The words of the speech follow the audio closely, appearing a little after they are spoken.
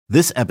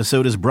This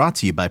episode is brought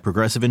to you by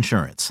Progressive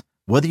Insurance.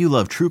 Whether you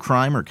love true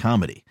crime or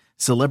comedy,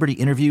 celebrity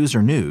interviews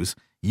or news,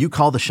 you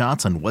call the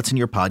shots on what's in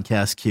your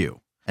podcast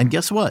queue. And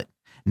guess what?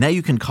 Now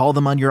you can call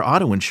them on your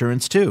auto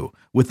insurance too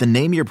with the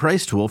Name Your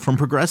Price tool from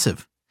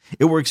Progressive.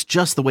 It works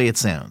just the way it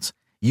sounds.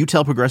 You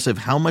tell Progressive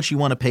how much you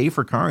want to pay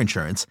for car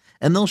insurance,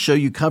 and they'll show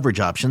you coverage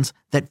options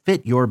that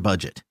fit your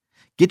budget.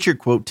 Get your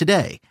quote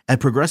today at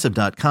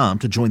Progressive.com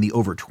to join the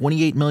over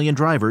 28 million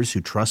drivers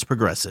who trust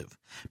Progressive.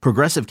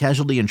 Progressive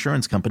Casualty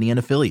Insurance Company and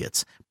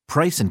Affiliates.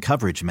 Price and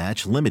coverage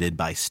match limited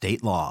by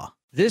state law.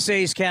 This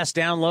A's Cast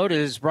download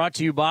is brought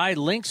to you by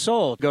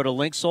LinkSoul. Go to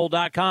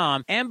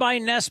LinkSoul.com and by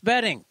Nest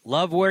Bedding.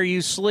 Love where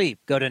you sleep.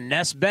 Go to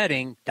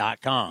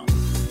NestBedding.com.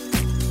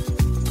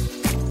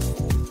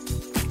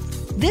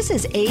 This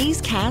is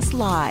A's Cast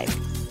Live,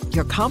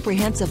 your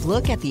comprehensive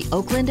look at the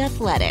Oakland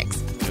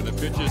Athletics. And the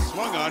pitch is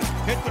swung on,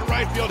 hit the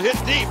right field, hit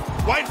deep.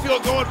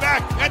 Whitefield going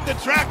back at the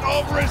track,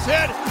 over his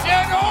head,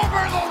 and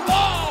over the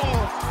wall.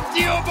 Do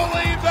you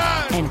believe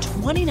that? And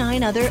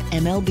 29 other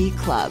MLB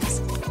clubs.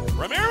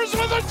 Ramirez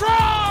with a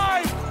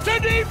drive to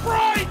deep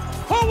right,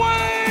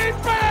 away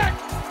back,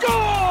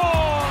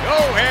 goal!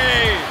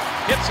 Gohei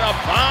hits a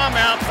bomb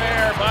out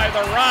there by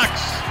the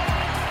Rocks.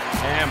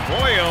 And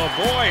boy, oh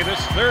boy, this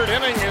third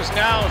inning is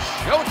now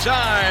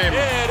showtime.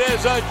 It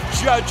is a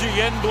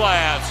Judgian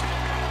blast.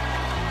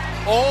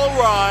 All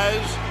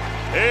rise.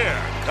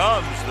 Here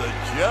comes the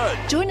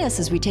judge. Join us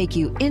as we take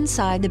you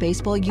inside the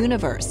baseball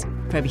universe,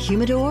 from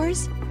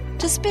humidors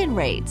to spin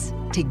rates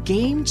to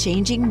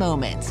game-changing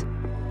moments.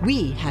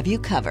 We have you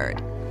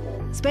covered.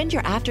 Spend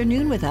your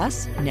afternoon with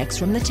us next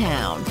from the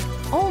town,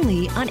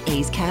 only on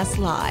A's Cast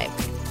Live.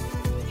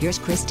 Here's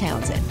Chris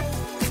Townsend.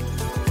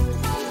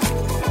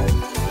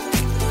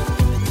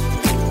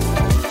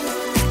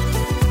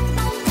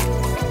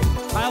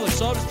 Tyler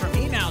Soderstrom,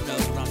 he now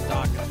knows what I'm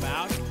talking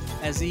about.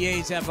 As the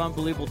A's have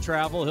unbelievable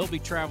travel, he'll be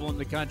traveling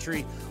the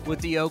country with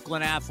the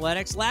Oakland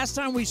Athletics. Last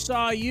time we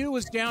saw you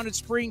was down at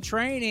spring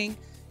training.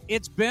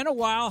 It's been a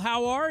while.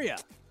 How are you?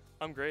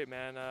 I'm great,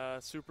 man.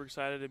 Super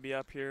excited to be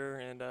up here,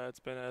 and it's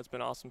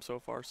been awesome so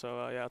far.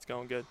 So yeah, it's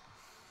going good.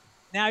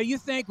 Now, you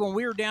think when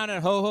we were down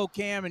at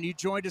Hohokam and you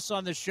joined us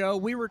on the show,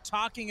 we were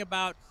talking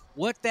about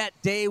what that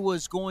day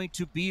was going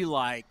to be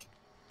like,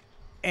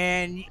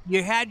 and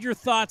you had your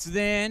thoughts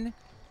then.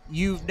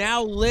 You've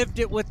now lived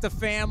it with the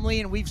family,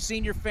 and we've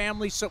seen your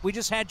family. So we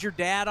just had your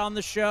dad on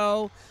the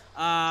show,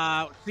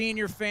 seeing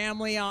your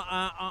family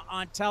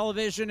on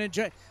television.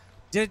 And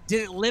did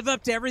it live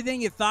up to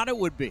everything you thought it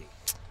would be?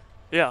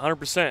 Yeah,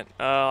 100%.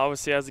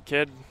 Obviously, as a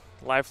kid,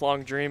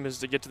 lifelong dream is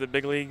to get to the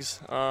big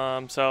leagues.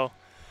 So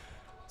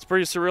it's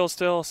pretty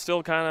surreal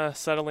still kind of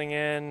settling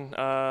in.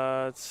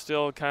 It's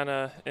still kind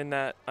of in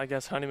that, I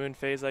guess, honeymoon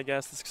phase, I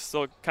guess. It's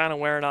still kind of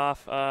wearing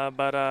off.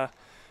 But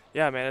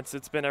yeah, man,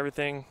 it's been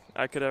everything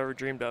I could have ever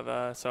dreamed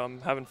of. So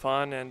I'm having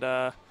fun,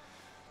 and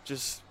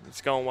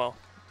it's going well.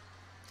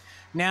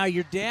 Now,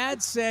 your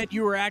dad said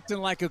you were acting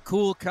like a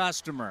cool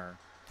customer.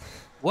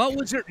 What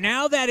was it,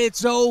 now that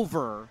it's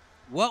over,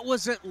 what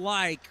was it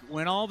like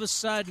when all of a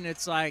sudden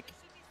it's like,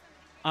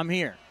 I'm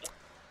here.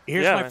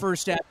 Here's my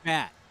first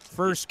at-bat,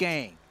 first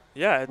game.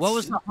 Yeah. What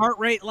was the heart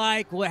rate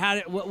like? What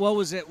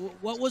was it?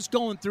 What was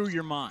going through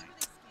your mind?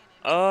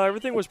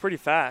 Everything was pretty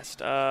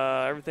fast.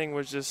 Everything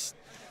was just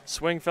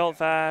swing felt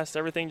fast.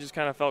 Everything just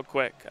kind of felt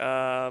quick.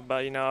 But,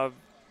 I've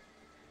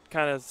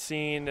kind of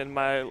seen in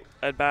my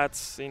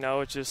at-bats,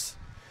 it's just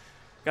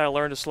got to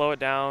learn to slow it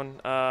down.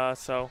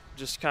 So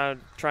just kind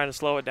of trying to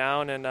slow it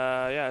down. And,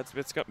 yeah,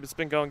 it's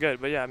been going good.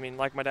 But, yeah, I mean,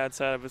 like my dad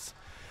said, it's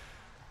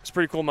a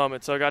pretty cool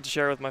moment. So I got to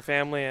share it with my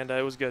family, and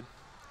it was good.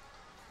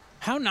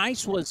 How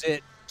nice was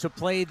it to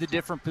play the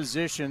different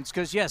positions?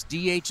 Because, yes,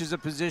 DH is a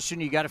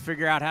position. You got to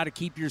figure out how to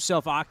keep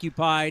yourself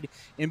occupied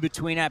in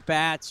between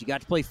at-bats. You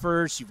got to play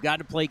first. You've got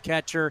to play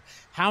catcher.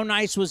 How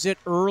nice was it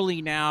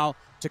early now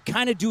to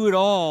kind of do it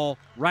all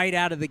right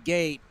out of the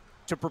gate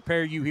to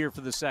prepare you here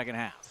for the second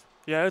half?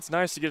 Yeah, it's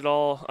nice to get it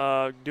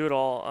all, do it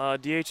all.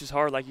 DH is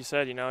hard, like you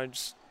said,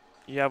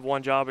 you have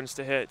one job and it's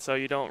to hit, so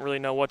you don't really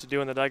know what to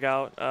do in the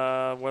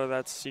dugout. Whether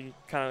that's you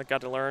kind of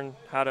got to learn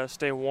how to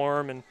stay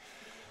warm and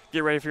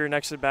get ready for your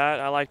next at bat.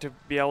 I like to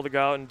be able to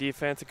go out in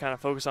defense and kind of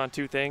focus on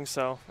two things.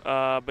 So,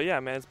 but yeah,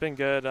 man, it's been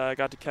good. I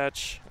got to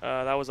catch.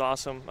 That was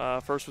awesome.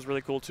 First was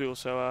really cool too.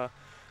 So,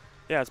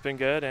 yeah, it's been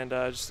good, and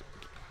just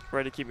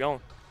ready to keep going.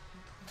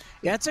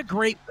 Yeah, it's a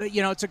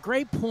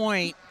great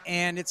point,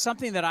 and it's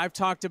something that I've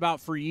talked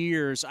about for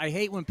years. I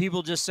hate when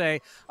people just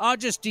say, "I'll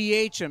just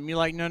DH him." You're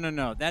like,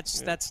 no.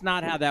 That's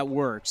not how that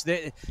works.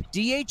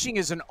 DHing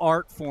is an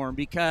art form,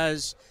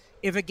 because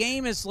if a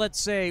game is,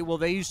 let's say, well,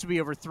 they used to be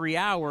over 3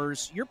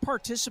 hours, you're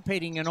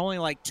participating in only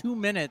like 2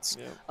 minutes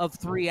of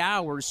 3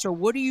 hours. So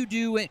what do you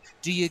do?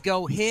 Do you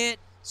go hit?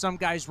 Some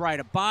guys ride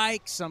a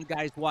bike. Some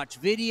guys watch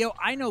video.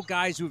 I know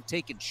guys who have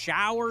taken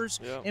showers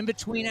in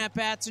between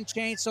at-bats and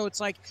change. So it's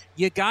like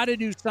you got to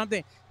do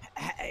something.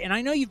 And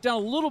I know you've done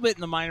a little bit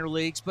in the minor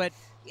leagues,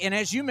 and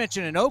as you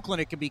mentioned in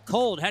Oakland, it can be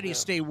cold. How do you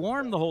stay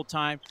warm the whole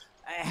time?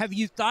 Have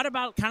you thought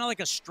about kind of like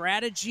a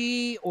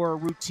strategy or a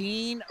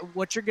routine,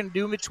 what you're going to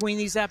do between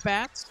these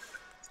at-bats?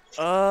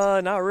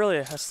 Not really.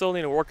 I still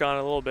need to work on it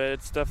a little bit.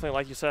 It's definitely,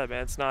 like you said,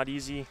 man, it's not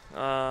easy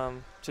to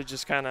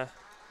just kind of –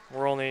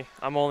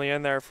 I'm only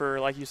in there for,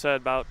 like you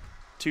said, about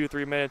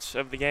 2-3 minutes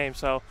of the game.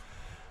 So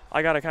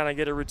I got to kind of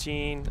get a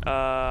routine.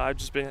 I've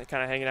just been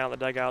kind of hanging out in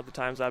the dugout the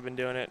times I've been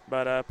doing it.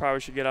 But probably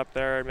should get up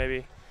there and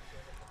maybe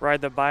ride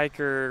the bike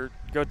or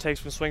go take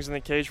some swings in the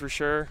cage for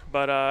sure.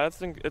 But I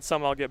think it's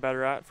something I'll get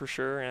better at for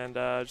sure. And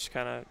just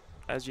kind of,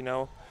 as you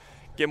know,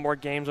 get more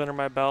games under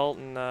my belt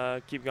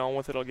and keep going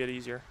with it. It'll get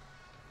easier.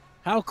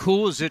 How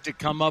cool is it to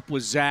come up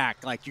with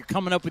Zach? Like, you're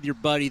coming up with your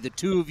buddy. The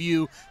two of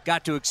you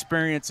got to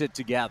experience it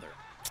together.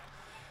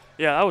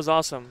 Yeah, that was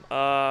awesome.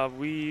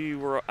 We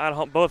were at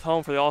home, both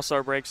home for the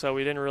All-Star break, so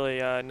we didn't really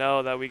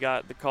know that we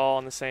got the call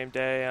on the same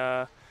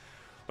day.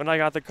 When I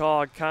got the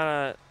call, I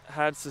kind of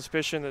had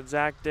suspicion that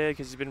Zach did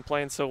because he's been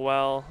playing so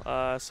well.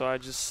 So I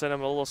just sent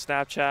him a little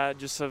Snapchat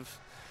just of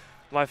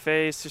my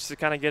face just to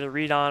kind of get a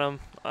read on him.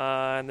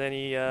 And then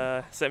he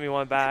sent me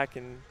one back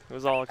and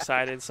was all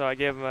excited. So I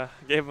gave him a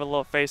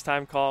little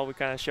FaceTime call. We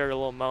kind of shared a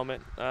little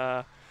moment.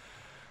 But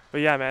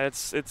yeah, man,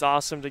 it's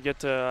awesome to get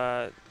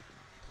to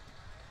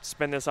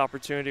spend this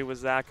opportunity with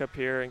Zach up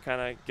here and kind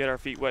of get our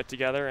feet wet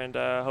together. And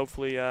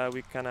hopefully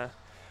we kind of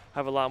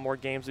have a lot more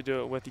games to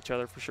do it with each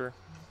other for sure.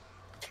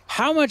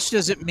 How much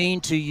does it mean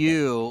to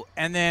you?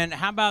 And then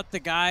how about the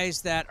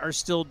guys that are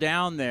still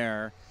down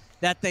there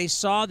that they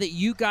saw that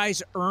you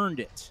guys earned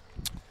it?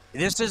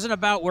 This isn't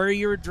about where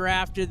you were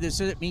drafted. This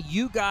isn't, I mean,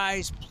 you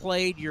guys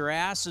played your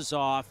asses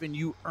off and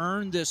you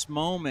earned this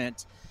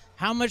moment.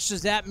 How much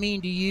does that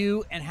mean to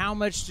you, and how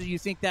much do you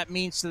think that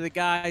means to the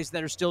guys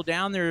that are still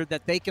down there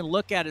that they can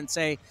look at and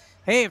say,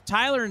 hey, if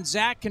Tyler and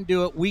Zach can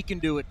do it, we can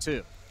do it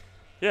too?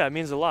 Yeah, it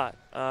means a lot.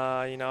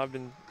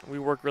 We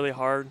work really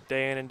hard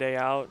day in and day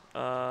out.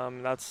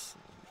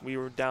 We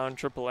were down in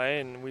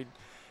AAA, and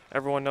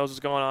everyone knows what's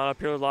going on up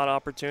here. There's a lot of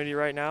opportunity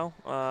right now.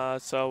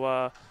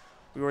 So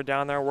we were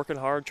down there working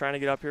hard, trying to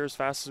get up here as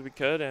fast as we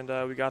could,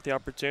 and we got the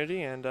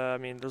opportunity. And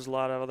there's a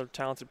lot of other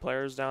talented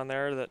players down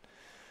there that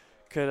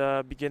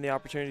could begin the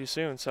opportunity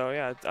soon. So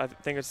yeah, I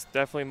think it's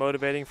definitely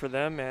motivating for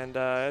them, and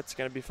it's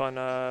going to be fun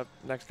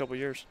next couple of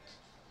years.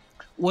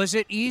 Was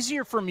it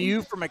easier from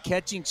you from a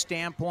catching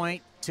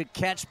standpoint to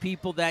catch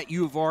people that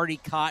you've already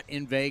caught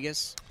in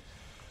Vegas?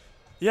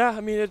 Yeah,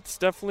 it's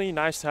definitely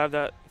nice to have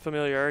that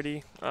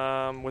familiarity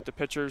with the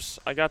pitchers.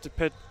 I got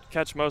to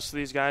catch most of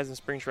these guys in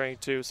spring training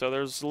too, so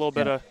there's a little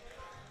bit of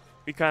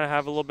 – we kind of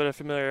have a little bit of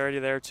familiarity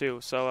there too.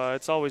 So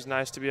it's always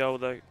nice to be able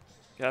to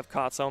have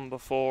caught some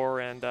before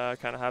and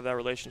kind of have that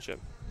relationship.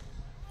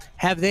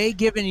 Have they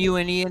given you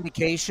any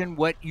indication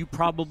what you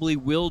probably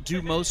will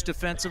do most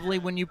defensively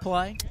when you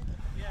play?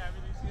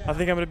 I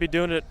think I'm going to be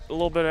doing it a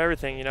little bit of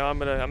everything. I'm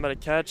going to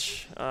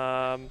catch.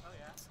 I'm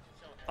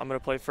going to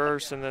play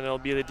first, and then it'll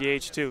be the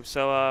DH too.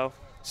 So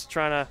just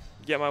trying to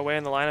get my way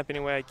in the lineup any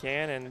way I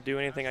can and do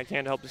anything I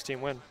can to help this team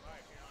win.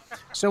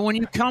 So when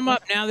you come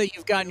up, now that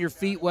you've gotten your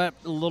feet wet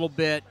a little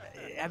bit,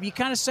 have you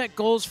kind of set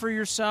goals for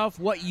yourself,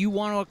 what you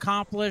want to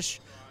accomplish,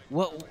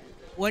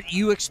 what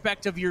you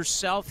expect of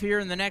yourself here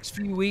in the next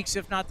few weeks,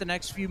 if not the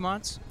next few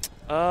months?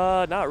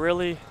 Not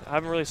really. I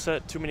haven't really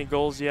set too many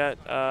goals yet.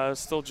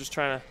 Still just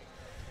trying to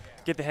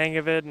get the hang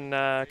of it and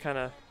kind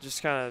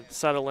of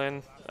settle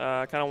in.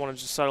 I kind of want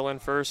to just settle in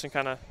first and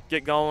kind of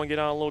get going, get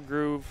on a little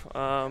groove.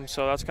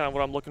 So that's kind of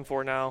what I'm looking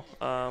for now.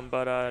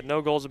 But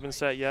no goals have been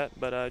set yet,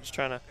 but just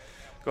trying to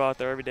go out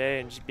there every day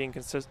and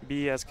just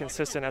be as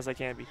consistent as I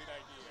can be.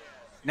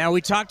 Now,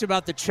 we talked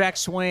about the check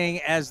swing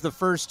as the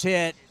first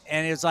hit,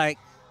 and it's like,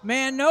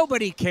 man,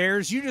 nobody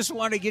cares. You just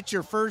want to get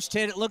your first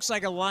hit. It looks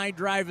like a line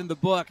drive in the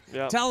book.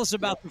 Yep. Tell us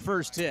about the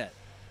first hit.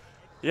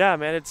 Yeah,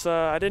 man, it's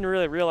I didn't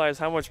really realize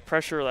how much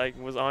pressure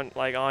was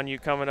on you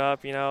coming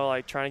up,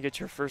 trying to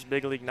get your first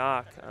big league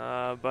knock.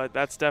 But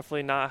that's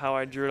definitely not how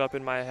I drew it up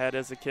in my head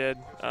as a kid.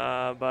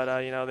 But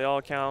they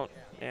all count,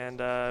 and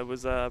it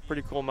was a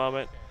pretty cool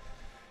moment.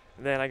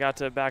 And then I got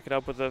to back it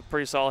up with a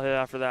pretty solid hit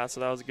after that,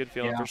 so that was a good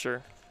feeling for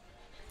sure.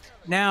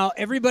 Now,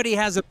 everybody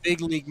has a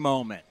big league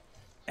moment,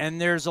 and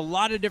there's a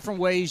lot of different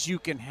ways you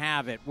can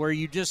have it where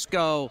you just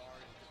go,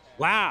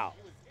 wow,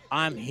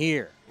 I'm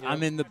here. Yep.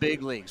 I'm in the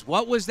big leagues.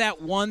 What was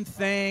that one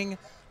thing,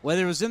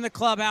 whether it was in the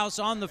clubhouse,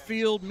 on the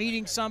field,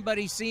 meeting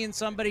somebody, seeing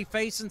somebody,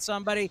 facing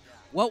somebody,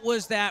 what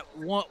was that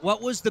one,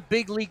 what was the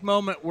big league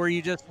moment where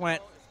you just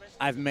went,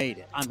 I've made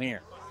it, I'm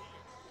here?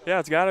 Yeah,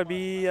 it's got to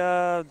be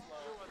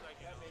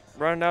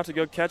running out to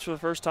go catch for the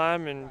first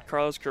time and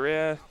Carlos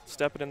Correa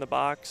stepping in the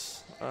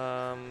box.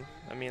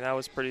 That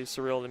was pretty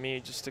surreal to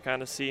me just to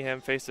kind of see him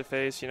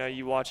face-to-face.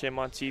 You watch him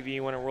on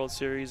TV win a World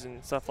Series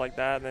and stuff like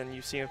that, and then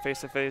you see him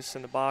face-to-face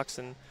in the box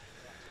and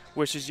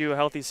wishes you a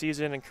healthy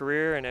season and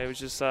career, and it was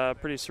just a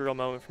pretty surreal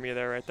moment for me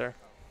right there.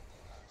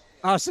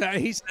 Oh, so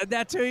he said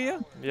that to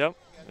you? Yep.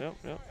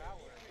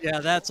 Yeah,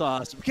 that's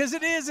awesome. Because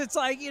it's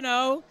like,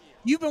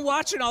 you've been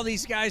watching all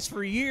these guys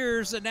for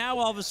years, and now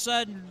all of a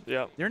sudden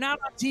they're not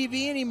on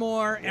TV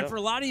anymore. And for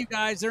a lot of you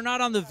guys, they're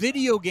not on the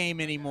video game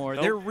anymore.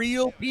 They're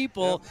real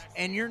people,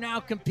 and you're now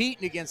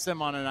competing against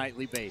them on a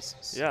nightly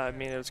basis. Yeah, I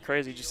mean, it was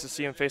crazy just to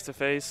see him face to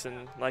face.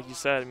 And like you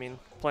said, I mean,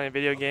 playing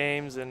video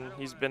games, and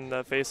he's been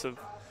the face of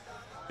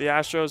the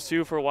Astros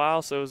too for a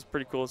while, so it was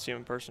pretty cool to see him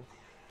in person.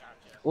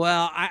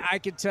 Well, I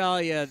can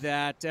tell you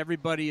that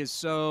everybody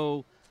is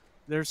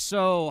they're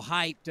so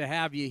hyped to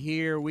have you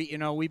here. We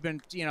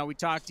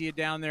talked to you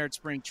down there at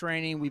spring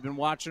training. We've been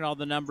watching all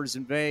the numbers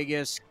in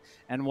Vegas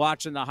and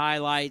watching the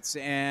highlights,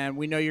 and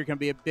we know you're going to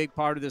be a big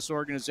part of this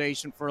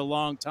organization for a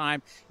long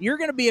time. You're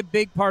going to be a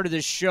big part of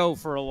this show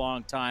for a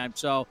long time.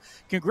 So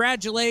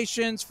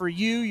congratulations for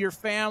you, your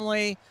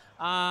family.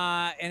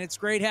 And it's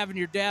great having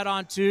your dad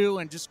on, too,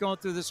 and just going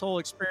through this whole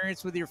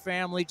experience with your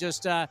family.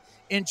 Just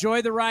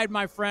enjoy the ride,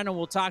 my friend, and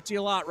we'll talk to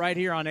you a lot right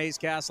here on A's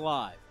Cast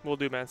Live. Will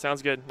do, man.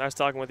 Sounds good. Nice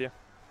talking with you.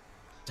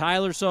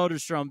 Tyler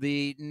Soderstrom,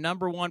 the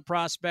 #1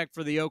 prospect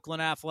for the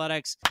Oakland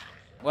Athletics.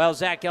 Well,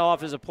 Zach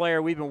Gelof is a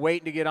player we've been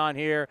waiting to get on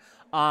here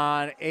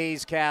on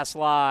A's Cast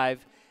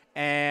Live,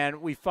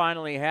 and we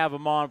finally have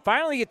him on.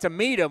 Finally get to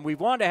meet him. We've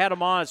wanted to have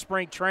him on at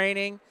spring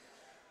training.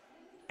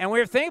 And we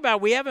were thinking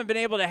about we haven't been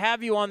able to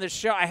have you on this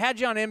show. I had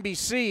you on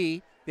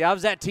NBC. Yeah, I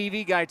was that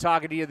TV guy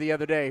talking to you the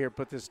other day. Here,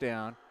 put this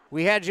down.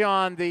 We had you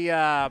on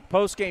the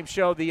post-game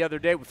show the other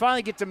day. We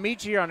finally get to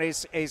meet you here on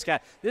A's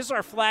Cast. This is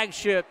our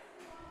flagship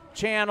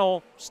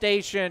channel,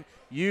 station,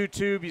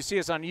 YouTube. You see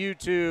us on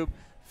YouTube,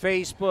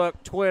 Facebook,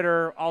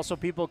 Twitter. Also,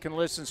 people can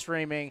listen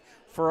streaming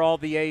for all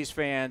the A's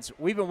fans.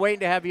 We've been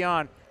waiting to have you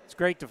on. It's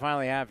great to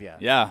finally have you.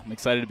 Yeah, I'm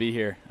excited to be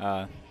here.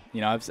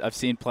 I've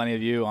seen plenty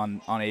of you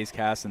on A's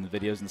Cast and the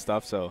videos and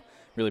stuff, so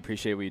really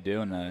appreciate what you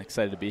do and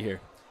excited to be here.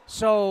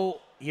 So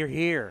you're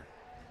here.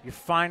 You're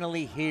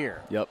finally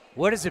here. Yep.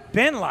 What has it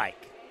been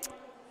like?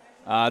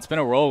 It's been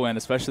a whirlwind,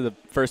 especially the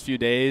first few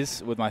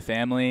days with my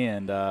family,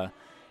 and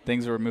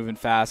things were moving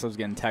fast. I was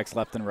getting texts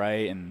left and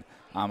right, and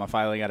I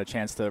finally got a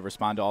chance to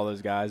respond to all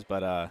those guys.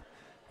 But,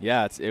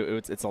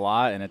 it's a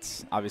lot, and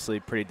it's obviously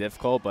pretty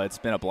difficult, but it's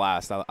been a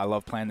blast. I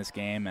love playing this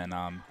game, and,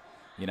 I'm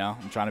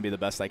trying to be the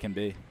best I can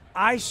be.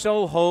 I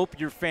so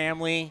hope your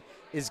family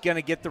is going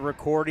to get the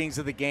recordings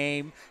of the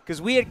game, because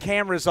we had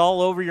cameras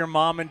all over your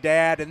mom and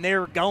dad, and they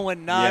were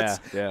going nuts.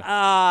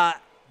 Yeah.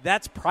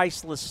 That's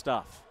priceless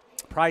stuff.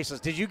 Priceless.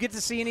 Did you get to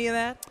see any of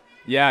that?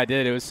 Yeah, I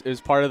did. It was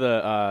part of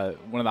the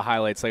one of the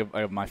highlights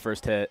of my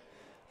first hit.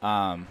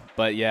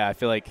 But yeah, I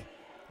feel like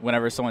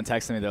whenever someone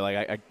texts me, they're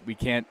like, we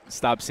can't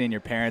stop seeing your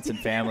parents and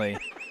family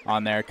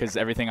on there, because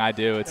everything I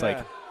do, it's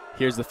like,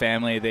 here's the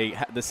family.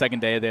 The second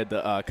day they had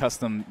the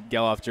custom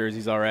Gelof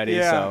jerseys already,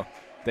 so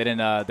they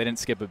didn't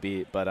skip a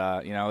beat.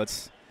 But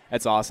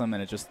it's awesome,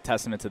 and it's just a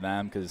testament to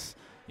them, because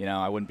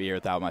I wouldn't be here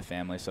without my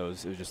family. So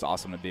it was just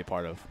awesome to be a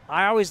part of.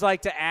 I always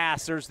like to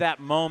ask. There's that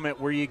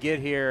moment where you get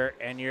here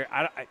and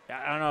I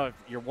don't know if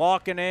you're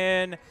walking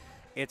in,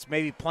 it's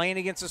maybe playing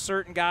against a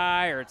certain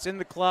guy, or it's in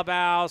the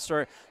clubhouse,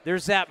 or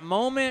there's that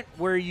moment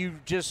where you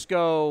just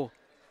go,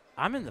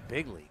 I'm in the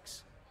big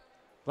leagues.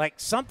 Like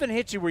something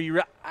hits you where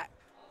you.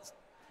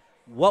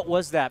 What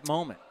was that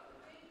moment?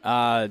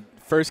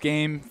 First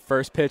game,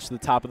 first pitch to the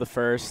top of the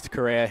first.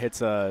 Correa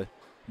hits a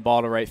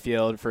ball to right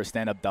field for a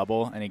stand-up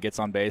double, and he gets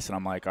on base, and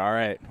I'm like, all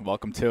right,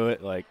 welcome to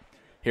it. Like,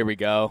 here we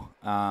go.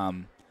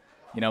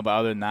 But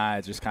other than that,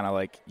 it's just kind of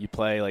like you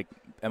play like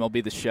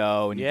MLB The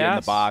Show, and you get in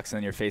the box, and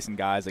then you're facing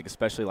guys, like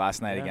especially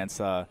last night against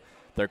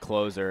their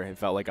closer. It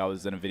felt like I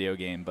was in a video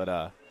game,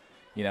 but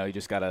you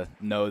just got to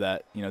know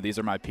that these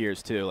are my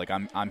peers too. Like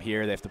I'm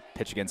here, they have to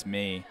pitch against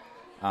me.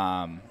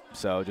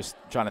 So just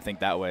trying to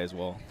think that way as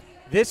well.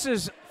 This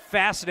is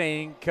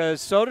fascinating,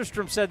 because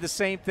Soderstrom said the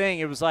same thing.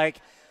 It was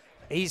like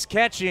he's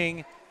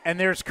catching and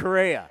there's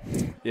Correa.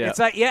 Yeah. It's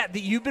like,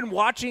 you've been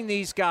watching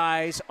these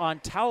guys on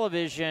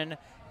television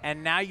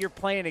and now you're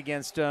playing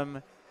against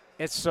them.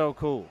 It's so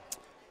cool.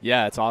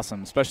 Yeah, it's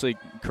awesome, especially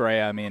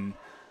Correa. I mean,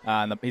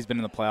 he's been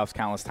in the playoffs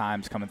countless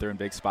times, coming through in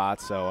big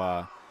spots.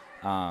 So,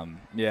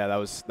 that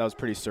was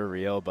pretty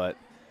surreal, but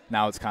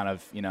now it's kind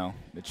of,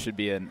 it should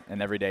be an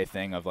everyday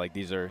thing of like,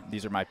 these are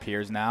my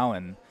peers now,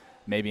 and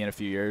maybe in a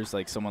few years,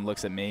 like someone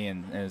looks at me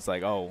and it's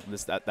like, oh,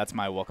 that's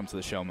my welcome to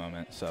the show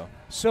moment.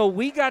 So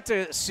we got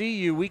to see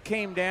you. We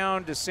came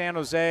down to San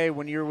Jose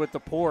when you were with the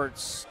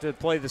Ports to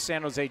play the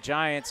San Jose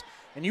Giants,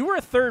 and you were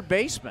a third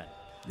baseman.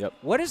 Yep.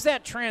 What is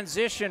that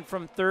transition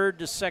from third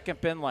to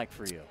second been like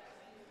for you?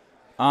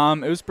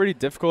 It was pretty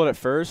difficult at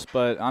first,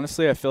 but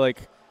honestly, I feel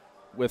like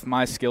with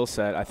my skill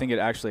set, I think it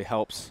actually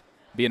helps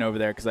being over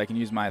there, because I can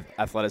use my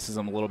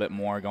athleticism a little bit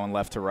more, going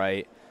left to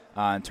right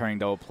and turning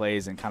double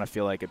plays, and kind of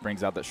feel like it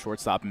brings out that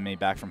shortstop in me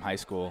back from high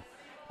school.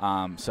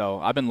 So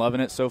I've been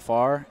loving it so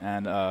far,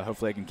 and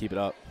hopefully I can keep it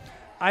up.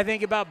 I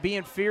think about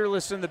being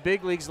fearless in the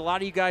big leagues. A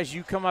lot of you guys,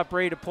 you come up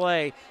ready to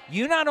play.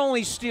 You not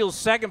only steal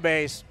second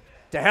base,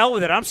 to hell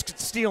with it, I'm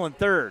stealing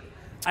third.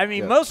 I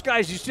mean, most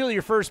guys, you steal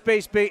your first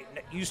base,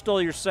 you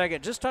stole your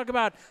second. Just talk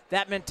about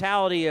that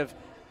mentality of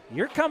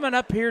you're coming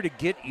up here to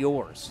get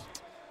yours.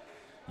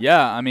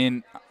 Yeah, I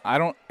mean, I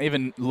don't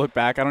even look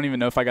back. I don't even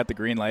know if I got the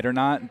green light or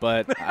not,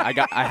 but I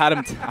had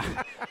him.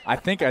 I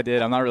think I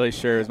did. I'm not really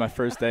sure. It was my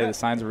first day. The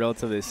signs were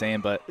relatively the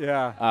same, but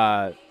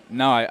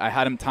no, I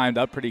had him timed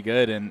up pretty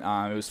good, and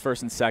it was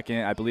first and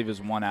second. I believe it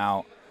was 1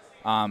 out.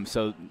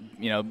 So,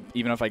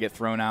 even if I get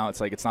thrown out,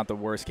 it's like it's not the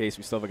worst case.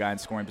 We still have a guy in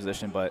scoring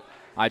position, but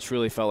I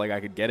truly felt like I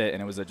could get it,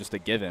 and it was just a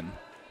given.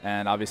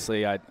 And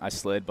obviously I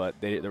slid, but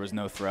there was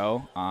no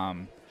throw.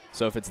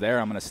 So if it's there,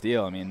 I'm going to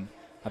steal. I mean,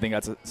 I think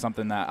that's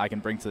something that I can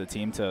bring to the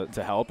team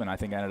to help, and I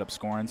think I ended up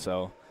scoring.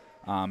 So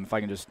if I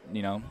can just,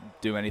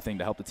 do anything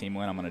to help the team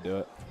win, I'm going to do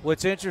it.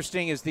 What's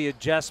interesting is the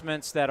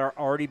adjustments that are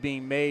already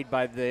being made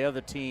by the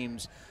other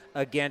teams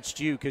against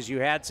you, because you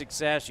had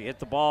success. You hit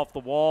the ball off the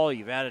wall.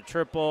 You've had a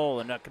triple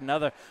and a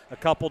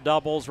couple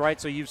doubles, right?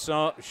 So you've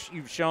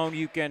shown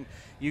you can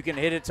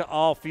hit it to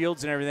all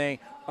fields and everything.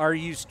 Are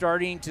you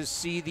starting to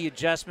see the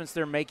adjustments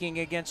they're making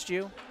against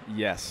you?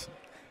 Yes.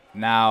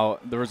 Now,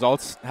 the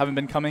results haven't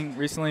been coming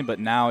recently, but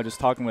now just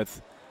talking with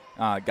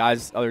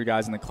other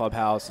guys in the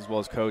clubhouse as well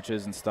as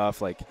coaches and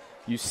stuff, like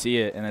you see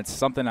it, and it's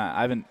something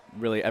I haven't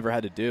really ever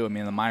had to do. I mean,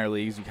 in the minor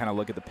leagues, you kind of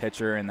look at the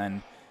pitcher and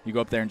then you go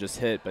up there and just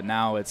hit, but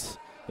now it's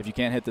if you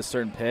can't hit this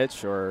certain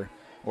pitch or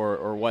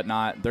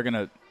whatnot, they're going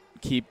to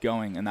keep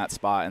going in that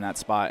spot,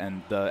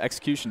 and the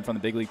execution from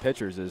the big league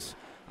pitchers is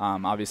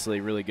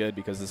obviously really good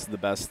because this is the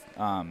best,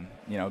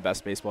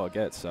 best baseball it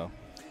gets. So,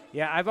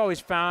 yeah, I've always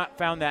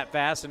found that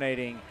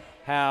fascinating.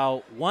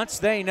 How once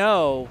they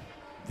know,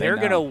 they're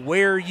going to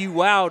wear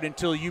you out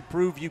until you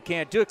prove you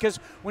can't do it. Because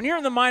when you're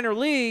in the minor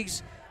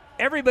leagues,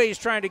 everybody's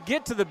trying to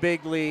get to the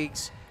big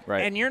leagues, right,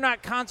 and you're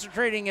not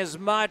concentrating as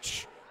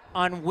much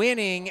on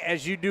winning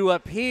as you do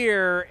up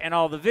here, and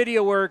all the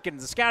video work and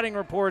the scouting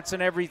reports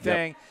and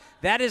everything. Yep.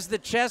 That is the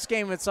chess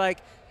game. It's like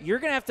you're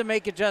going to have to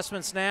make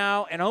adjustments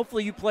now, and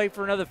hopefully you play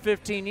for another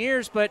 15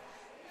 years, but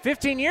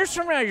 15 years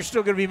from now you're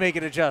still going to be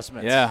making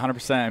adjustments. Yeah,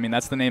 100%. I mean,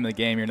 that's the name of the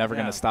game. You're never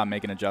going to stop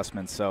making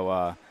adjustments.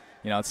 So,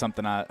 it's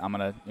something I'm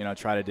going to,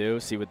 try to do,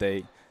 see what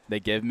they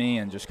give me,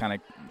 and just kind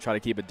of try to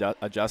keep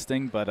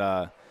adjusting.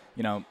 But,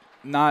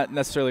 not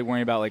necessarily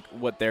worrying about like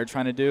what they're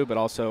trying to do, but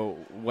also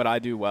what I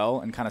do well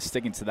and kind of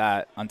sticking to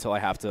that until I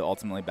have to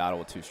ultimately battle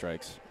with 2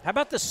 strikes. How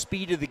about the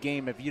speed of the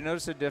game? Have you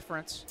noticed a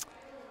difference?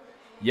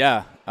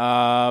 Yeah.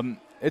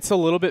 It's a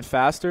little bit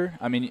faster.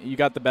 I mean, you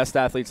got the best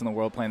athletes in the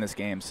world playing this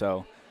game.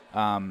 So,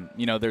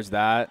 there's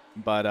that.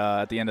 But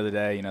at the end of the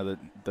day,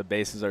 the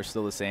bases are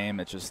still the same.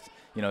 It's just,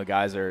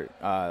 guys are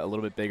a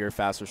little bit bigger,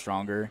 faster,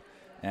 stronger.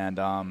 And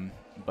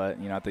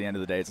but, at the end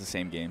of the day, it's the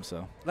same game.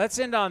 So let's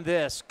end on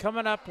this.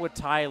 Coming up with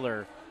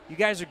Tyler, you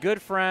guys are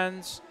good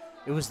friends.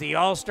 It was the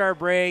All-Star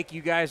break.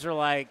 You guys are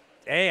like,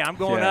 hey, I'm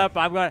going up.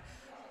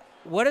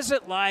 What is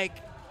it like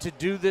to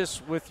do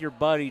this with your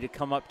buddy to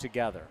come up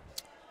together?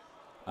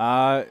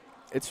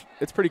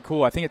 It's pretty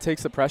cool. I think it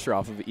takes the pressure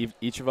off of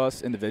each of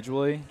us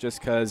individually,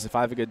 just because if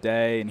I have a good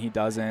day and he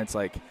doesn't, it's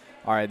like,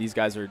 all right, these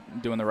guys are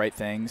doing the right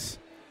things.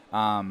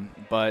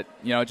 But,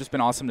 it's just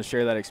been awesome to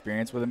share that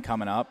experience with him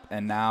coming up.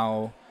 And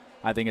now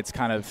I think it's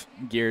kind of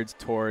geared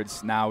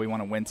towards now we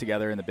want to win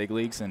together in the big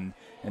leagues and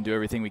do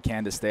everything we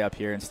can to stay up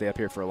here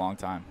for a long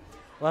time.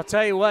 Well, I'll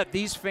tell you what,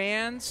 these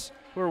fans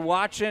who are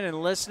watching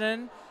and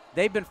listening,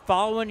 they've been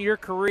following your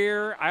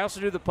career. I also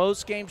do the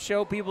post-game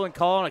show. People in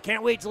calling, I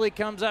can't wait till he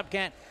comes up.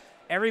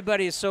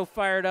 Everybody is so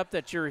fired up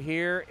that you're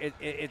here.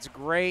 It's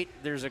great.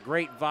 There's a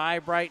great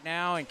vibe right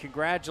now, and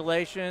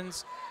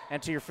congratulations.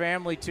 And to your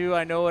family, too.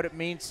 I know what it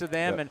means to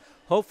them. Yep. And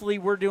hopefully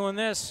we're doing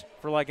this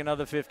for like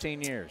another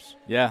 15 years.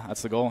 Yeah,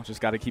 that's the goal. Just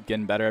got to keep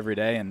getting better every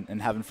day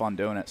and having fun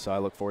doing it. So I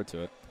look forward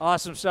to it.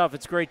 Awesome stuff.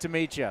 It's great to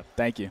meet you.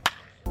 Thank you.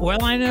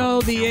 Well, I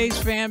know the A's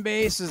fan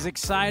base is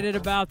excited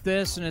about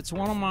this, and it's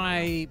one of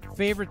my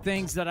favorite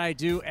things that I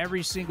do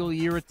every single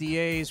year at the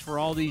A's for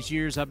all these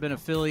years I've been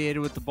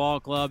affiliated with the ball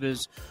club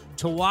is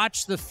to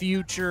watch the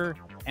future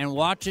and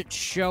watch it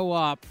show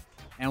up,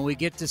 and we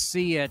get to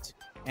see it.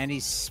 And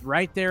he's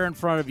right there in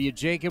front of you.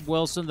 Jacob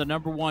Wilson, the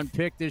number 1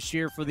 pick this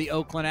year for the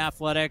Oakland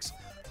Athletics.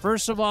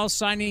 First of all,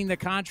 signing the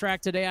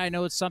contract today, I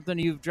know it's something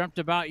you've dreamt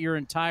about your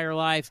entire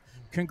life.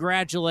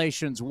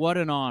 Congratulations. What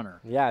an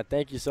honor. Yeah,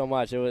 thank you so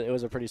much. It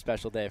was a pretty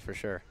special day for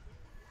sure.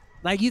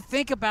 Like, you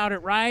think about it,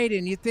 right?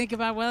 And you think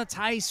about, well, it's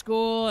high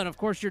school, and, of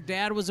course, your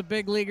dad was a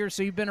big leaguer,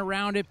 so you've been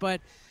around it. But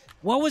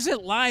what was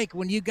it like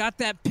when you got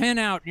that pen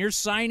out and you're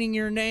signing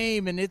your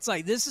name, and it's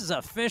like, this is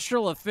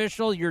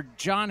official, your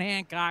John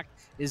Hancock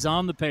is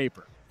on the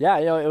paper? Yeah,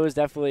 it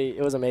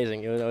was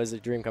amazing. It was a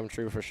dream come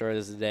true for sure.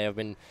 This is the day I've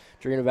been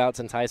dreaming about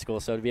since high school.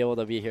 So to be able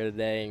to be here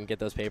today and get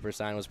those papers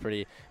signed was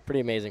pretty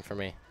amazing for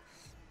me.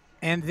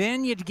 And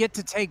then you get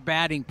to take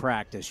batting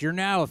practice.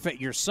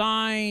 You're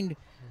signed.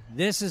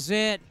 This is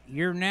it.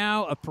 You're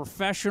now a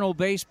professional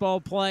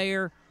baseball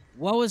player.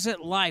 What was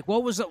it like?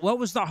 What was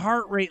the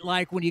heart rate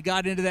like when you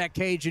got into that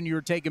cage and you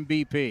were taking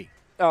BP?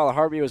 Oh, the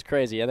heartbeat was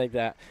crazy. I think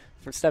that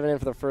for stepping in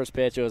for the first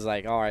pitch, it was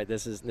like, all right,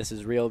 this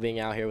is real, being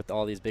out here with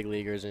all these big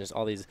leaguers and just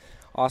all these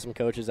awesome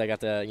coaches I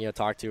got to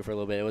talk to for a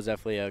little bit. It was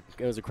definitely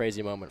a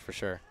crazy moment for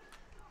sure.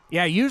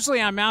 Yeah, usually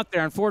I'm out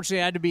there.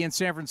 Unfortunately, I had to be in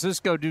San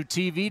Francisco do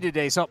TV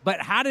today. So,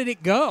 but how did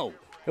it go?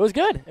 It was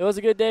good. It was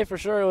a good day for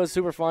sure. It was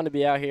super fun to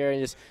be out here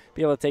and just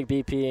be able to take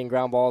BP and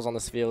ground balls on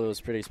this field. It was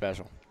pretty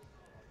special.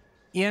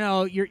 You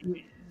know, you're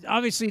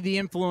obviously the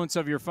influence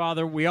of your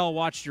father. We all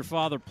watched your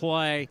father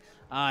play.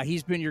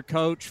 He's been your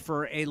coach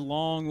for a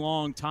long,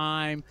 long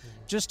time.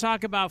 Just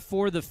talk about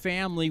for the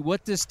family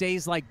what this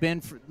day's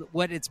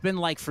what it's been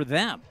like for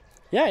them.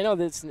 Yeah, you know,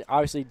 this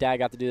obviously Dad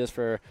got to do this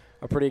for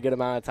a pretty good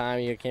amount of time.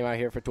 He came out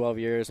here for 12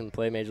 years and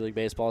played Major League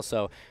Baseball.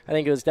 So I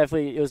think it was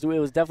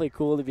definitely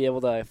cool to be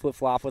able to flip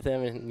flop with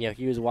him. And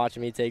he was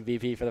watching me take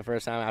BP for the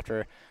first time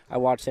after I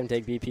watched him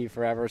take BP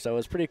forever. So it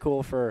was pretty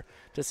cool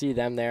to see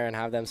them there and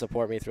have them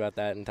support me throughout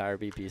that entire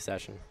BP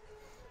session.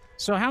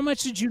 So how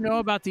much did you know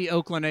about the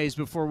Oakland A's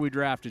before we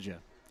drafted you?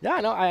 Yeah,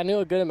 I knew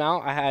a good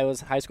amount. I was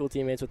high school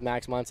teammates with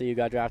Max Muncy, who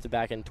got drafted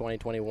back in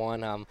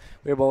 2021.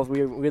 We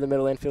were the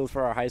middle infield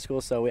for our high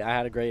school, so I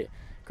had a great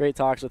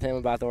talks with him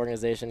about the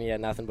organization. He had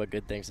nothing but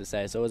good things to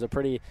say. So it was a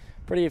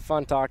pretty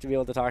fun talk to be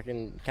able to talk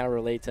and kind of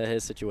relate to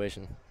his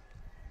situation.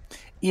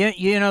 Yeah,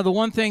 you know, the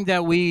one thing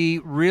that we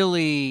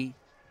really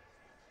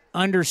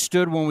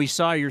understood when we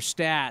saw your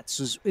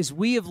stats is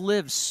we have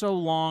lived so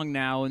long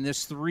now in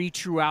this 3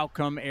 true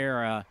outcome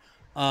era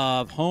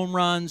of home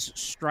runs,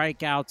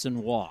 strikeouts,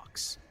 and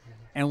walks.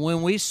 And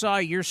when we saw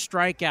your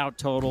strikeout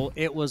total,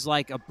 it was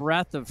like a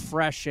breath of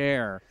fresh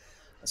air.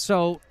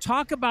 So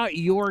talk about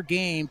your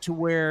game to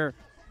where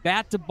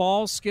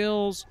bat-to-ball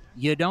skills,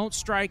 you don't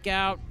strike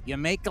out, you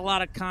make a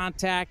lot of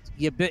contact,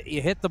 you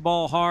hit the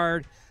ball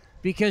hard.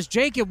 Because,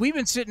 Jacob, we've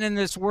been sitting in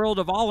this world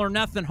of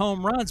all-or-nothing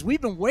home runs.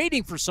 We've been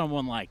waiting for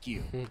someone like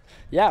you.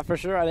 Yeah, for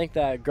sure. I think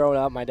that growing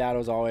up, my dad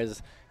was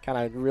always kind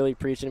of really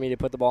preaching to me to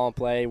put the ball in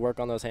play, work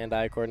on those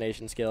hand-eye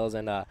coordination skills.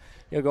 And,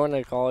 going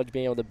to college,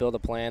 being able to build a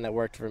plan that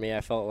worked for me,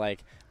 I felt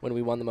like when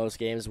we won the most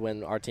games,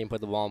 when our team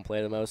put the ball in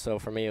play the most. So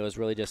for me, it was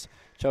really just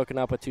choking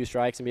up with 2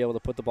 strikes and be able to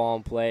put the ball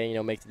in play,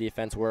 make the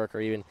defense work,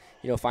 or even,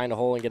 find a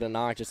hole and get a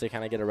knock just to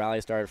kind of get a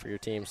rally started for your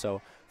team.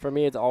 So for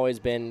me, it's always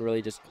been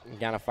really just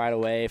kind of fight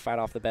away, fight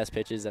off the best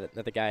pitches that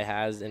the guy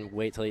has, and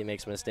wait till he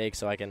makes a mistake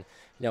so I can,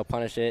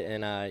 punish it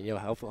and,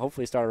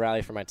 hopefully start a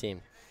rally for my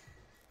team.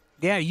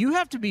 Yeah, you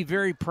have to be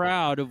very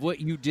proud of what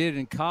you did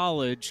in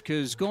college,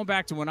 because going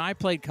back to when I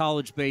played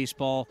college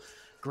baseball,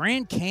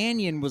 Grand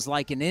Canyon was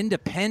like an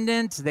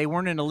independent. They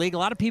weren't in a league. A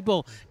lot of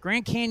people,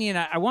 Grand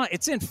Canyon,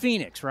 it's in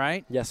Phoenix,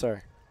 right? Yes,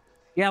 sir.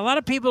 Yeah, a lot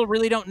of people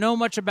really don't know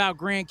much about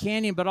Grand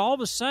Canyon, but all of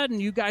a sudden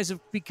you guys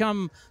have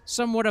become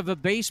somewhat of a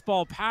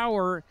baseball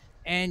power,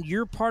 and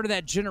you're part of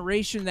that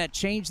generation that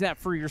changed that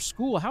for your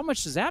school. How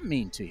much does that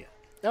mean to you?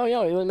 Oh,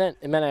 it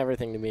meant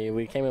everything to me.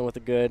 We came in with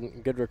a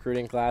good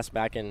recruiting class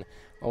back in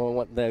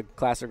the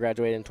class that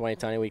graduated in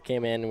 2020. We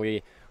came in,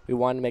 we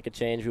wanted to make a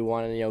change. We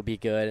wanted to be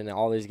good, and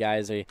all these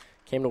guys, they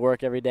came to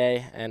work every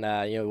day, and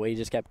we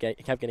just kept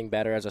getting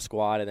better as a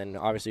squad. And then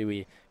obviously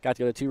we got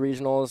to go to 2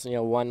 regionals,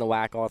 won the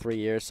WAC all 3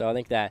 years. So I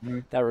think that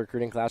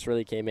recruiting class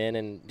really came in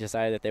and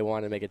decided that they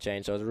wanted to make a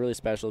change. So it was really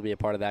special to be a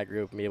part of that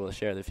group and be able to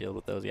share the field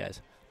with those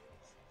guys.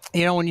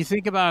 When you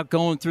think about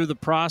going through the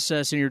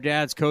process, and your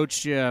dad's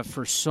coached you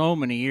for so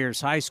many years,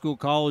 high school,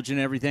 college, and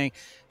everything,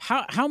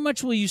 how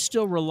much will you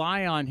still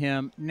rely on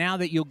him now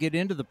that you'll get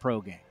into the pro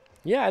game?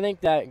 Yeah, I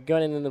think that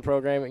getting into the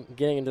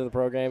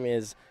program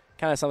is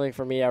kind of something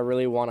for me. I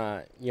really want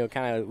to,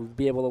 kind of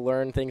be able to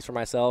learn things for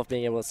myself,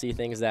 being able to see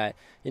things that,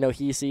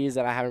 he sees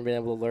that I haven't been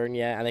able to learn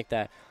yet. I think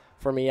that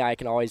for me, I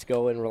can always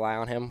go and rely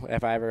on him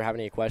if I ever have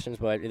any questions,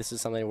 but this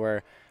is something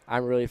where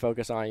I'm really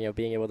focused on,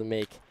 being able to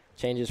make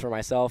changes for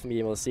myself and be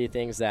able to see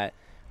things that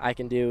I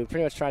can do,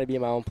 pretty much trying to be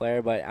my own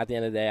player. But at the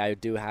end of the day, I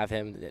do have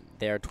him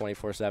there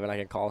 24/7. I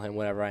can call him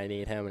whenever I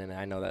need him, and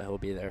I know that he'll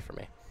be there for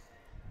me.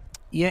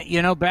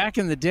 Yeah, back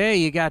in the day,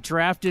 you got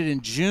drafted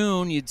in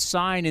June, you'd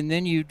sign, and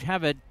then you'd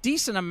have a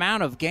decent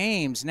amount of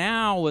games.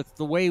 Now, with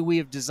the way we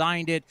have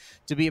designed it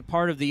to be a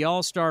part of the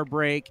All-Star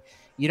break,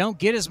 you don't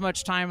get as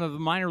much time of a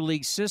minor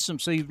league system,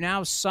 so you've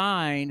now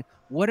signed.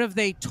 What have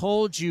they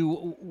told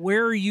you?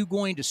 Where are you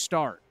going to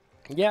start?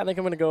 Yeah, I think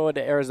I'm going to go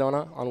to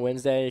Arizona on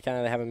Wednesday,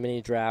 kind of have a mini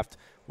draft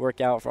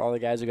workout for all the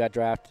guys who got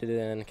drafted,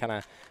 and kind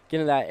of get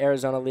into that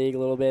Arizona league a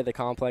little bit, the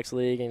complex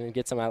league, and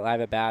get some live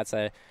at-bats.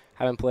 I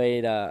haven't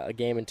played a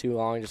game in too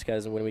long just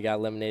because when we got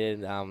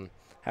eliminated, haven't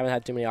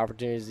had too many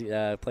opportunities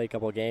to play a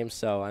couple of games.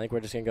 So I think we're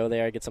just going to go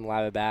there, get some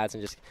live at-bats,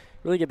 and just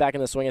really get back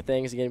in the swing of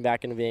things, getting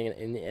back into being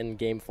in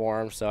game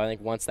form. So I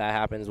think once that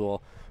happens,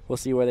 we'll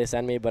see where they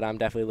send me, but I'm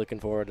definitely looking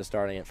forward to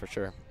starting it for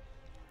sure.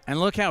 And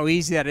look how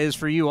easy that is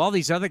for you. All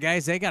these other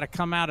guys, they got to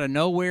come out of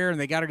nowhere, and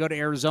they got to go to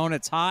Arizona.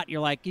 It's hot.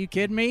 You're like, you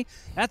kidding me?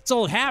 That's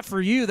old hat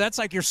for you. That's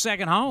like your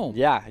second home.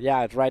 Yeah,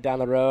 it's right down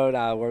the road.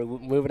 We're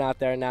moving out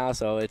there now,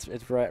 so it's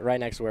right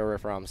next to where we're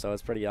from. So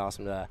it's pretty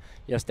awesome to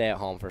stay at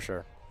home for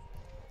sure.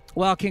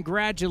 Well,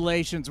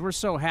 congratulations. We're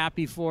so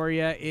happy for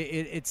you.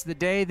 It's the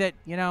day that,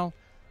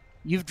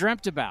 you've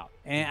dreamt about.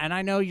 And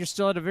I know you're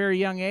still at a very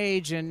young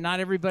age, and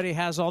not everybody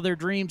has all their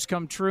dreams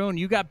come true, and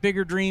you got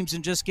bigger dreams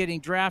than just getting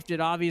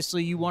drafted.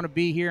 Obviously, you want to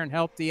be here and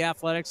help the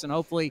Athletics and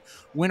hopefully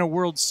win a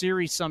World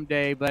Series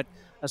someday. But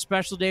a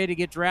special day to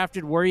get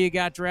drafted, where you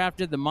got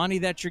drafted, the money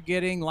that you're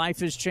getting. Life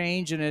has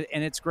changed, and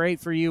it's great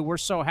for you. We're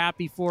so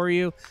happy for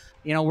you.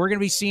 You know, we're going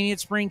to be seeing you at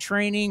spring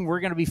training. We're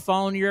going to be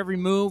following your every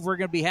move. We're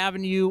going to be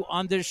having you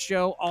on this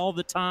show all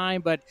the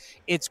time. But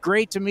it's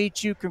great to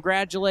meet you.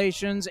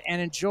 Congratulations,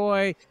 and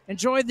enjoy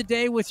the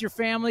day with your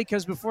family,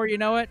 because before you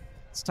know it,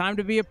 it's time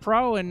to be a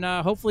pro, and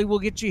hopefully we'll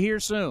get you here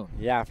soon.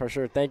 Yeah, for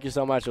sure. Thank you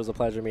so much. It was a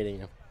pleasure meeting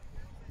you.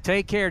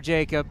 Take care,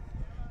 Jacob.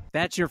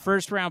 That's your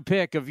first-round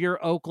pick of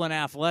your Oakland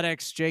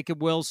Athletics,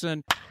 Jacob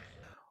Wilson.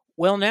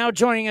 Well, now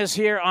joining us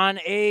here on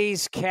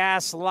A's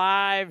Cast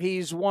Live,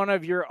 he's one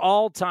of your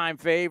all-time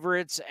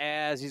favorites,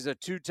 as he's a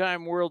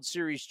two-time World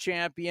Series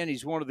champion.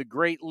 He's one of the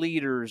great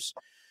leaders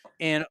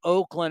in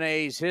Oakland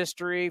A's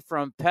history.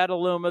 From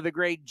Petaluma, the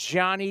great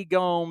Johnny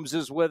Gomes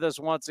is with us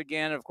once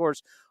again. Of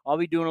course, I'll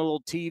be doing a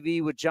little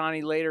TV with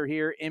Johnny later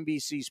here,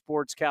 NBC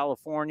Sports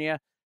California.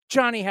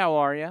 Johnny, how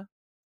are you?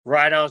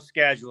 Right on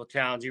schedule,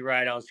 Townsy,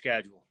 right on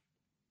schedule.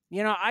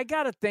 You know, I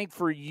got to think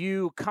for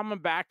you, coming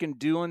back and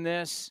doing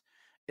this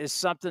is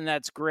something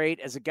that's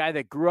great. As a guy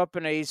that grew up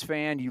an A's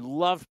fan, you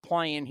loved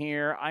playing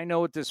here. I know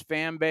what this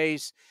fan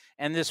base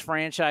and this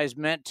franchise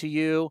meant to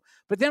you.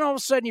 But then all of a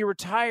sudden you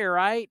retire,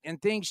 right?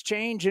 And things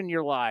change in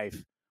your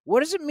life. What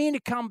does it mean to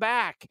come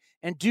back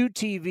and do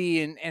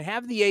TV and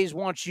have the A's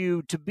want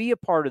you to be a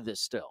part of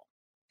this still?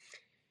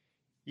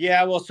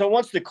 Yeah, well, so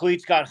once the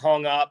cleats got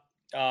hung up,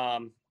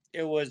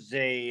 it was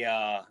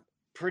a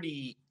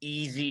pretty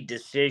easy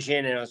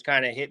decision, and it was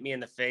kind of hit me in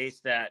the face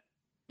that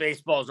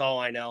baseball is all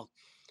I know.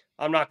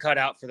 I'm not cut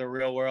out for the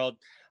real world.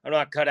 I'm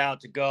not cut out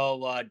to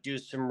go do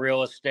some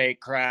real estate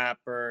crap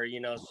or, you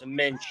know, some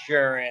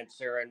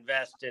insurance or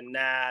invest in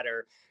that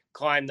or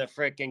climb the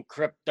freaking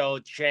crypto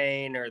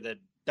chain or the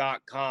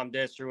 .com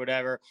this or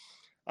whatever.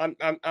 I'm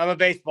a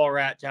baseball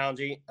rat,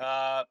 Townsy.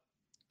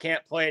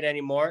 Can't play it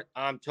anymore.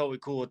 I'm totally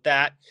cool with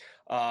that.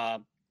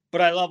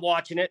 But I love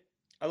watching it.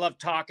 I love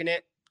talking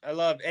it. I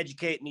love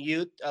educating the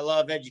youth. I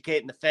love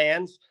educating the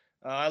fans.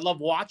 I love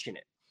watching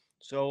it.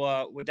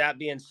 So with that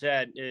being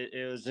said,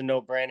 it was a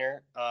no-brainer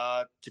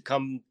to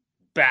come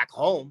back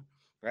home,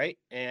 right?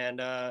 And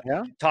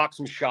talk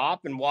some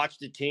shop and watch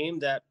the team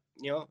that,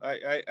 you know,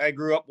 I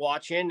grew up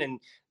watching, and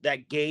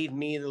that gave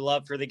me the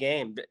love for the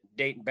game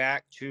dating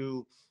back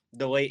to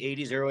the late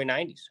 80s, early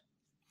 90s.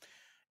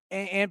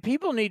 And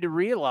people need to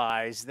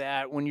realize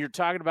that when you're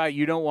talking about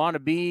you don't want to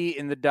be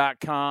in the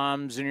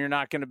 .coms and you're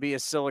not going to be a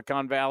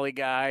Silicon Valley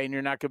guy and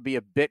you're not going to be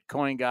a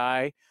Bitcoin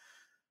guy,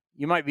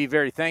 you might be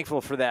very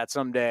thankful for that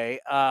someday.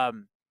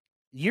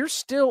 You're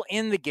still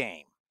in the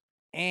game,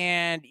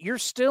 and you're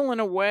still, in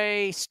a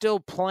way, still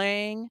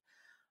playing.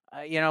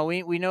 You know,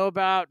 we know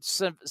about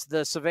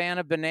the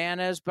Savannah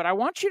Bananas, but I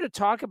want you to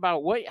talk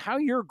about how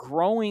you're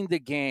growing the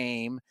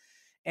game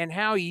and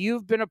how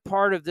you've been a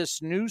part of this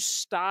new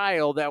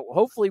style that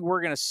hopefully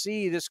we're going to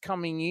see this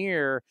coming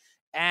year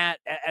at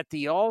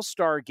the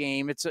All-Star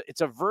game.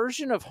 It's a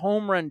version of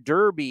Home Run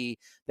Derby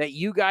that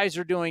you guys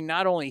are doing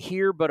not only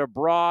here but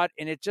abroad,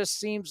 and it just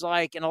seems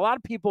like, and a lot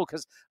of people,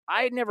 because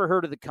I had never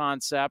heard of the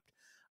concept,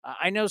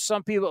 I know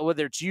some people,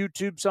 whether it's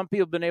YouTube, some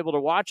people have been able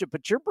to watch it,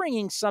 but you're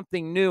bringing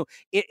something new.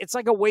 It's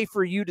like a way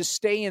for you to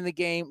stay in the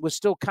game with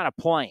still kind of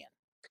playing.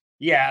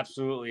 Yeah,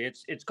 absolutely.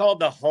 It's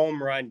called the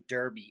Home Run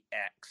Derby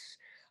X.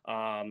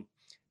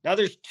 Now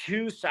there's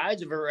two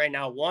sides of it right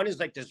now. One is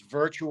like this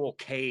virtual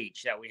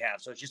cage that we have.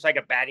 So it's just like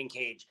a batting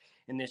cage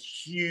in this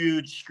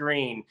huge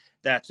screen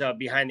that's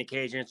behind the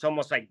cage. And it's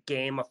almost like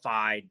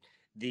gamified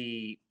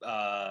the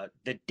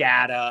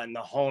data and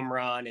the home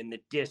run and the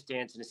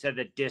distance. And instead of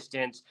the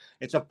distance,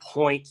 it's a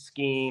point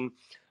scheme.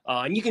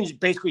 And you can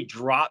just basically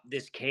drop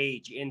this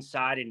cage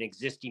inside an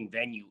existing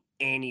venue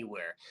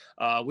anywhere.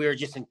 We were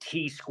just in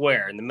T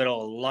Square in the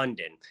middle of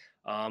London.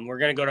 We're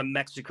going to go to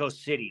Mexico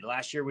City.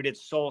 Last year we did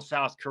Seoul,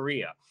 South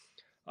Korea.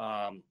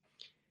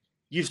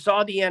 You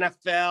saw the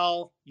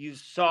NFL, you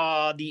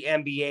saw the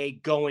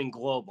NBA going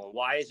global.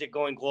 Why is it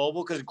going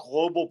global? Because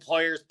global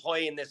players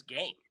play in this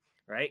game,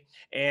 right?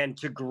 And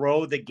to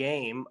grow the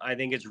game, I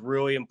think it's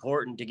really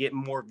important to get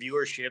more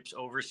viewerships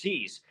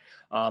overseas.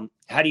 How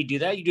do you do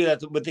that? You do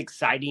that with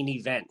exciting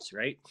events,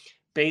 right?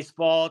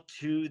 Baseball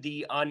to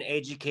the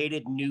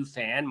uneducated new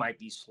fan might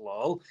be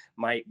slow,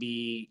 might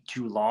be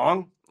too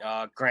long.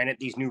 Granted,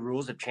 these new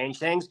rules have changed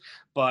things,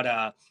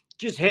 but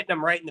just hitting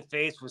them right in the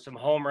face with some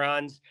home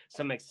runs,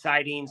 some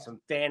exciting,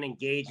 some fan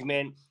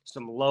engagement,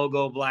 some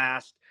logo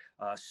blast,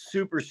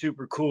 super,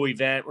 super cool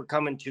event. We're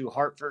coming to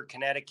Hartford,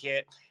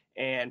 Connecticut,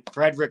 and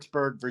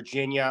Fredericksburg,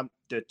 Virginia,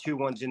 the two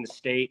ones in the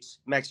States,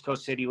 Mexico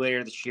City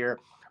later this year.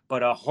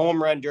 But a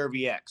Home Run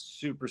Derby X,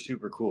 super,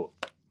 super cool.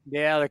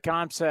 Yeah, the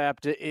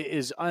concept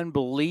is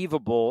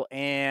unbelievable,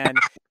 and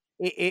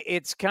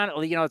it's kind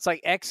of, it's like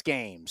X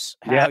Games.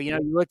 How, you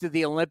looked at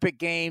the Olympic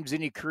Games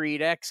and you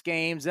create X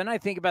Games. Then I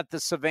think about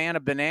the Savannah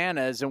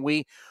Bananas, and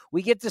we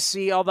get to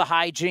see all the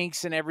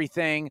hijinks and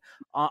everything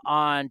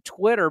on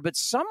Twitter, but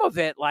some of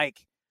it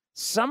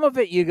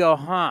you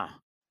go,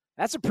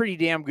 that's a pretty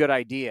damn good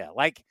idea.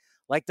 Like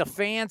Like the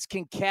fans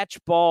can catch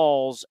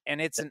balls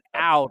and it's an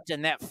out,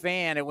 and that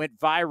fan, it went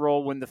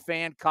viral when the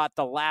fan caught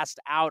the last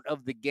out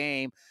of the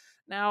game.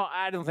 Now,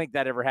 I don't think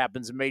that ever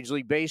happens in Major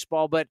League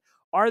Baseball, but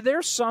are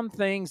there some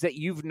things that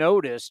you've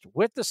noticed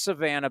with the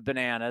Savannah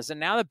Bananas, and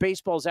now that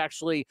baseball is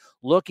actually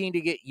looking to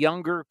get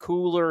younger,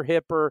 cooler,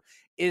 hipper,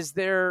 is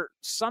there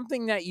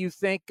something that you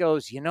think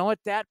goes, you know what,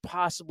 that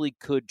possibly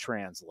could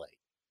translate?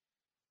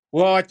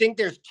 Well, I think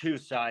there's two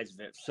sides of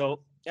it.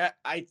 So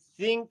I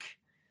think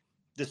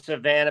the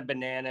Savannah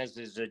Bananas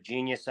is a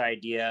genius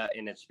idea,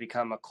 and it's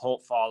become a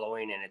cult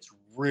following, and it's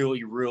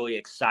really, really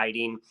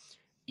exciting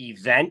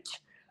event.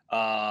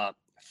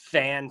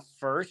 Fan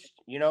first,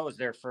 is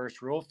their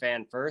first rule.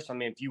 Fan first. I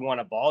mean, if you want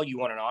a ball, you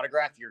want an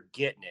autograph, you're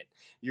getting it.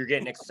 You're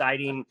getting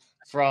exciting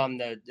from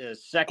the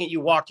second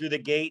you walk through the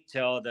gate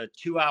till the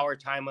 2-hour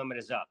time limit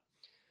is up.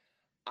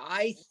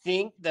 I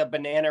think the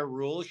banana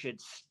rule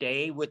should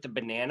stay with the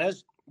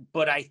bananas,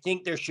 but I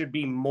think there should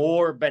be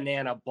more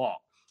banana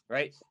ball,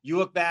 right? You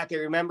look back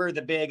and remember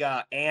the big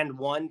and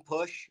one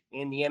push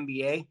in the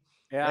NBA,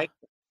 right?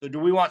 So do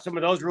we want some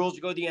of those rules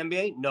to go to the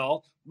NBA?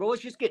 No, but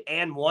let's just get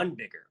and one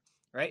bigger,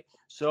 right?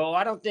 So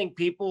I don't think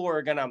people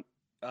are going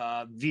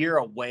to veer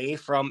away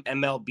from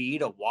MLB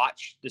to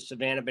watch the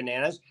Savannah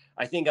Bananas.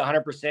 I think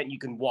 100% you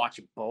can watch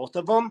both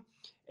of them.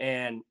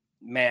 And,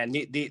 man,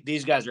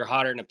 these guys are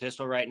hotter than a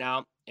pistol right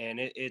now, and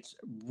it's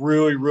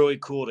really, really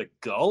cool to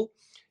go.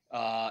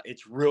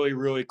 It's really,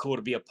 really cool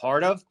to be a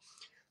part of.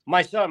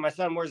 My son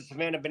wears a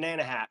Savannah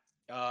Banana hat,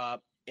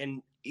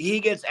 and he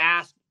gets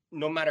asked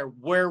no matter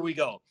where we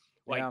go,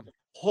 like,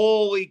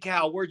 holy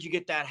cow, where'd you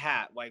get that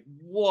hat? Like,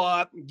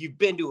 what? You've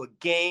been to a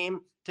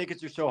game?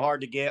 Tickets are so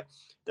hard to get.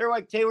 They're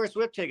like Taylor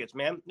Swift tickets,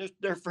 man.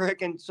 They're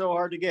freaking so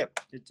hard to get.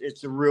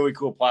 It's a really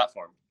cool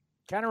platform.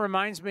 Kind of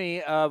reminds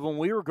me of when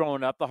we were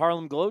growing up, the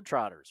Harlem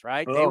Globetrotters,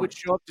 right? They would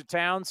show up to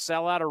town,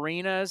 sell out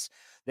arenas.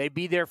 They'd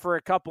be there for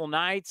a couple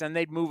nights, and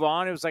they'd move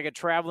on. It was like a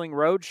traveling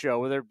road show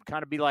where there'd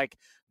kind of be like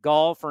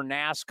golf or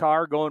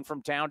NASCAR going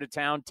from town to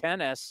town,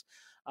 tennis.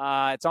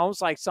 It's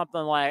almost like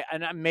something like,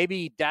 and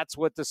maybe that's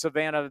what the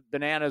Savannah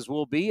Bananas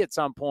will be at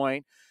some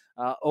point,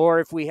 or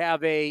if we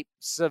have a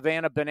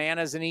Savannah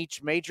Bananas in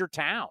each major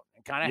town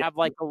and kind of have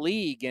like a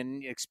league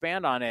and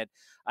expand on it.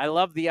 I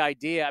love the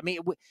idea. I mean,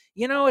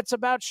 it's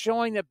about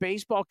showing that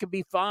baseball can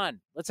be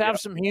fun. Let's have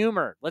some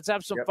humor. Let's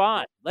have some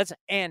fun.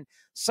 And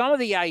some of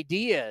the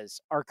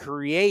ideas are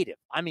creative.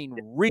 I mean,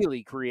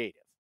 really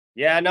creative.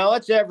 Yeah, no,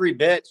 it's every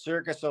bit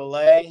Cirque du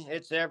Soleil.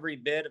 It's every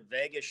bit a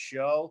Vegas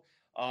show.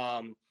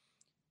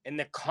 And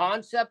the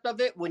concept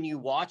of it, when you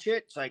watch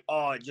it, it's like,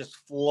 oh, it just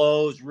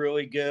flows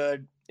really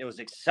good. It was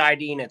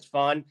exciting. It's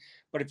fun.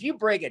 But if you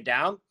break it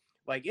down,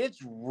 like, it's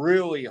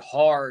really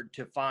hard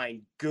to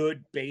find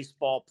good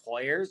baseball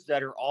players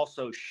that are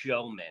also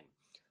showmen.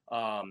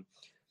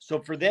 So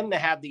for them to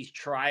have these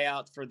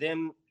tryouts, for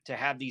them to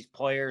have these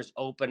players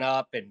open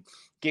up and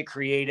get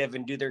creative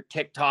and do their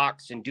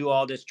TikToks and do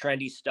all this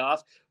trendy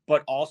stuff,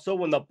 but also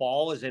when the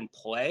ball is in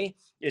play,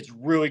 it's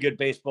really good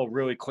baseball,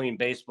 really clean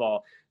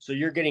baseball. So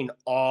you're getting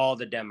all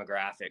the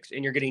demographics,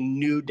 and you're getting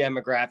new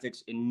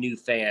demographics and new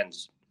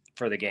fans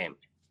for the game.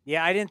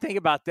 Yeah, I didn't think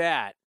about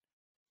that.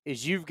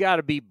 Is you've got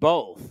to be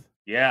both.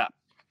 Yeah.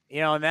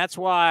 And that's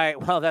why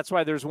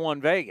there's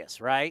one Vegas,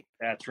 right?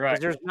 That's right.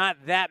 There's not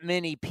that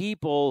many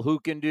people who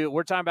can do it.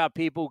 We're talking about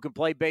people who can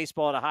play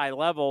baseball at a high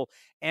level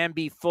and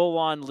be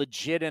full-on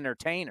legit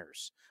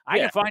entertainers. I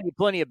can find you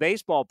plenty of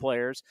baseball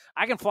players.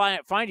 I can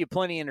find you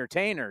plenty of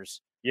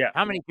entertainers. Yeah.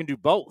 How many can do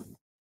both?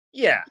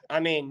 Yeah.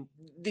 I mean,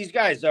 these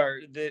guys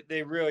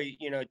they really,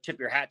 tip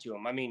your hat to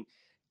them. I mean,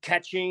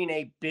 catching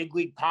a big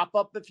league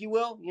pop-up, if you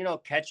will,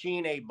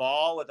 catching a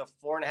ball with a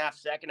 4.5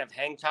 second of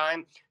hang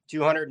time,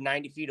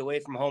 290 feet away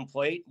from home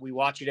plate. We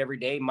watch it every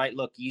day. Might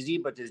look easy,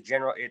 but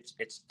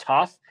it's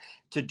tough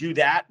to do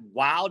that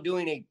while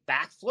doing a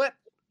backflip.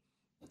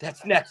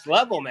 That's next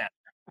level, man.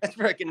 That's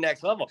freaking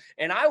next level.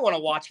 And I want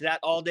to watch that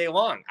all day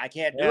long. I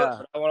can't do it,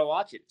 but I want to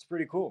watch it. It's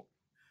pretty cool.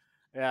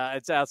 Yeah,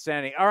 it's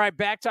outstanding. All right,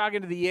 back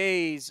talking to the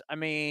A's. I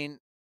mean,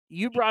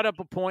 you brought up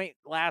a point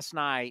last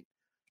night.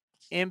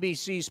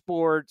 NBC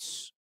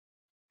Sports,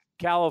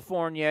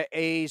 California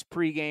A's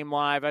pregame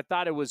live. I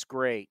thought it was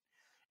great.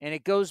 And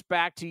it goes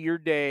back to your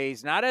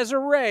days, not as a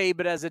Ray,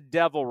 but as a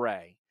Devil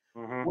Ray,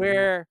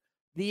 where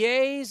the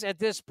A's at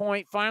this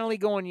point finally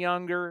going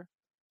younger.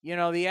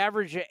 The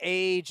average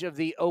age of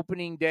the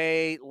opening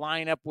day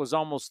lineup was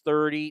almost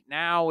 30.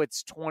 Now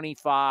it's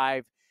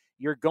 25.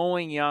 You're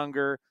going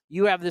younger.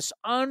 You have this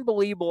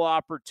unbelievable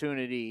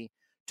opportunity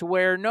to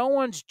where no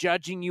one's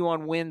judging you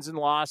on wins and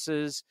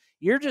losses.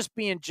 You're just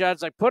being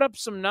judged, like, put up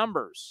some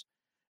numbers.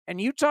 And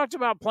you talked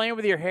about playing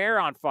with your hair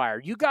on fire.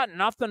 You got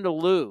nothing to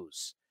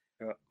lose.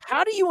 Yeah.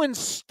 How do you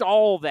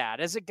install that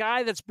as a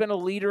guy that's been a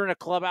leader in a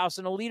clubhouse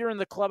and a leader in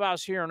the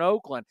clubhouse here in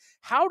Oakland?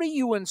 How do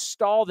you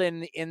install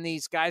them in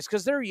these guys?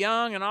 Because they're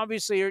young and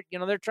obviously,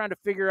 they're trying to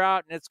figure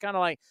out, and it's kind of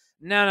like,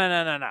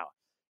 no.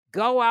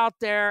 Go out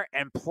there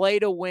and play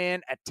to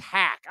win,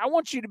 attack. I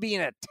want you to be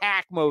in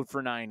attack mode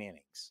for 9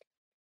 innings.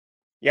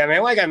 Yeah,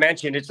 man, like I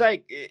mentioned, it's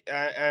like,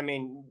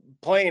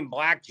 playing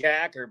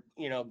blackjack or,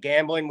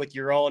 gambling with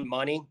your own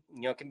money,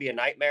 can be a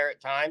nightmare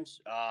at times.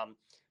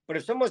 But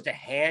if someone was to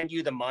hand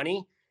you the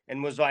money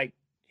and was like,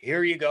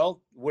 here you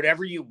go,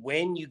 whatever you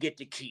win, you get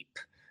to keep,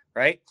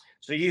 right?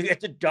 So you get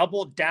to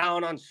double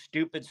down on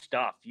stupid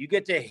stuff. You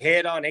get to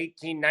hit on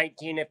 18,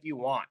 19 if you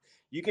want.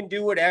 You can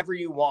do whatever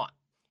you want.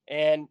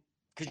 And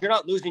because you're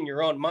not losing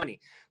your own money.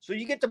 So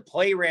you get to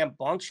play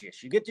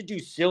rambunctious. You get to do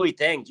silly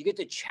things. You get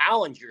to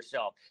challenge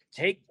yourself,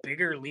 take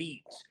bigger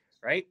leads,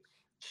 right?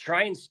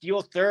 Try and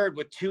steal third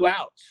with 2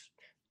 outs.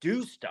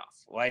 Do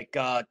stuff like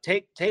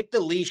take the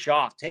leash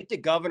off, take the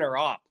governor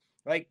off.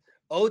 Like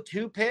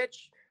 0-2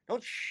 pitch,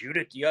 don't shoot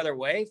it the other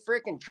way.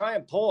 Freaking try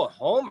and pull a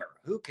homer.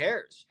 Who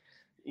cares?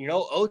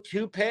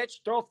 0-2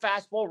 pitch, throw a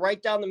fastball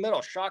right down the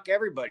middle, shock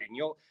everybody. And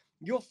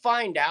you'll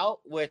find out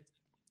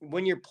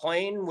when you're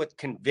playing with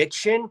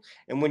conviction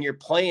and when you're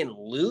playing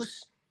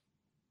loose,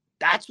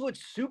 that's what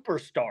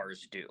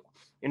superstars do.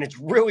 And it's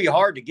really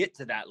hard to get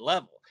to that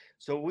level.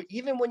 So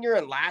even when you're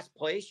in last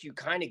place, you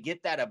kind of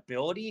get that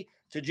ability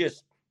to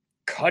just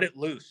cut it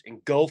loose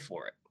and go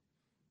for it.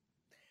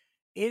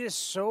 It is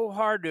so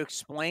hard to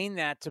explain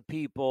that to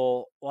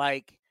people.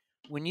 Like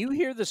when you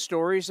hear the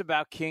stories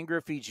about Ken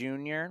Griffey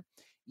Jr.,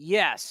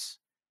 yes,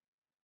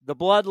 the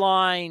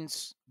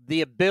bloodlines,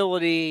 the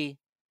ability,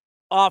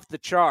 off the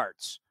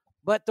charts.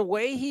 But the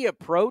way he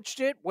approached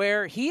it,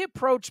 where he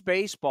approached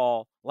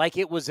baseball like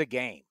it was a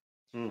game.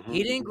 Mm-hmm.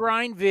 He didn't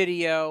grind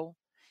video.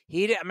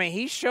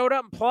 He showed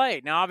up and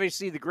played. Now,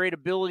 obviously, the great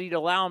ability to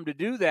allow him to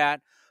do that.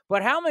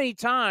 But how many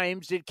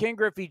times did Ken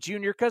Griffey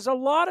Jr., because a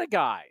lot of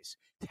guys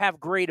have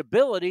great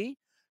ability,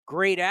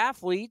 great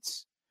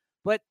athletes,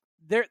 but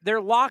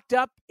they're locked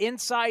up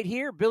inside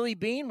here. Billy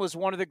Beane was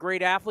one of the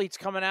great athletes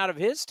coming out of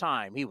his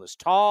time. He was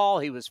tall,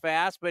 he was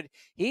fast, but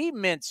he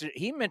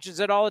mentions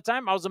it all the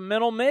time. I was a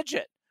mental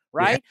midget,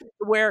 right? Yeah.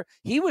 Where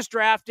he was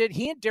drafted,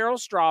 he and Darryl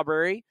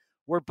Strawberry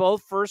were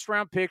both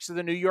first-round picks of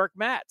the New York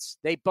Mets.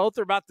 They both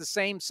are about the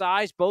same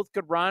size, both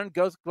could run,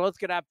 both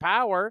could have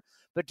power,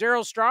 but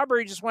Darryl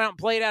Strawberry just went out and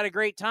played out a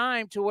great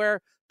time to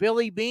where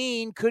Billy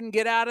Beane couldn't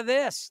get out of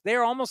this.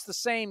 They're almost the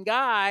same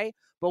guy,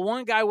 but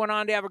one guy went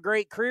on to have a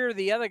great career.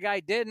 The other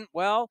guy didn't.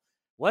 Well, it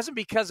wasn't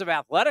because of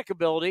athletic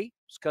ability.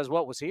 It's because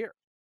what was here.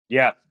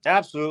 Yeah,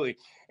 absolutely.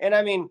 And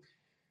I mean,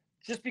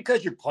 just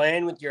because you're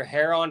playing with your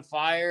hair on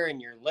fire and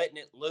you're letting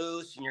it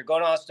loose and you're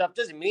going on stuff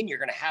doesn't mean you're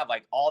going to have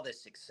like all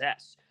this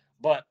success.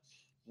 But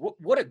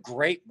what a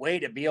great way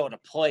to be able to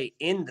play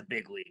in the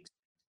big leagues,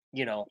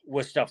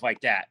 with stuff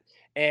like that.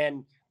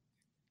 And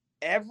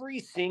every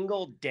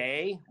single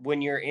day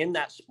when you're in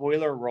that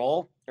spoiler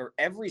role, or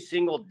every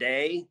single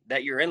day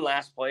that you're in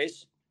last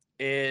place,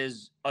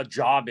 is a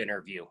job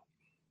interview.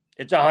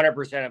 It's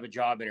 100% of a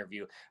job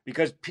interview,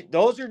 because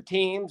those are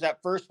teams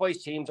that first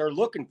place teams are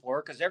looking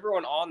for, because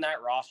everyone on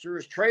that roster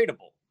is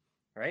tradable,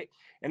 right?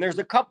 And there's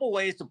a couple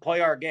ways to play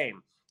our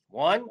game.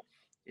 One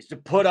is to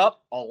put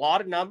up a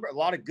lot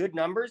of good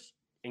numbers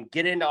and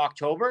get into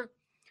October,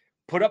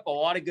 put up a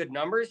lot of good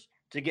numbers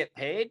to get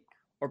paid,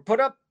 or put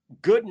up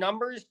good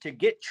numbers to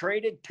get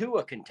traded to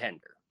a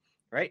contender,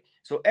 right?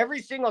 So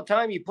every single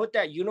time you put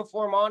that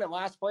uniform on in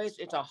last place,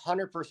 it's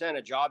 100%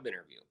 a job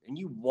interview, and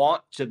you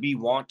want to be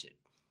wanted.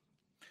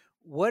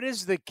 What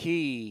is the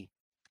key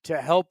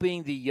to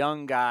helping the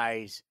young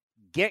guys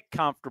get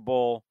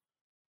comfortable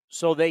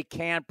so they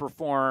can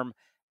perform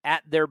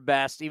at their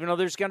best, even though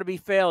there's going to be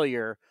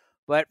failure?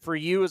 But for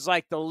you as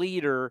like the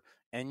leader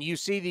and you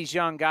see these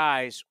young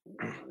guys,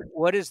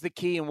 what is the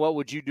key and what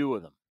would you do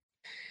with them?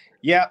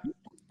 Yeah.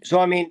 So,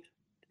 I mean,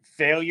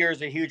 failure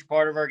is a huge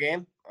part of our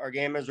game. Our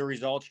game is a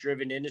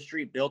results-driven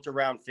industry built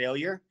around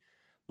failure.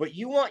 But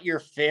you want your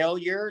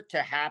failure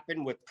to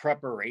happen with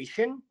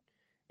preparation,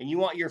 and you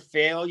want your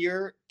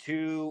failure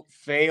to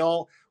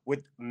fail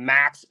with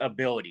max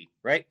ability,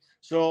 right?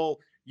 So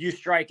you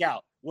strike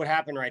out. What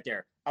happened right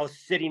there? I was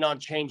sitting on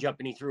changeup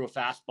and he threw a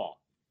fastball.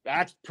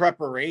 That's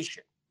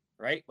preparation,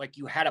 right? Like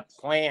you had a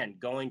plan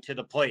going to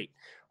the plate.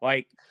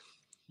 Like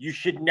you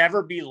should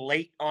never be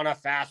late on a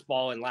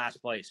fastball in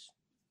last place,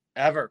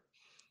 ever.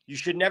 You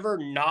should never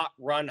not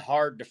run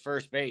hard to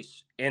first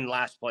base in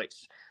last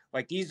place.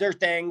 Like these are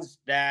things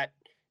that,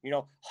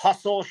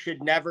 hustle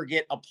should never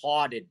get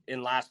applauded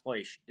in last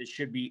place. It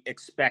should be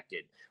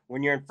expected.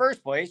 When you're in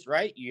first place,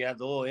 right, you have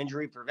the little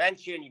injury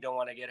prevention. You don't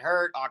want to get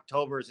hurt.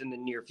 October is in the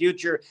near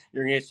future.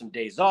 You're going to get some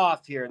days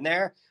off here and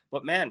there.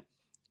 But, man,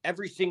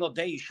 every single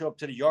day you show up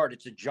to the yard,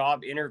 it's a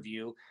job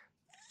interview.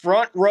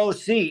 Front row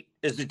seat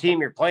is the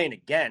team you're playing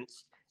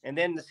against. And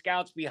then the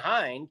scouts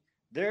behind,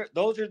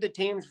 those are the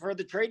teams for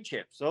the trade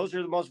chips. Those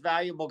are the most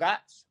valuable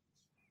guys.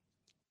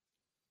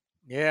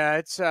 Yeah,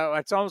 it's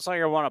almost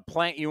like I want to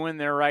plant you in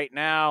there right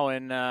now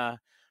and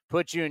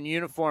put you in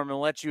uniform and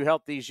let you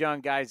help these young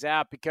guys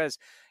out, because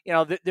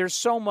there's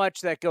so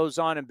much that goes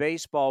on in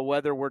baseball,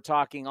 whether we're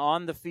talking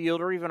on the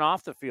field or even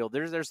off the field.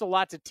 There's a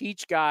lot to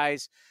teach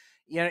guys.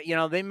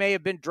 They may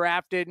have been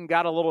drafted and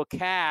got a little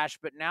cash,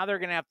 but now they're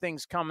going to have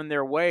things coming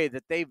their way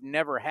that they've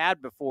never had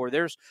before.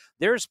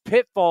 There's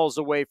pitfalls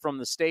away from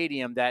the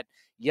stadium that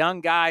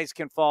young guys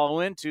can fall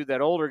into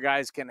that older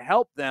guys can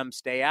help them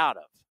stay out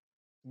of.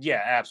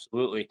 Yeah,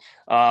 absolutely.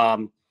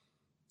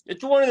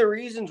 It's one of the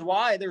reasons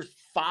why there's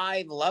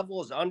 5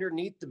 levels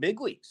underneath the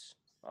big leagues.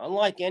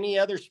 Unlike any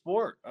other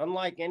sport,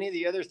 unlike any of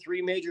the other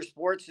 3 major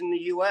sports in the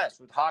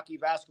U.S. with hockey,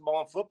 basketball,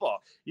 and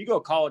football, you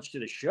go college to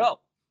the show,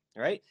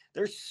 right?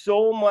 There's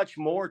so much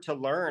more to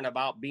learn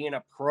about being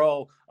a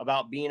pro,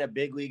 about being a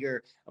big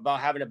leaguer, about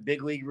having a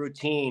big league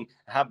routine,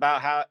 having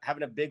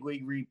a big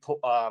league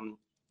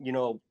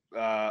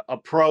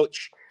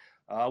approach.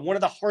 One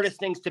of the hardest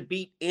things to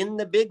beat in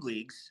the big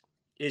leagues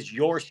is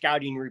your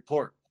scouting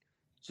report.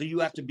 So you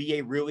have to be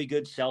a really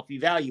good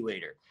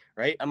self-evaluator,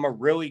 right? I'm a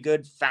really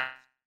good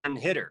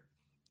hitter.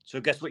 So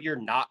guess what you're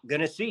not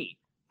going to see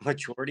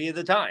majority of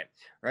the time,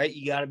 right?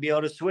 You got to be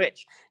able to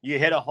switch. You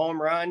hit a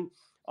home run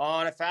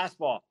on a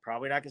fastball.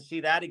 Probably not going to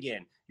see that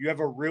again. You have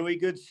a really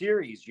good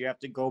series. You have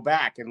to go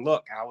back and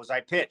look, how was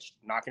I pitched?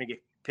 Not going to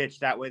get pitched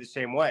that way the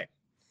same way.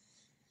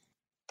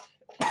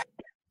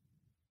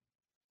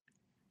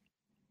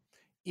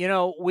 You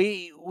know,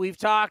 we've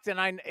talked, and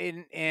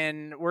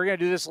we're going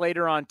to do this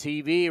later on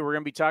TV. We're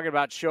going to be talking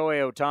about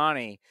Shohei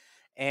Ohtani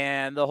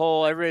and the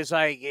whole. Everybody's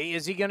like, hey,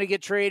 is he going to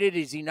get traded?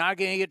 Is he not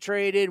going to get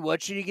traded?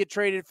 What should he get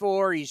traded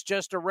for? He's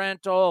just a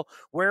rental.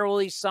 Where will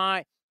he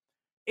sign?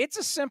 It's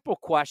a simple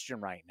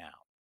question right now.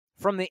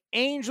 From the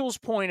Angels'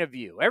 point of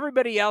view,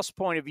 everybody else's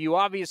point of view,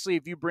 obviously,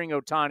 if you bring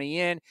Ohtani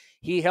in,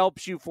 he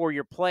helps you for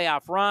your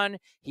playoff run.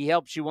 He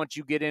helps you once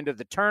you get into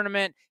the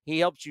tournament. He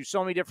helps you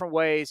so many different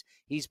ways.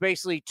 He's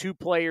basically 2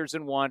 players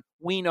in one.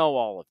 We know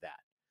all of that.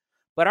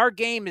 But our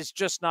game is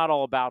just not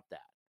all about that.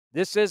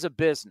 This is a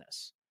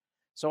business.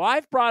 So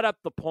I've brought up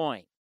the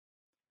point.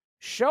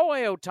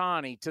 Shohei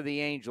Ohtani to the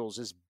Angels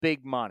is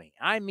big money.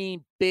 I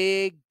mean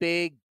big,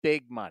 big,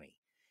 big money.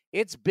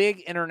 It's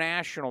big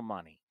international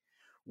money.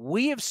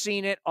 We have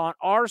seen it on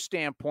our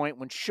standpoint.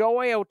 When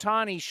Shohei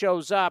Ohtani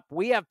shows up,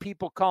 we have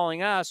people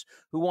calling us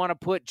who want to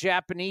put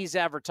Japanese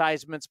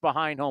advertisements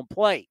behind home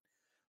plate.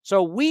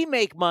 So we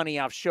make money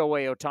off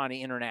Shohei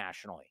Ohtani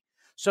internationally.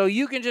 So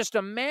you can just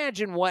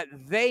imagine what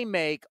they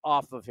make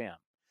off of him.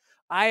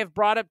 I have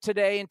brought up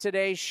today in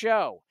today's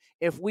show,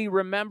 if we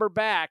remember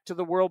back to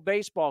the World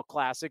Baseball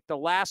Classic, the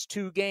last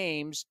 2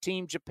 games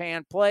Team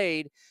Japan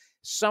played,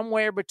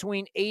 somewhere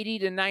between 80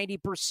 to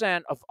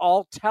 90% of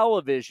all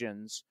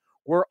televisions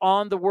were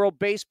on the World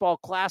Baseball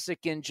Classic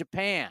in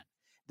Japan.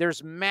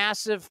 There's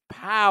massive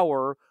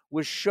power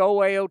with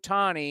Shohei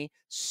Ohtani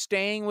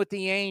staying with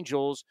the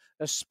Angels,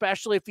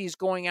 especially if he's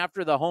going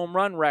after the home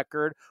run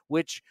record,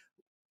 which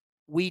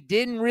we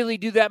didn't really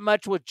do that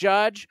much with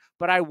Judge,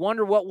 but I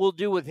wonder what we'll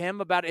do with him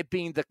about it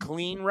being the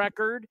clean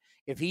record,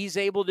 if he's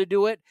able to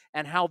do it,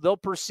 and how they'll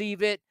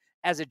perceive it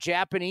as a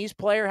Japanese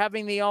player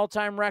having the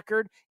all-time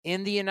record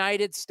in the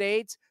United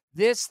States.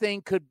 This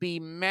thing could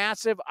be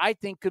massive. I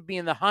think could be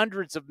in the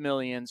hundreds of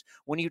millions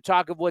when you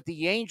talk of what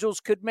the Angels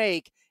could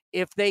make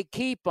if they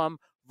keep him,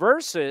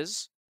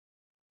 versus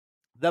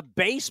the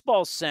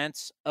baseball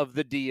sense of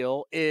the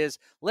deal is,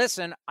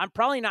 listen, I'm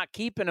probably not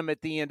keeping him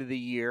at the end of the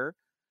year.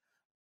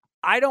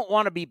 I don't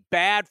want to be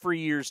bad for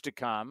years to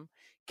come.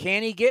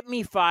 Can he get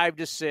me 5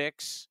 to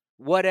 6,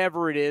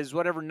 whatever it is,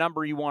 whatever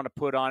number you want to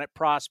put on it,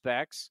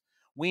 prospects?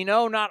 We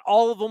know not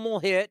all of them will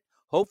hit.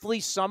 Hopefully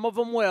some of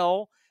them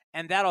will,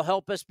 and that'll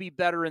help us be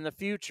better in the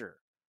future.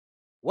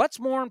 What's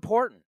more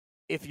important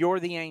if you're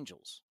the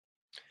Angels?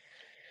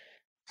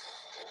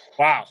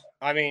 Wow.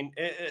 I mean,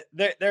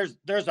 there's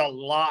a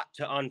lot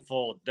to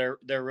unfold. There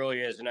really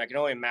is. And I can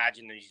only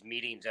imagine these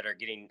meetings that are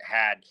getting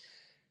had.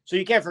 So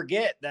you can't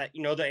forget that,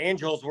 the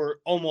Angels were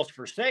almost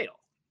for sale.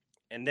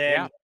 And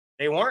then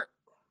they weren't,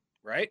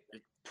 right?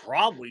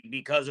 Probably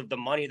because of the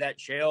money that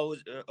Shohei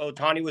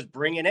Ohtani was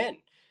bringing in.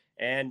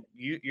 And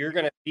you're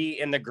going to be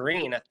in the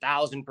green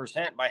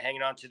 1,000% by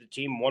hanging on to the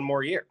team one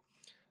more year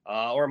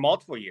or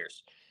multiple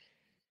years.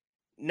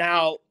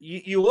 Now,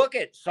 you look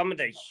at some of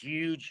the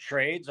huge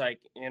trades, like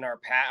in our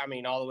past, I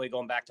mean, all the way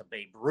going back to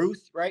Babe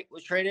Ruth, right,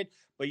 was traded.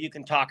 But you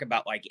can talk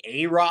about like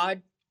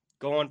A-Rod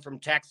going from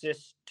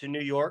Texas to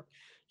New York.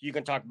 You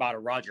can talk about a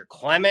Roger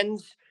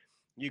Clemens.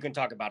 You can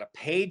talk about a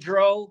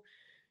Pedro.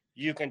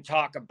 You can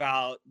talk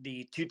about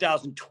the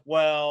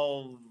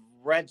 2012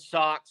 Red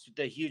Sox,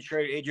 the huge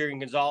trade, Adrian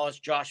Gonzalez,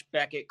 Josh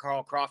Beckett,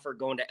 Carl Crawford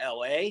going to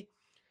L.A.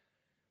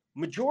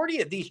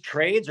 Majority of these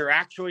trades are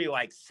actually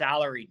like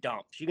salary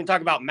dumps. You can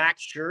talk about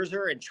Max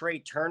Scherzer and Trey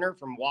Turner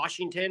from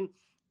Washington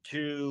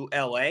to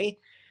L.A.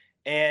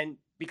 And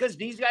because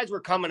these guys were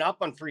coming up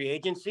on free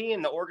agency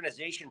and the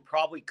organization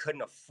probably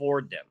couldn't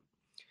afford them.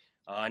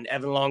 And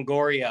Evan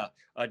Longoria,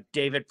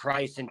 David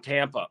Price in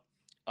Tampa.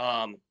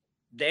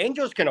 The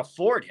Angels can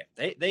afford him.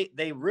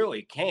 They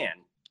really can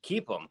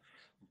keep him.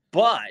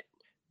 But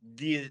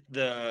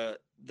the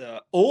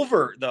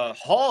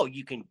haul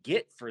you can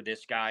get for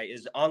this guy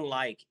is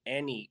unlike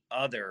any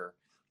other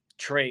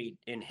trade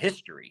in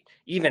history,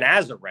 even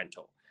as a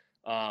rental.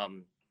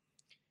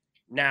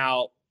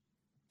 Now,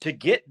 to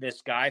get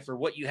this guy for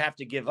what you have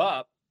to give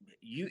up,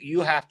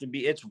 you have to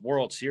be, it's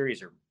World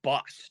Series or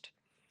bust.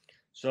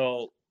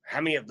 So how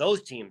many of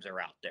those teams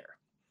are out there?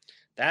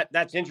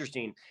 That's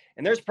interesting.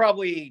 And there's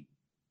probably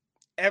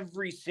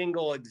every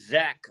single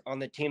exec on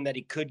the team that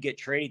he could get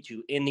traded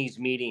to in these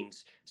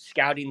meetings,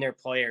 scouting their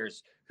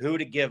players, who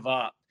to give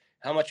up,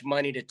 how much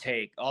money to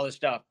take, all this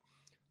stuff.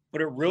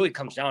 But it really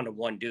comes down to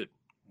one dude,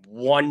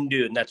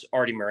 and that's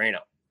Artie Moreno.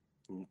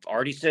 If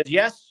Artie says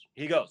yes,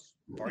 he goes.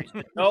 If Artie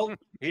says no,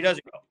 he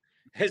doesn't go.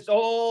 His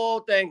whole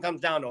thing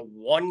comes down to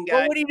one guy.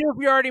 Well, what do you do if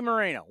you're Artie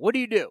Moreno? What do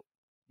you do?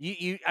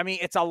 I mean,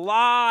 it's a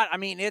lot. I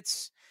mean,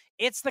 it's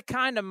the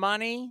kind of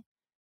money.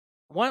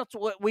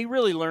 We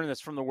really learned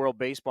this from the World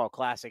Baseball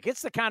Classic.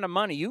 It's the kind of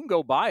money you can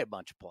go buy a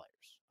bunch of players.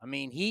 I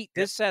mean,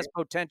 this has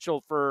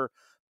potential for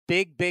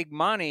big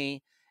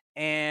money,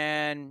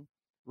 and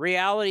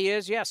reality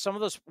is,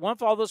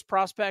 once all those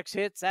prospects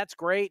hits, that's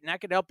great, and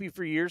that could help you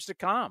for years to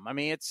come. I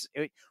mean,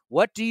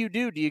 what do you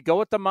do? Do you go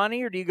with the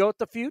money or do you go with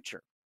the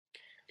future?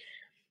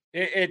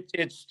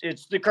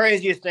 It's the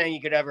craziest thing you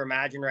could ever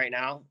imagine right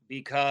now,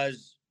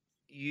 because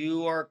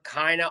you are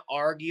kind of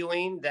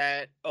arguing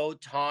that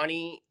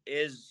Ohtani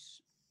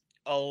is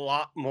a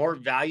lot more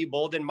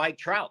valuable than Mike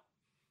Trout,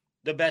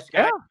 the best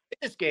guy in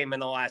this game in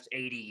the last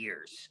 80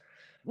 years.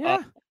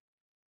 Yeah.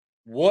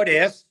 What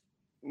if,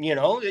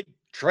 they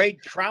trade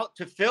Trout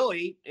to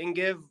Philly and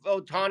give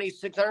Ohtani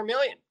 $600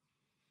 million?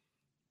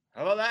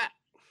 How about that?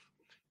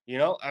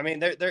 I mean,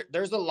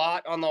 there's a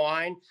lot on the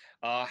line.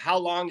 How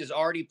long does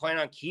Artie plan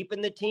on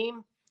keeping the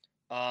team?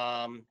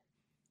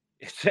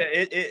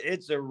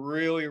 It's a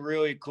really,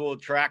 really cool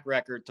track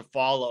record to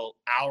follow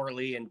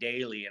hourly and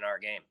daily in our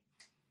game.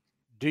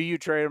 Do you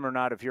trade him or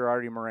not if you're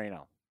Artie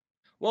Moreno?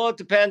 Well, it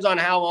depends on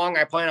how long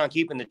I plan on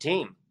keeping the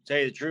team, to tell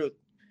you the truth,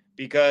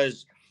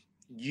 because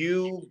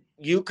you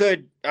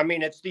could, I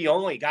mean, it's the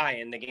only guy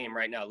in the game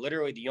right now,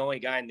 literally the only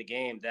guy in the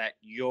game that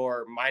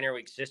your minor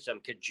league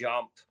system could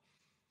jump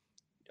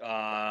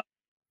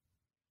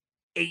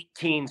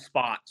 18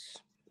 spots.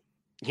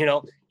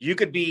 You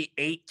could be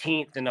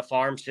 18th in the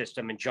farm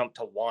system and jump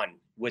to 1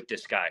 with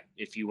this guy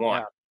if you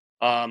want.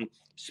 Yeah.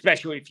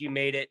 Especially if you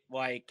made it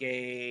like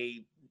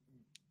a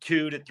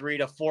 2 to 3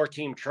 to 4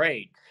 team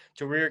trade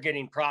to where you're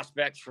getting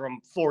prospects from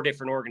 4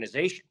 different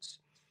organizations.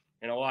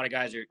 And a lot of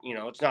guys are,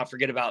 let's not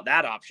forget about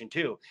that option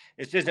too.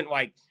 This isn't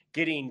like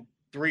getting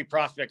 3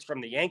 prospects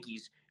from the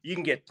Yankees. You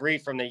can get 3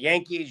 from the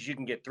Yankees. You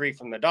can get 3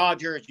 from the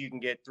Dodgers. You can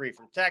get 3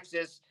 from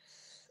Texas.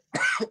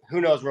 Who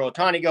knows where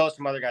Ohtani goes?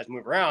 Some other guys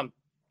move around.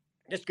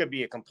 This could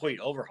be a complete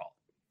overhaul.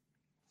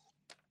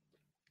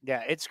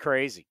 Yeah, it's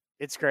crazy.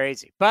 It's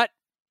crazy. But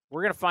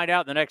we're going to find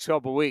out in the next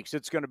couple of weeks.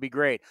 It's going to be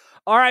great.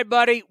 All right,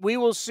 buddy. We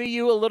will see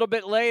you a little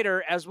bit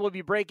later as we'll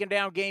be breaking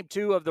down Game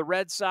 2 of the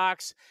Red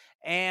Sox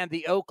and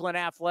the Oakland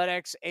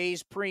Athletics.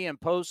 A's pre-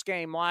 and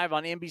post-game live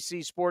on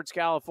NBC Sports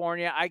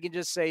California. I can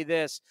just say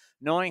this,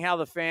 knowing how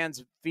the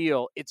fans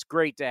feel, it's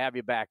great to have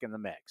you back in the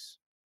mix.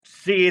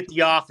 See you at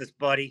the office,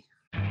 buddy.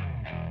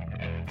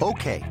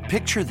 Okay,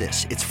 picture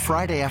this. It's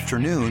Friday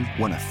afternoon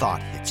when a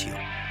thought hits you.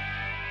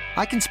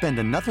 I can spend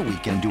another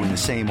weekend doing the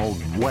same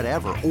old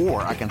whatever,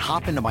 or I can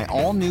hop into my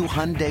all-new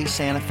Hyundai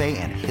Santa Fe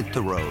and hit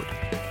the road.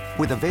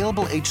 With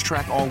available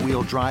H-Track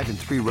all-wheel drive and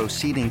 3-row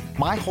seating,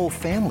 my whole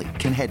family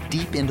can head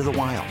deep into the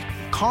wild.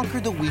 Conquer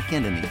the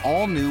weekend in the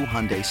all-new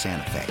Hyundai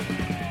Santa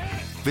Fe.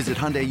 Visit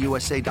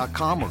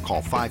HyundaiUSA.com or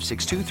call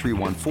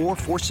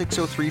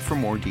 562-314-4603 for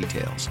more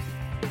details.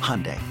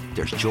 Hyundai,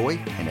 there's joy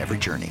in every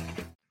journey.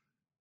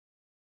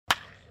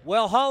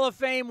 Well, Hall of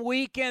Fame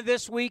weekend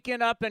this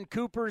weekend up in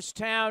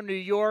Cooperstown, New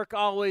York.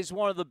 Always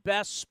one of the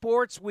best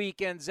sports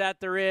weekends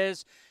that there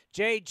is.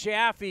 Jay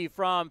Jaffe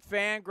from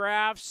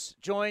Fangraphs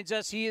joins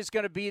us. He is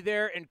going to be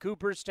there in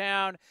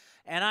Cooperstown.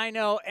 And I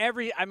know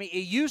it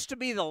used to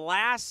be the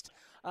last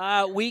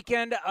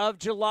weekend of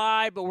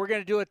July, but we're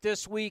going to do it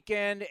this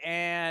weekend.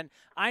 And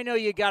I know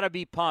you got to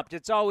be pumped.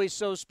 It's always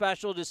so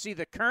special to see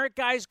the current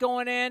guys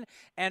going in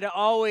and to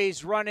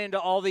always run into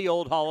all the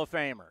old Hall of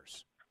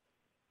Famers.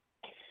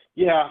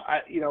 Yeah,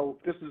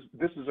 this is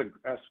a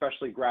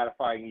especially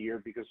gratifying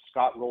year because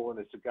Scott Rowland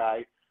is a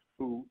guy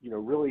who,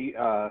 really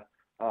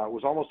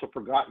was almost a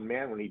forgotten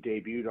man when he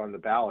debuted on the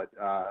ballot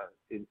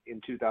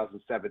in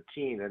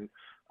 2017. And,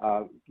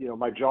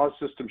 my JAWS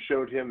system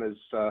showed him as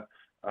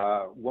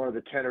one of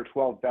the 10 or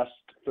 12 best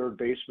third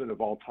basemen of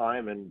all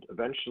time. And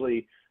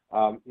eventually,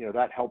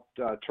 that helped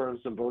turn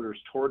some voters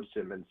towards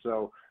him. And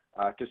so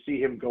to see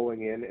him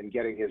going in and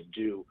getting his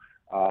due,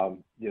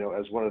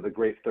 as one of the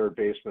great third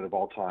basemen of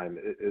all time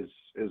is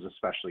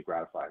especially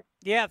gratifying.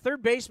 Yeah,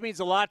 third base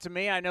means a lot to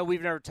me. I know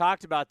we've never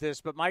talked about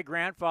this, but my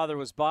grandfather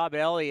was Bob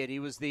Elliott. He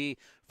was the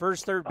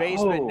first third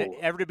baseman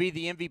ever to be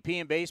the MVP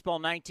in baseball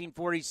in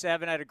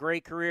 1947. Had a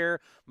great career,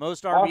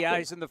 most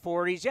RBIs in the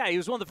 40s. Yeah, he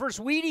was one of the first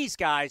Wheaties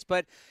guys.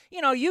 But,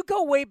 you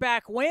go way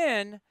back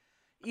when.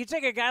 You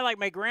take a guy like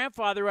my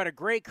grandfather who had a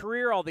great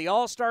career, all the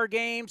All-Star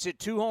games, hit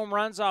 2 home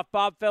runs off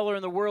Bob Feller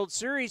in the World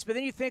Series, but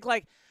then you think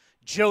like,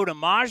 Joe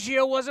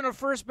DiMaggio wasn't a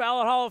first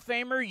ballot Hall of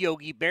Famer.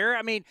 Yogi Berra.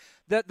 I mean,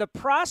 the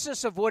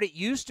process of what it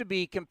used to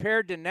be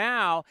compared to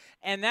now,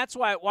 and that's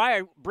why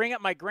I bring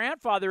up my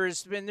grandfather,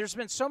 there's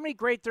been so many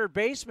great third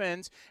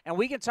basemen, and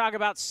we can talk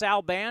about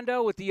Sal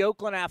Bando with the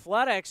Oakland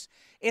Athletics.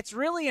 It's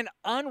really an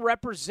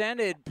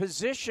unrepresented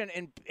position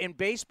in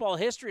baseball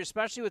history,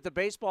 especially with the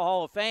Baseball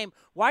Hall of Fame.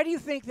 Why do you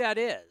think that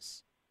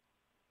is?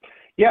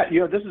 Yeah,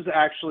 this is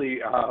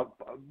actually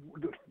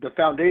the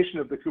foundation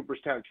of the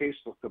Cooperstown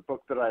Casebook, the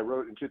book that I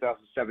wrote in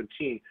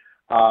 2017.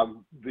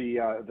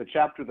 The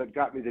chapter that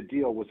got me the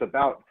deal was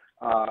about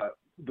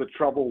the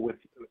trouble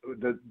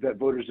that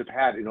voters have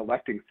had in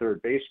electing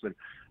third basemen.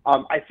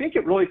 I think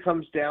it really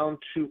comes down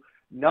to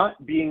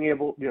not being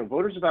able,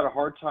 voters have had a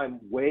hard time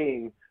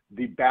weighing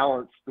the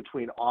balance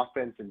between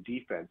offense and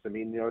defense. I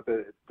mean, at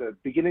the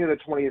beginning of the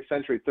 20th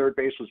century, third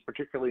base was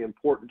particularly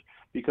important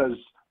because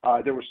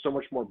there was so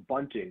much more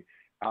bunting.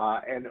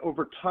 And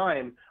over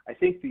time, I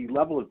think the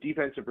level of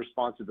defensive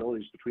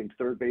responsibilities between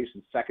third base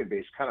and second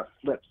base kind of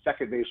flipped.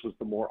 Second base was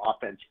the more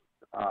offense,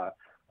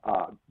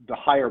 the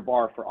higher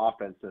bar for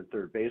offense than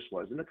third base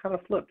was, and it kind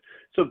of flipped.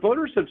 So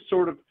voters have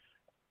sort of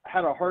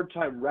had a hard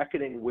time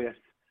reckoning with,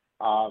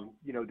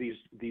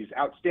 these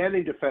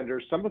outstanding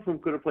defenders, some of whom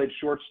could have played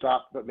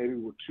shortstop, but maybe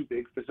were too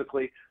big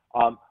physically.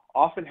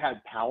 Often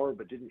had power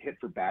but didn't hit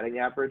for batting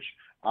average.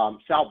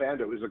 Sal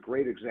Bando is a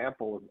great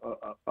example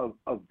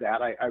of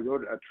that. I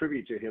wrote a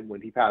tribute to him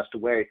when he passed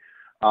away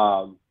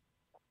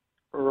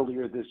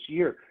earlier this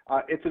year.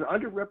 It's an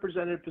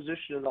underrepresented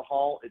position in the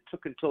Hall. It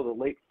took until the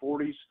late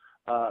 40s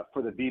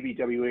for the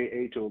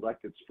BBWAA to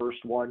elect its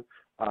first one.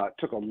 It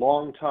took a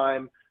long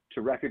time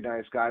to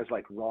recognize guys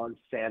like Ron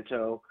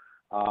Santo,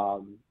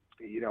 and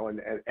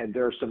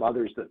there are some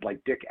others that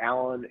like Dick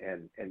Allen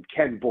and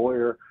Ken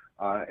Boyer,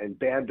 and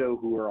Bando,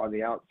 who are on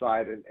the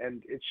outside,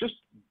 and it's just,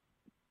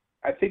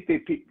 I think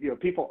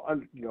people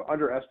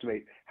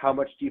underestimate how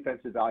much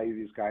defensive value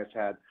these guys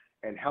had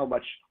and how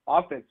much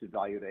offensive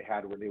value they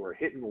had when they were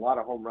hitting a lot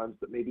of home runs,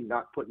 but maybe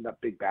not putting up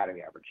big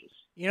batting averages.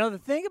 The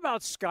thing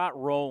about Scott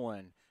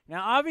Rowland,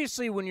 now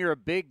obviously when you're a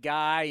big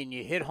guy and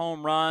you hit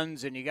home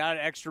runs and you got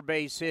extra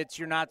base hits,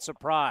 you're not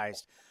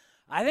surprised.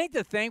 I think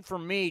the thing for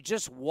me,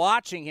 just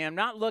watching him,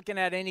 not looking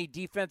at any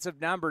defensive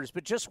numbers,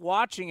 but just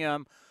watching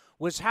him,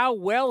 was how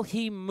well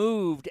he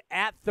moved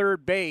at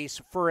third base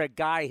for a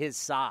guy his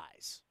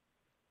size.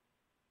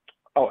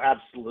 Oh,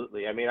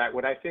 absolutely. I mean,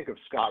 when I think of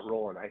Scott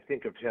Rowland, I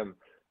think of him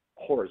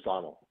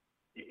horizontal.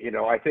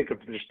 I think of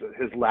just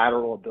his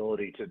lateral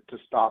ability to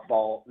stop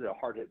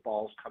hard hit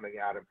balls coming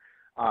at him.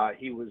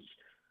 He was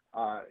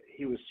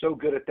so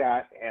good at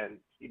that, and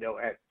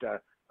at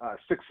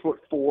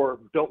 6'4",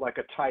 built like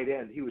a tight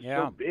end, he was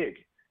so big.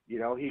 He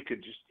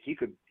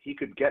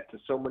could get to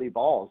so many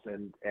balls,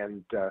 and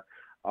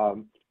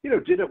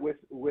did it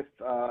with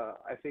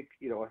I think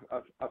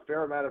a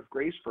fair amount of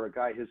grace for a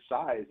guy his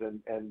size,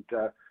 and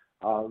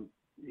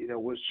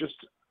was just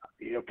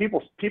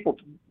people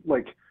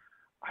like,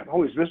 I'm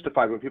always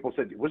mystified when people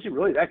said, was he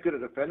really that good a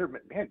defender?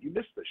 Man, you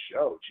missed the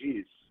show,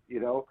 geez,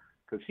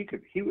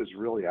 because he was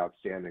really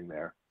outstanding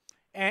there.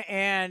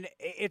 And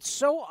it's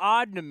so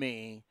odd to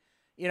me.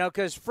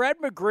 Because Fred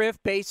McGriff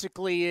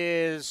basically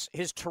is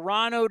his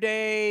Toronto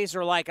days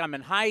are like I'm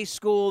in high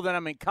school, then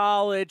I'm in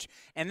college,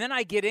 and then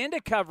I get into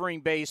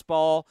covering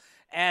baseball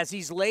as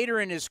he's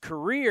later in his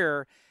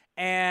career,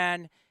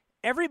 and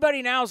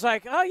everybody now is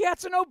like, oh, yeah,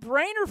 it's a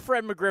no-brainer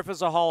Fred McGriff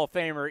is a Hall of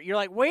Famer. You're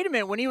like, wait a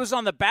minute, when he was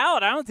on the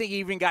ballot, I don't think he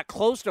even got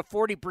close to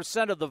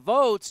 40% of the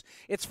votes.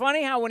 It's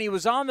funny how when he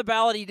was on the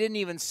ballot, he didn't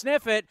even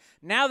sniff it.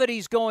 Now that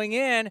he's going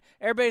in,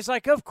 everybody's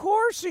like, of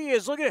course he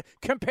is. Look at it.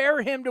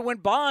 Compare him to when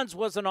Bonds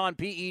wasn't on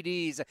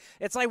PEDs.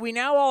 It's like we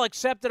now all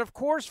accept that, of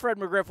course, Fred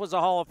McGriff was a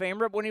Hall of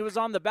Famer, but when he was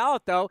on the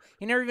ballot, though,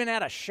 he never even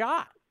had a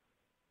shot.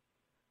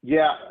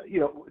 Yeah,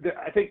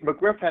 I think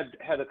McGriff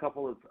had a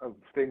couple of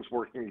things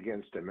working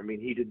against him. I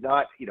mean, he did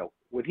not,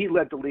 when he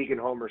led the league in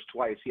homers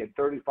twice, he had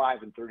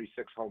 35 and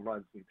 36 home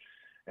runs.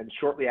 And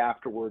shortly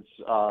afterwards,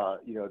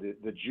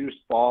 the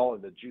juiced ball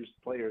and the juiced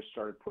players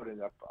started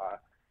putting up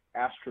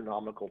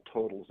astronomical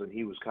totals, and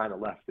he was kind of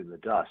left in the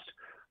dust.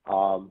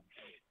 And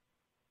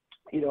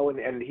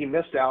he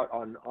missed out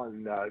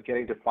on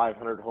getting to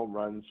 500 home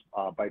runs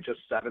by just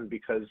 7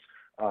 because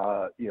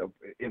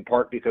in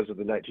part because of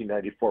the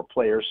 1994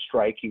 players'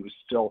 strike. He was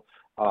still,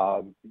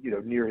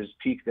 near his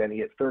peak then. He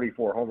hit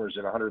 34 homers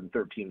in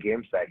 113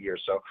 games that year.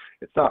 So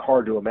it's not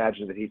hard to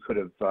imagine that he could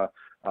have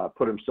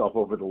put himself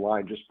over the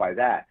line just by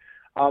that.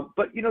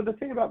 But the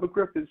thing about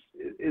McGriff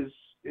is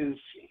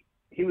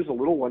he was a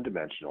little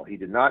one-dimensional. He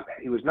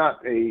was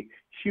not a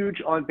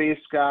huge on-base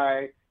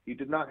guy. He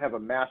did not have a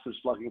massive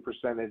slugging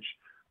percentage.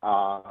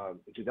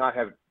 Did not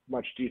have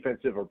much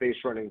defensive or base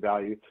running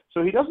value,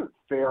 so he doesn't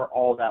fare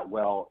all that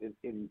well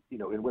in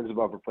wins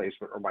above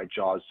replacement or my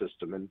JAWS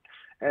system.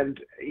 And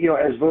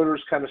as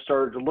voters kind of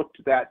started to look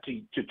to that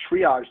to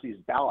triage these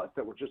ballots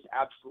that were just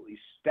absolutely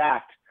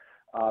stacked,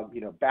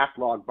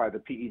 backlogged by the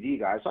PED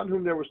guys on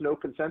whom there was no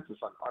consensus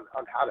on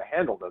how to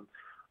handle them.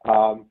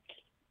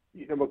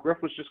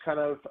 McGriff was just kind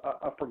of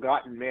a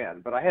forgotten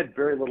man. But I had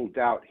very little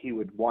doubt he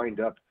would wind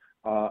up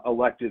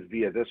elected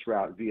via this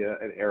route, via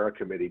an era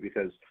committee,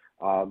 because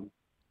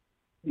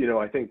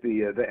I think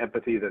the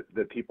empathy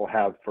that people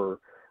have for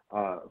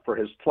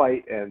his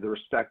plight and the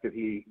respect that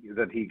he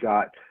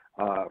got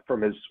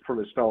from his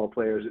fellow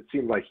players, it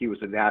seemed like he was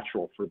a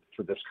natural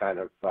for this kind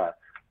of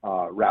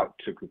route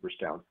to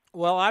Cooperstown.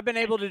 Well, I've been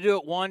able to do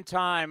it one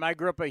time. I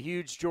grew up a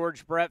huge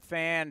George Brett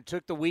fan,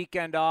 took the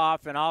weekend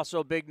off, and also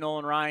a big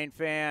Nolan Ryan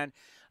fan.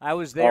 I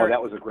was there. Oh,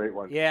 that was a great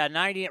one. Yeah,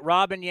 90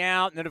 Robin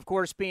Yount, and then, of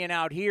course, being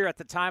out here at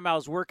the time, I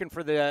was working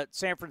for the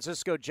San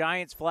Francisco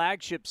Giants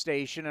flagship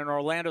station, and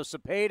Orlando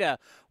Cepeda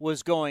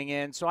was going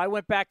in. So I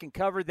went back and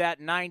covered that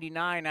in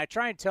 99. I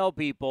try and tell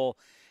people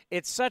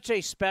it's such a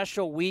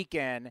special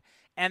weekend,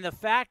 and the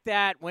fact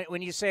that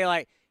when you say,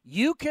 like,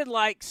 you could,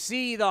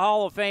 see the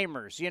Hall of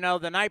Famers,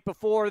 the night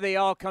before they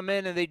all come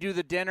in and they do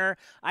the dinner.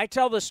 I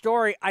tell the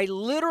story. I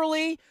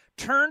literally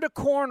turned a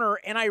corner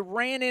and I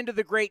ran into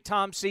the great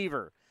Tom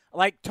Seaver.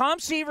 Like, Tom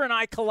Seaver and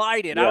I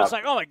collided. Yeah. I was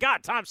like, oh, my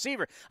God, Tom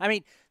Seaver. I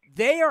mean,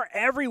 they are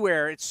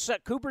everywhere. It's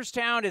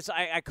Cooperstown is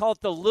I call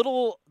it the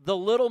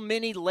little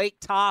mini Lake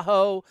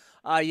Tahoe.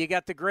 You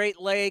got the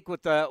Great Lake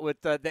with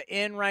the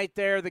inn right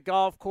there, the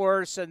golf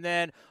course, and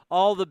then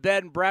all the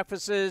bed and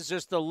breakfasts,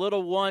 just the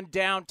little one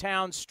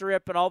downtown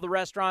strip and all the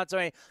restaurants. I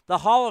mean, the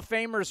Hall of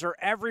Famers are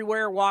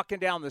everywhere walking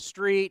down the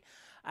street.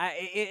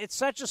 It's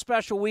such a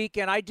special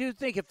weekend. I do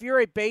think if you're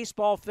a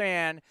baseball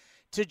fan,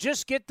 to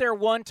just get there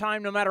one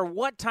time, no matter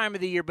what time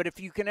of the year, but if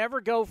you can ever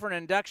go for an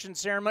induction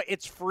ceremony,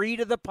 it's free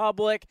to the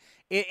public.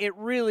 It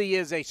really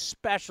is a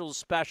special,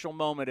 special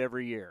moment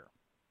every year.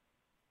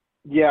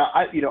 Yeah,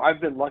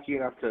 I've been lucky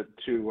enough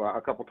to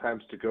a couple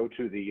times to go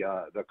to the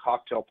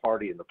cocktail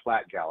party in the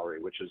Platt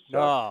Gallery, which is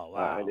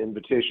an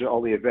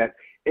invitation-only event.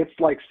 It's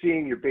like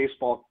seeing your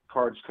baseball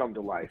cards come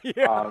to life.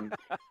 Yeah.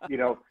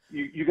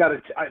 You got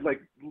to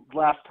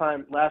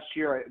last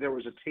year there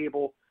was a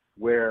table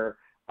where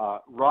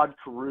Rod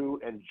Carew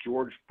and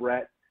George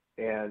Brett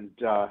and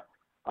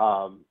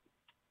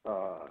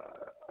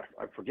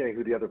I'm forgetting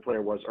who the other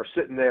player was, are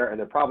sitting there and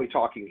they're probably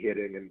talking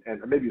hitting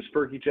and maybe it's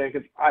Fergie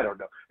Jenkins. I don't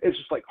know. It's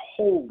just like,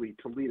 holy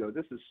Toledo,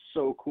 this is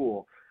so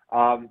cool.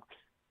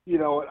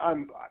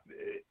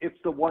 It's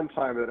the one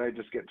time that I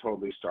just get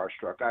totally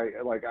starstruck.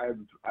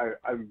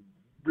 I'm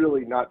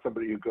really not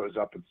somebody who goes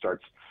up and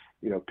starts,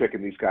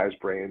 picking these guys'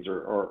 brains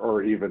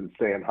or even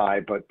saying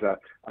hi, but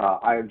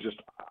I'm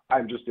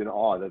just in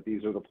awe that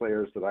these are the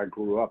players that I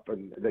grew up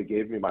and they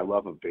gave me my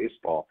love of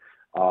baseball.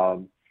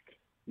 And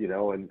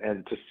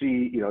to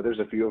see, there's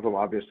a few of them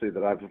obviously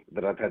that I've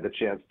had the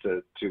chance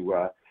to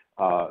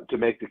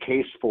make the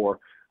case for,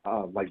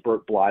 like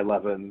Bert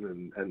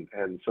Blyleven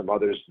and some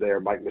others there,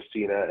 Mike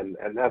Messina,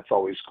 and that's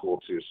always cool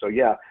too. So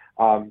yeah,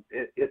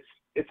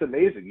 it's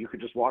amazing. You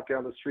could just walk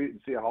down the street and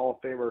see a Hall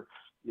of Famer,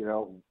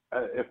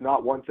 if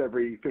not once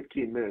every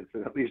 15 minutes,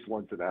 then at least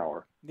once an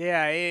hour.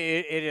 Yeah,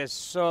 it is.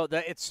 So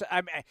it's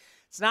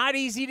not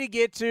easy to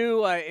get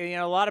to.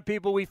 A lot of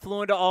people, we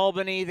flew into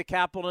Albany, the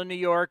capital of New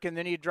York, and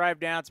then you drive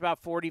down. It's about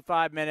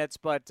 45 minutes,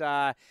 but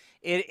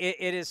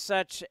it is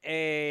such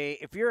a.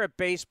 If you're a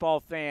baseball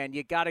fan,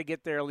 you got to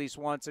get there at least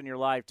once in your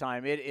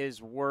lifetime. It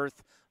is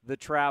worth the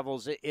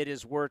travels. It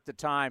is worth the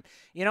time.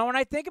 When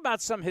I think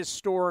about some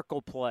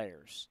historical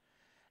players,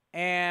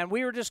 and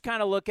we were just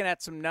kind of looking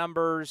at some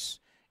numbers.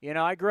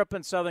 I grew up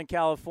in Southern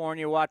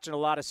California watching a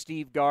lot of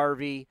Steve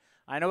Garvey.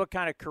 I know what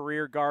kind of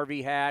career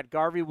Garvey had.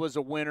 Garvey was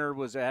a winner,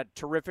 had a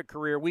terrific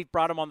career. We've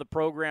brought him on the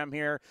program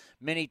here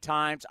many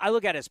times. I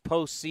look at his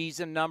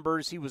postseason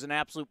numbers. He was an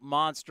absolute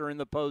monster in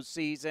the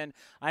postseason.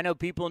 I know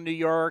people in New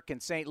York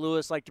and St.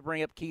 Louis like to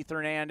bring up Keith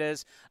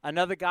Hernandez,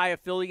 another guy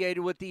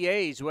affiliated with the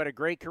A's who had a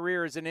great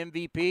career as an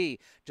MVP,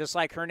 just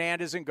like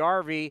Hernandez and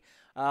Garvey.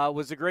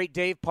 Was the great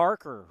Dave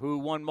Parker, who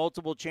won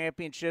multiple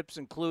championships,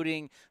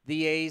 including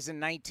the A's in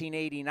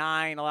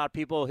 1989. A lot of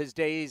people, his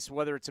days,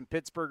 whether it's in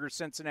Pittsburgh or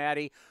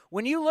Cincinnati.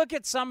 When you look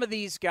at some of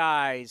these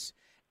guys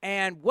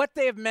and what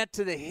they have meant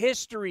to the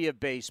history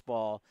of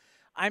baseball,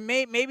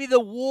 maybe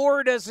the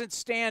WAR doesn't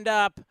stand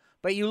up,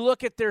 but you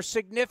look at their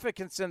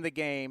significance in the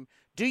game.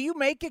 Do you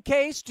make a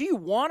case? Do you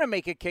want to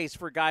make a case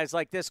for guys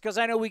like this? Because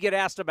I know we get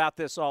asked about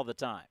this all the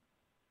time.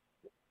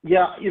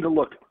 Yeah,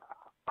 look,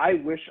 I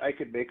wish I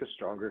could make a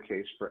stronger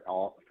case for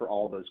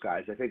all those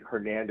guys. I think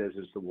Hernandez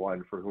is the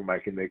one for whom I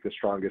can make the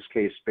strongest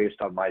case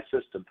based on my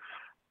system.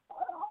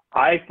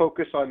 I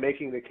focus on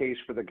making the case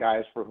for the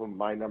guys for whom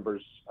my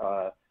numbers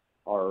are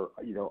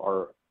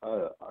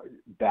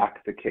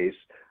back the case.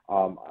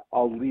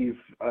 I'll leave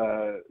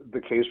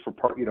the case for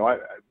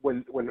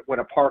when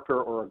a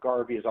Parker or a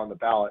Garvey is on the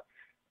ballot.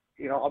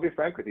 I'll be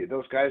frank with you;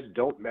 those guys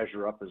don't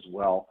measure up as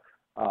well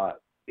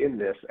in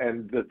this.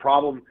 And the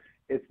problem,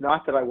 it's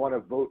not that I want to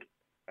vote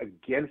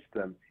against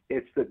them,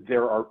 it's that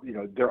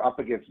they're up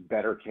against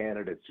better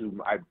candidates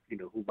whom I'd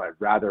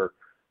rather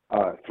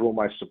throw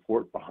my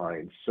support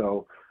behind.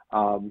 So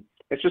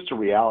it's just a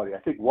reality. I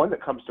think one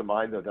that comes to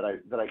mind though that I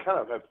kind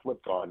of have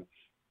flipped on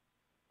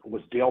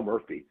was Dale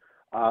Murphy.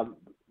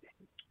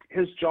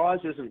 His jaws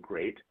isn't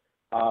great,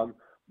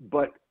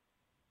 But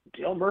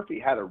Dale Murphy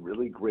had a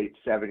really great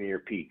 7-year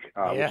peak,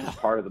 which is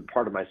part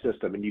of my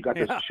system, and you got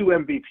those 2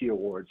 MVP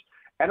awards.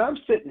 And I'm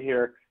sitting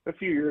here a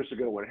few years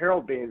ago when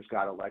Harold Baines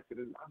got elected,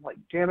 and I'm like,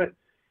 damn it,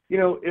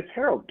 if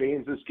Harold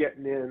Baines is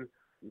getting in,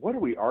 what are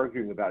we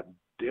arguing about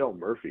Dale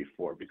Murphy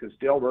for? Because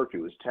Dale Murphy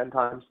was 10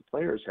 times the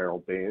player as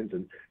Harold Baines,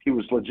 and he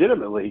was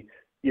legitimately,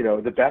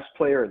 the best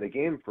player in the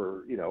game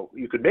for,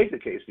 you could make the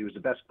case he was the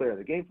best player in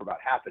the game for about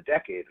half a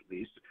decade at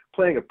least,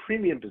 playing a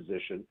premium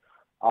position,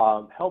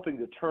 helping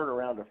to turn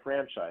around a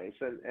franchise.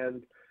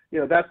 And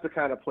that's the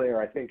kind of player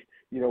I think,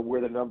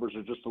 where the numbers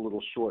are just a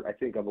little short. I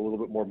think I'm a little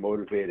bit more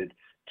motivated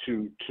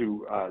to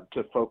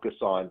focus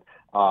on.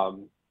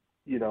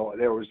 He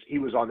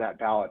was on that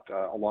ballot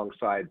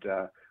alongside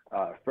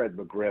Fred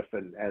McGriff,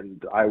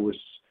 and I was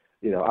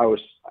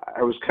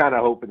kind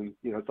of hoping,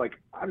 it's like,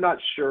 I'm not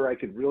sure I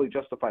could really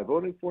justify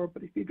voting for it,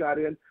 but if he got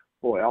in,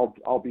 boy,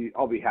 I'll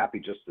be happy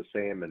just the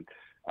same. And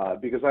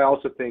because I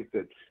also think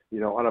that,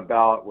 on a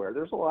ballot where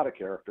there's a lot of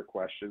character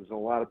questions and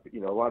a lot of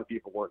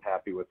people weren't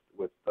happy with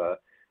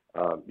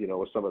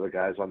some of the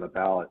guys on the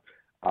ballot.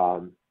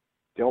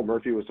 Dale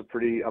Murphy was a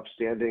pretty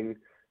upstanding,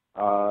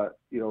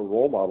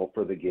 role model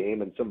for the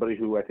game, and somebody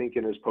who I think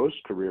in his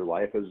post-career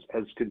life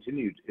has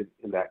continued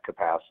in that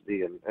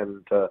capacity.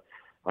 So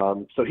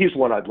he's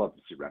one I'd love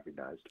to see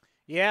recognized.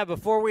 Yeah,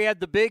 before we had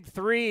the big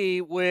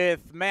three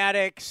with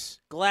Maddox,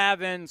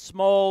 Glavine,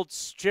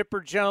 Smoltz,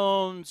 Chipper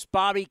Jones,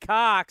 Bobby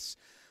Cox,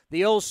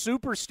 the old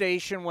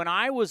Superstation when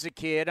I was a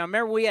kid. I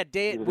remember we had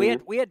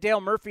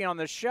Dale Murphy on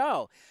the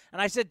show,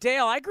 and I said,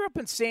 Dale, I grew up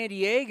in San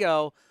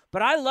Diego,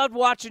 but I loved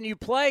watching you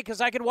play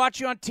because I could watch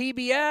you on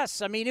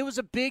TBS. I mean, it was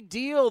a big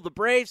deal. The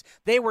Braves,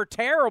 they were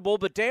terrible,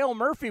 but Dale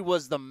Murphy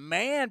was the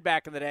man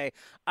back in the day.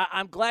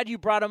 I'm glad you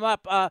brought him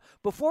up.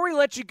 Before we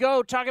let you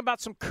go, talking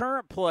about some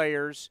current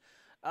players,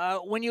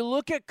 when you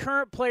look at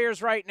current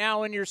players right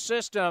now in your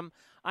system,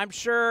 I'm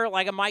sure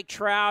like a Mike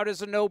Trout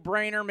is a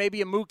no-brainer,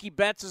 maybe a Mookie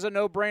Betts is a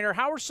no-brainer.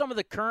 How are some of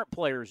the current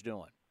players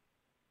doing?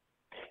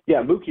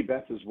 Yeah, Mookie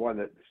Betts is one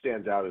that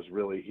stands out as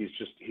really he's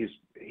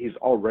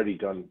already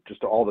done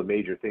just all the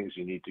major things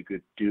you need to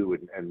do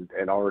and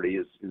already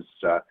is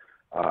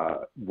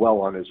well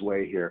on his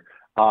way here.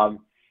 Jose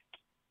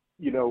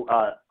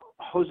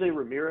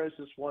Ramirez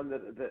is one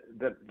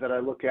that I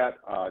look at.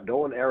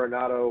 Nolan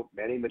Arenado,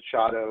 Manny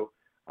Machado,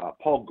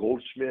 Paul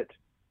Goldschmidt,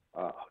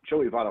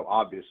 Joey Votto,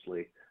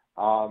 obviously.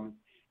 One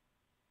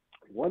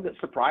that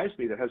surprised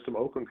me that has some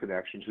Oakland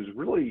connections, who's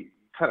really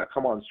kind of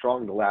come on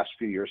strong in the last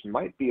few years and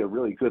might be a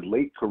really good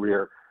late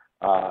career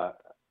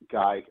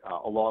guy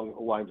along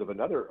the lines of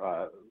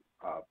another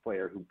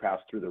player who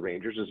passed through the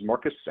Rangers, is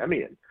Marcus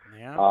Semien.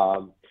 Yeah.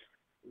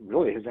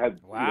 Really has had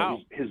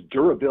his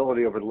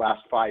durability over the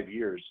last 5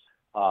 years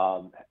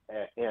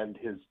and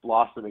his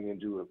blossoming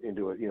into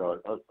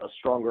a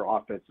stronger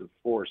offensive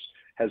force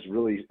has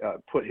really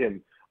put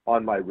him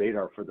on my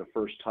radar for the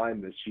first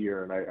time this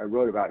year, and I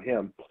wrote about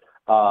him.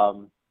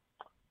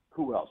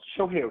 Who else?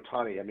 Shohei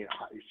Ohtani. I mean,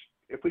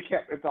 if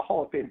the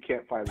Hall of Fame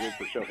can't find room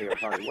for Shohei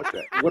Ohtani,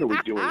 what are we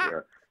doing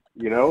here?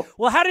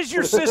 Well, how does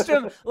your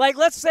system, like,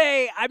 let's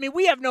say, I mean,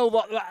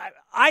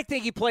 I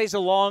think he plays a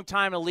long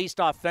time, at least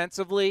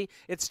offensively.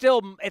 It's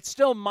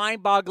still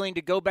mind-boggling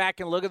to go back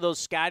and look at those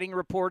scouting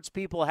reports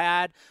people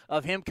had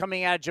of him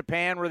coming out of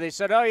Japan where they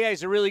said, oh, yeah,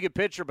 he's a really good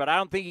pitcher, but I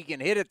don't think he can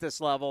hit at this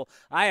level.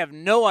 I have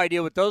no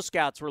idea what those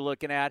scouts were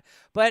looking at.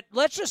 But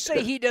let's just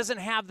say he doesn't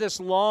have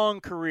this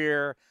long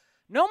career.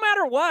 No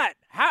matter what,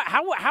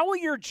 how will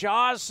your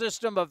JAWS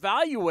system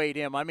evaluate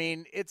him? I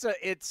mean,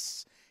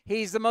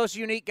 he's the most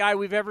unique guy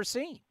we've ever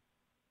seen.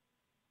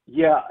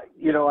 Yeah,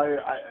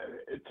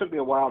 it took me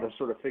a while to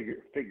sort of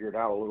figure it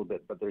out a little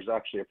bit, but there's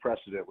actually a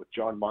precedent with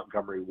John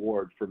Montgomery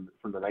Ward from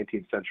the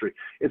 19th century.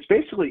 It's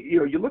basically,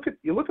 you look at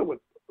what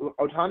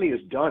Ohtani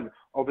has done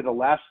over the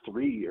last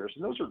 3 years,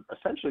 and those are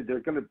essentially, they're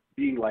going to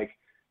be like,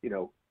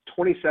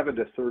 27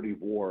 to 30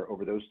 WAR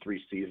over those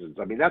 3 seasons.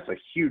 I mean, that's a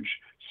huge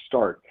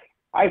start.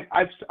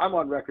 I'm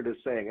on record as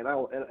saying, and I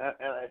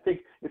think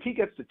if he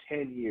gets to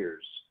 10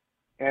 years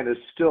and is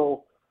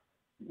still,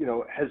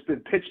 has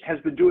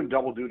been doing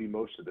double duty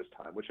most of this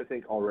time, which I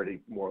think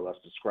already more or less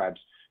describes,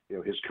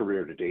 his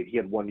career to date. He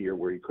had 1 year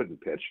where he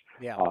couldn't pitch,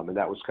 and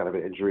that was kind of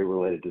an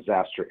injury-related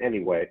disaster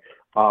anyway.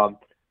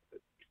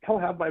 He'll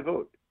have my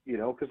vote,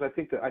 because I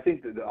think that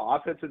the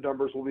offensive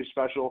numbers will be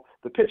special.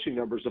 The pitching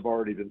numbers have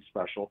already been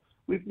special.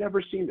 We've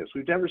never seen this.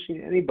 We've never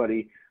seen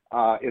anybody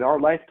in our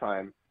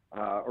lifetime,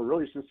 or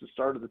really since the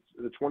start of the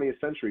 20th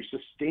century,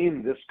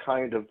 sustain this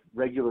kind of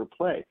regular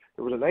play.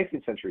 There was a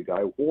 19th century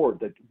guy, Ward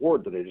that I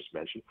just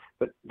mentioned,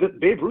 but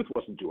Babe Ruth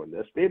wasn't doing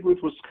this. Babe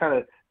Ruth was kind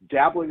of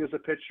dabbling as a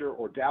pitcher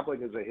or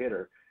dabbling as a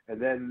hitter,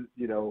 and then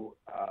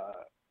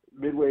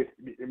midway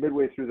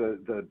through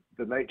the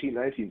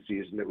 1919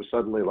 season, it was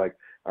suddenly like,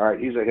 all right,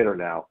 he's a hitter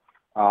now,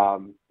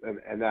 and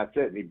that's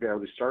it. And he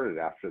barely started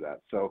after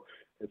that, so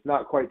it's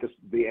not quite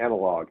the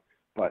analog.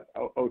 But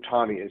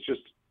Ohtani is just.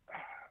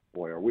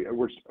 Boy,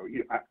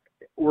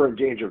 we're in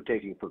danger of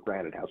taking for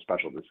granted how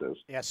special this is.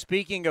 Yeah,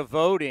 speaking of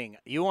voting,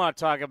 you want to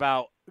talk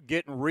about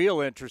getting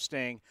real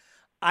interesting.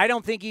 I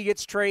don't think he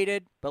gets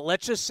traded, but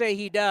let's just say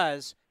he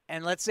does,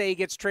 and let's say he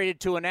gets traded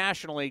to a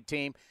National League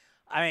team.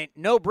 I mean,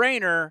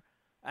 no-brainer.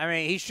 I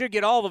mean, he should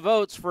get all the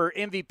votes for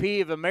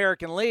MVP of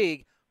American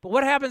League, but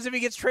what happens if he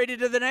gets traded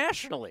to the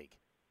National League?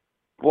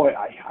 Boy,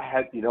 I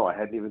hadn't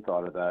even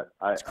thought of that.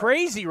 It's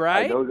crazy,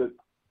 right? I know that.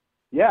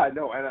 Yeah,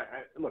 no, and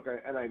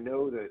I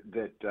know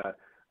that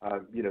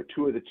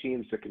two of the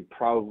teams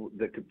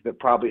that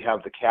probably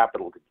have the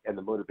capital and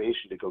the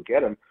motivation to go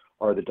get him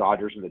are the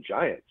Dodgers and the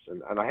Giants,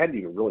 and I hadn't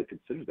even really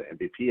considered the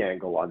MVP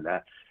angle on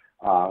that.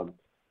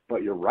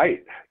 But you're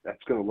right,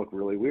 that's going to look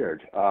really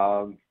weird.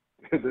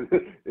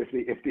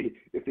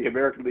 If the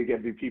American League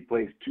MVP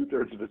plays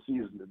 2/3 of a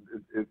season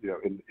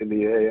in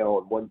the AL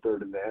and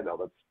 1/3 in the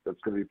NL,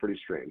 that's going to be pretty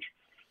strange.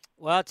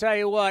 Well, I'll tell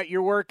you what,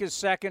 your work is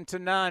second to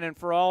none, and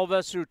for all of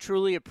us who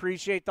truly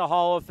appreciate the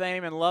Hall of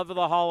Fame and love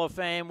the Hall of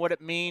Fame, what it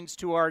means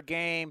to our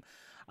game,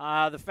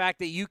 the fact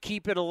that you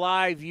keep it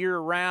alive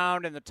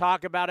year-round and the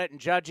talk about it and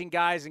judging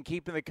guys and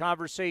keeping the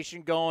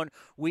conversation going,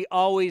 we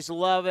always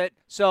love it.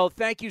 So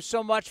thank you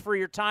so much for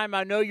your time.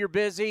 I know you're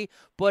busy,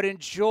 but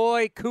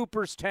enjoy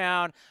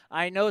Cooperstown.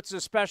 I know it's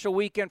a special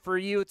weekend for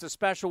you. It's a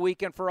special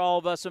weekend for all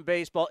of us in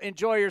baseball.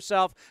 Enjoy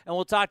yourself, and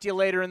we'll talk to you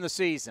later in the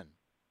season.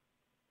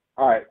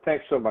 All right,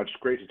 thanks so much.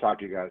 Great to talk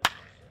to you guys.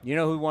 You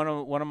know who one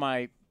of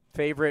my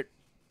favorite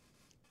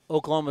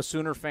Oklahoma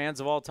Sooner fans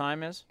of all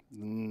time is?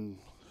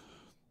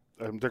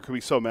 There could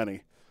be so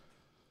many.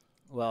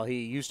 Well,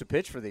 he used to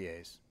pitch for the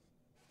A's.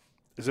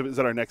 Is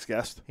that our next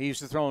guest? He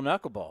used to throw a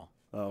knuckleball.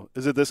 Oh,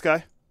 is it this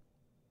guy?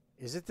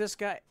 Is it this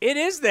guy? It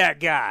is that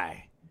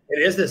guy.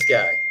 It is this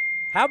guy.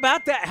 How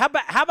about that?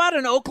 How about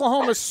an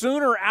Oklahoma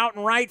Sooner out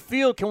in right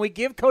field? Can we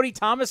give Cody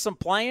Thomas some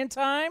playing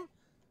time?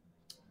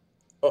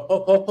 Ho,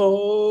 ho, ho,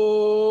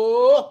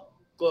 ho.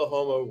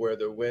 Oklahoma, where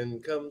the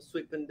wind comes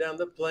sweeping down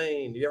the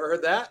plain. You ever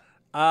heard that?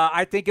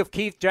 I think of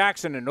Keith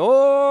Jackson in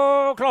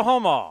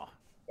Oklahoma.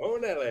 Oh,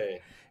 Nelly.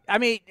 I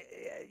mean,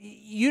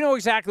 you know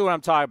exactly what I'm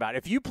talking about.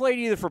 If you played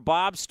either for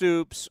Bob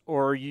Stoops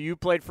or you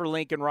played for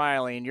Lincoln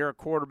Riley and you're a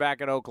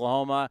quarterback at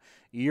Oklahoma,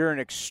 you're an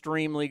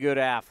extremely good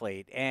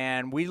athlete.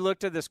 And we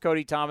looked at this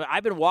Cody Thomas.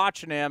 I've been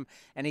watching him,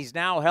 and he's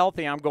now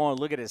healthy. I'm going,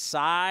 look at his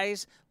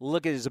size,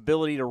 look at his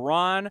ability to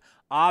run.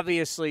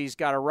 Obviously, he's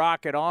got a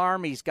rocket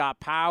arm. He's got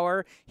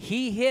power.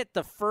 He hit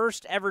the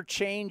first ever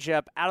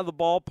changeup out of the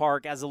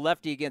ballpark as a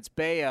lefty against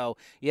Bayo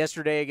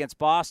yesterday against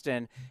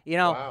Boston. You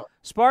know, wow.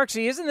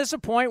 Sparksy, isn't this a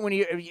point when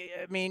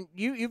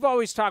you've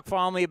always talked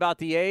fondly about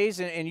the A's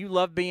and you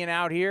love being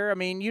out here. I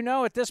mean, you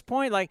know, at this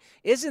point, like,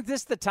 isn't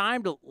this the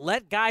time to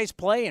let guys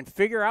play and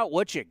figure out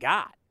what you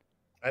got?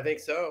 I think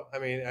so. I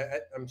mean,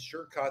 I'm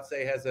sure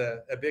Kotsay has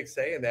a big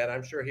say in that.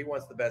 I'm sure he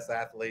wants the best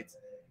athletes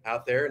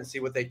out there and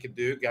see what they could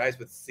do. Guys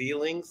with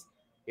ceilings,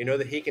 you know,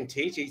 that he can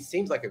teach. He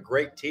seems like a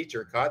great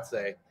teacher,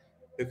 Kotsay,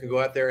 who can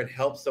go out there and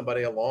help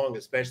somebody along,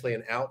 especially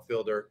an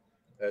outfielder,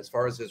 as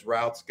far as his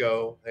routes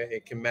go.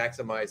 It can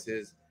maximize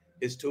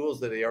his tools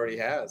that he already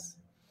has.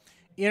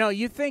 You know,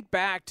 you think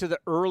back to the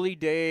early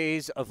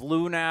days of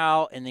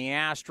Luhnow and the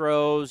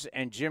Astros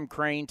and Jim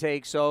Crane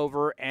takes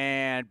over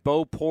and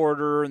Bo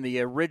Porter and the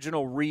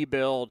original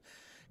rebuild.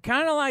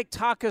 Kind of like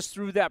talk us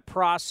through that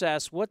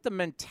process, what the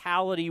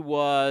mentality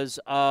was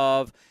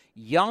of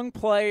young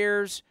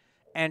players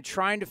and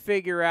trying to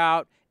figure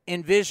out,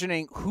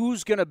 envisioning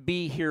who's going to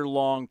be here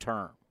long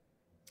term.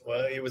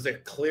 Well, it was a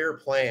clear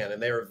plan,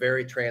 and they were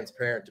very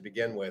transparent to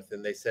begin with.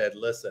 And they said,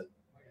 listen,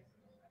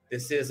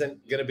 this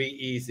isn't going to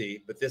be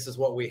easy, but this is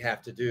what we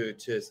have to do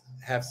to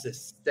have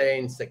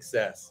sustained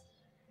success.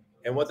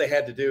 And what they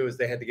had to do is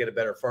they had to get a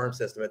better farm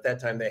system. At that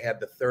time, they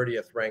had the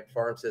 30th ranked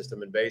farm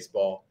system in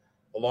baseball,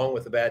 along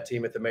with a bad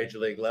team at the major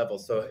league level.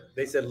 So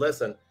they said,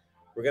 listen,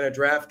 we're going to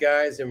draft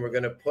guys and we're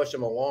going to push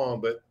them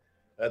along, but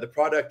the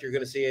product you're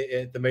going to see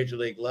at the major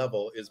league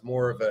level is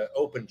more of an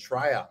open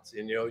tryouts.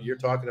 And, you know, you're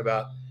talking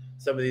about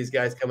some of these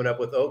guys coming up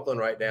with Oakland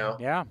right now.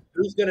 Yeah.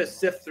 Who's going to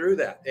sift through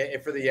that?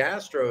 And for the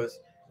Astros,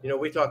 you know,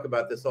 we talk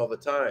about this all the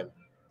time.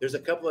 There's a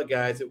couple of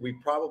guys that we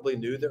probably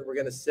knew that were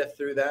going to sift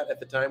through that at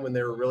the time when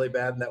they were really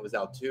bad, and that was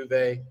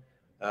Altuve.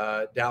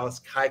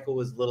 Dallas Keuchel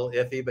was a little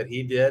iffy, but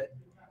he did.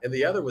 And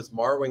the other was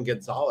Marwin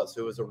Gonzalez,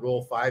 who was a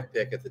Rule 5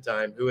 pick at the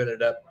time, who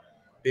ended up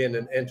being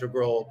an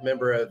integral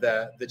member of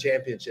the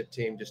championship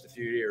team just a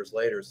few years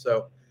later.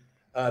 So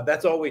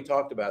that's all we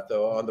talked about,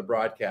 though, on the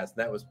broadcast.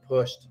 And that was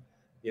pushed,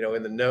 you know,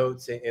 in the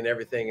notes and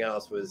everything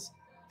else was,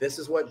 this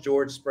is what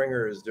George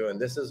Springer is doing.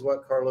 This is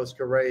what Carlos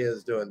Correa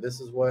is doing. This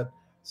is what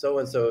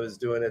so-and-so is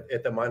doing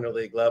at the minor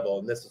league level.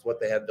 And this is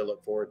what they had to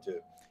look forward to.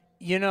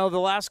 You know, the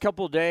last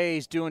couple of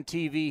days doing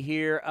TV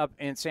here up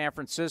in San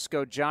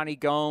Francisco, Johnny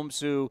Gomes,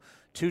 who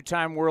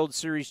two-time World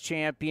Series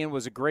champion,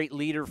 was a great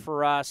leader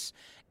for us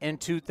in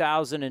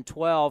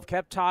 2012,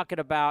 kept talking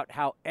about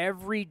how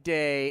every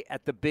day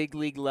at the big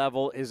league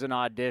level is an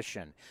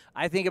audition.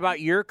 I think about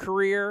your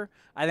career.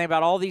 I think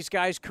about all these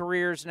guys'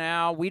 careers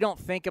now. We don't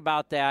think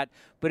about that,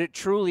 but it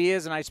truly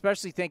is, and I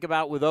especially think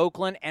about with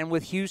Oakland and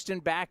with Houston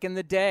back in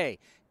the day.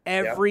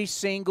 Every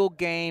single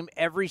game,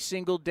 every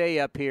single day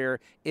up here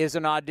is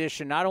an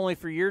audition, not only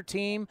for your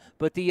team,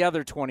 but the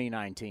other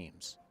 29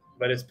 teams.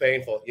 but it's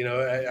painful. You know,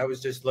 I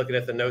was just looking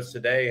at the notes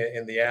today,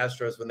 and the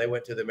Astros, when they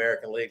went to the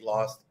American League,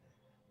 lost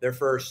their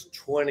first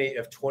 20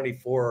 of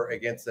 24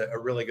 against a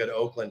really good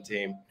Oakland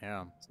team.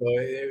 Yeah. So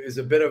it was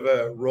a bit of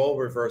a role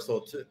reversal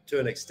to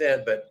an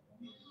extent, but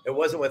it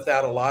wasn't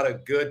without a lot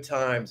of good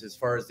times as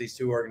far as these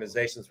two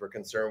organizations were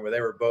concerned, where they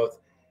were both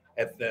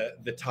at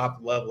the top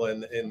level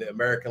in the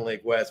American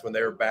League West when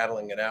they were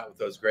battling it out with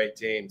those great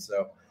teams.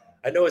 So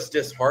I know it's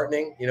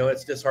disheartening. You know,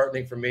 it's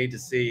disheartening for me to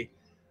see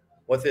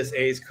what this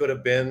A's could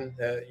have been,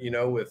 you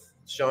know, with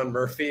Sean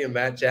Murphy and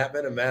Matt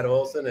Chapman and Matt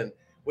Olson, and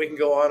we can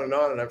go on, and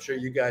I'm sure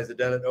you guys have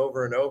done it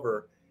over and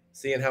over,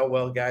 seeing how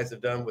well guys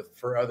have done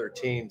for other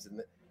teams, and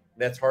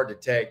that's hard to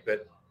take,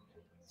 but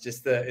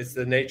it's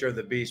the nature of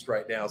the beast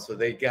right now. So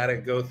they got to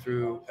go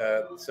through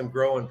some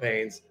growing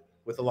pains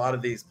with a lot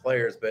of these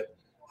players, but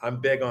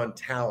I'm big on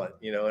talent,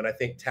 you know, and I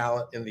think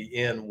talent in the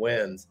end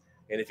wins.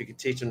 And if you can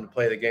teach them to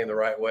play the game the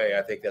right way,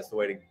 I think that's the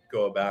way to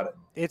go about it.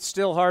 It's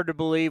still hard to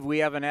believe we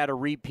haven't had a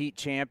repeat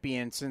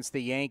champion since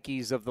the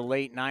Yankees of the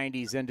late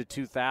 90s into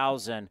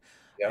 2000.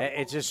 Yep.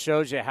 It just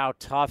shows you how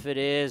tough it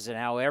is and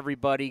how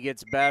everybody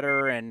gets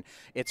better, and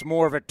it's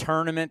more of a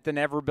tournament than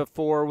ever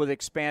before with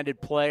expanded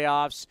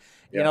playoffs.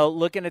 Yep. You know,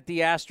 looking at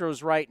the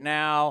Astros right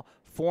now,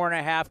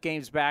 4.5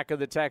 games back of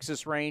the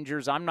Texas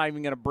Rangers. I'm not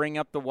even going to bring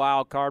up the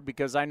wild card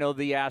because I know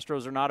the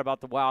Astros are not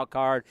about the wild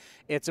card.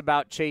 It's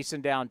about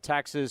chasing down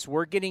Texas.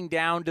 We're getting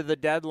down to the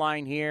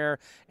deadline here.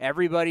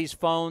 Everybody's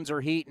phones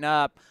are heating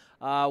up.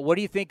 What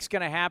do you think is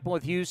going to happen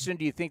with Houston?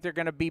 Do you think they're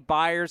going to be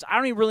buyers? I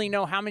don't even really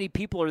know how many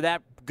people are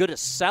that good as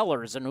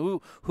sellers and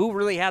who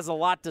really has a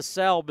lot to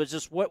sell, but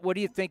just what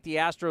do you think the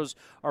Astros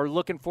are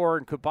looking for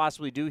and could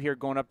possibly do here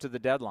going up to the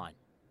deadline?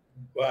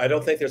 Well, I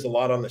don't think there's a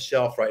lot on the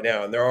shelf right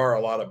now, and there are a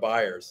lot of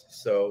buyers.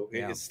 So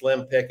It's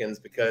slim pickings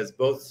because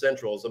both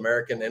Centrals,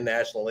 American and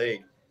National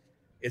League,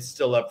 it's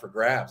still up for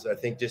grabs. I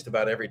think just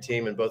about every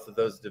team in both of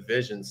those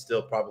divisions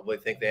still probably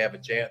think they have a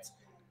chance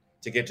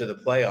to get to the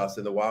playoffs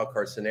in the wild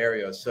card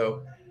scenario.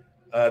 So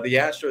the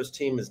Astros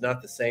team is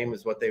not the same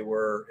as what they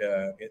were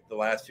the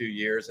last few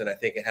years, and I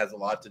think it has a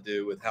lot to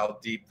do with how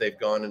deep they've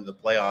gone into the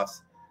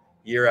playoffs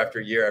year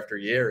after year after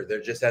year. There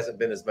just hasn't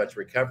been as much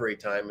recovery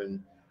time,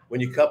 and when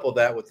you couple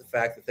that with the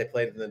fact that they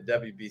played in the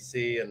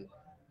WBC and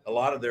a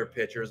lot of their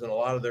pitchers and a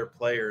lot of their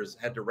players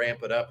had to ramp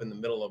it up in the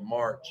middle of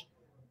March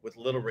with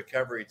little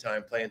recovery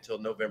time playing until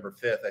November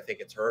 5th, I think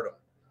it's hurt them,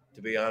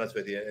 to be honest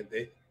with you.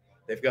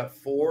 They've got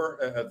four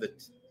of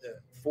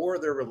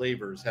their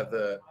relievers have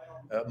the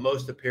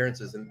most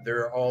appearances, and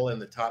they're all in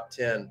the top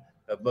 10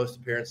 of most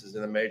appearances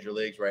in the major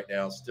leagues right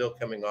now, still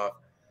coming off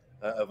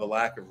of a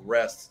lack of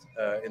rest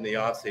in the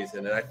offseason.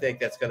 And I think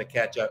that's going to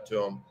catch up to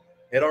them.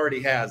 It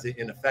already has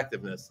in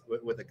effectiveness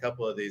with a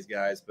couple of these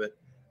guys, but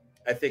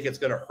I think it's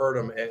going to hurt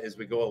them as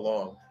we go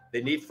along.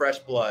 They need fresh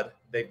blood.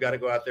 They've got to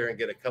go out there and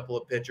get a couple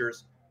of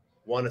pitchers,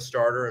 one a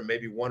starter and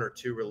maybe one or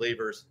two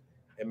relievers,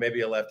 and maybe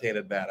a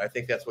left-handed bat. I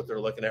think that's what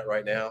they're looking at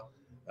right now.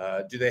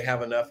 Do they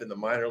have enough in the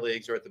minor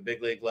leagues or at the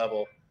big league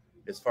level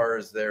as far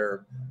as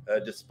their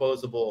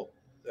disposable,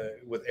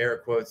 with air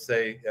quotes,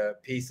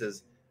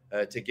 pieces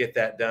to get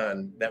that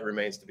done? That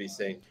remains to be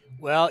seen.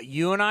 Well,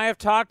 you and I have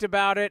talked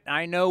about it.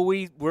 I know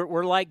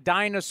we're like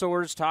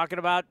dinosaurs talking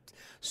about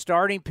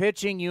starting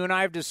pitching. You and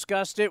I have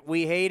discussed it.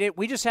 We hate it.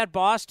 We just had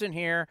Boston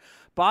here.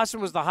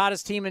 Boston was the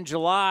hottest team in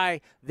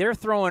July. They're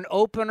throwing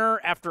opener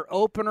after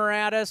opener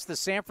at us. The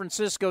San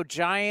Francisco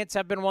Giants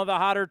have been one of the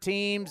hotter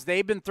teams.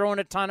 They've been throwing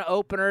a ton of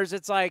openers.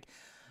 It's like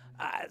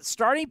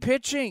starting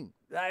pitching.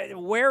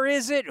 Where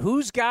is it?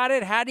 Who's got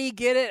it? How do you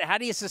get it? How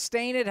do you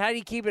sustain it? How do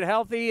you keep it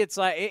healthy? It's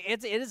like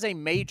it is a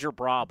major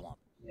problem.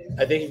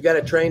 I think you've got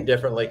to train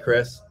differently,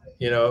 Chris.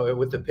 You know,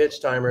 with the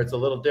pitch timer, it's a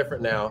little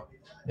different now.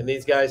 And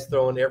these guys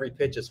throwing every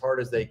pitch as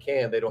hard as they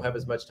can, they don't have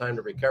as much time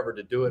to recover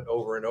to do it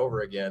over and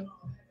over again.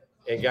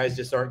 And guys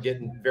just aren't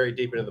getting very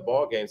deep into the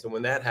ball game. So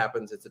when that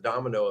happens, it's a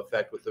domino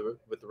effect with the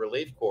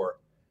relief corps,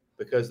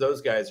 because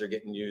those guys are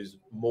getting used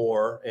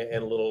more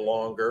and a little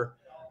longer.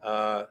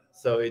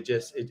 So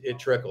it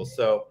trickles.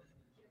 So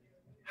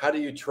how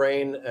do you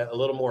train a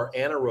little more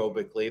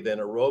anaerobically than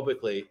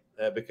aerobically,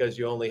 because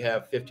you only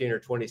have 15 or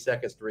 20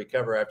 seconds to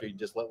recover after you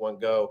just let one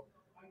go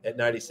at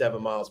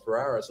 97 miles per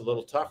hour? It's a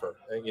little tougher,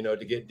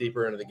 to get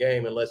deeper into the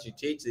game, unless you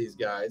teach these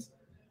guys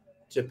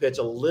to pitch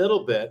a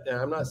little bit. And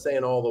I'm not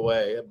saying all the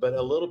way, but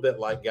a little bit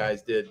like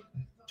guys did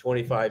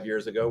 25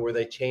 years ago, where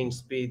they changed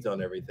speeds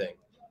on everything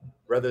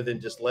rather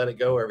than just let it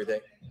go everything.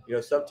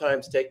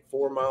 Sometimes take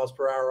 4 miles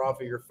per hour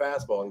off of your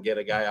fastball and get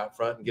a guy out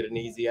front and get an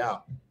easy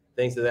out.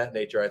 Things of that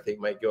nature, I think,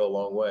 might go a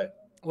long way.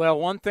 Well,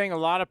 one thing a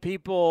lot of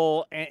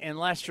people,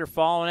 unless you're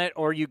following it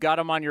or you got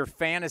him on your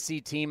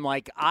fantasy team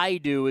like I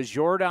do, is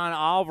Yordan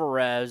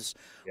Alvarez.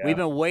 Yeah. We've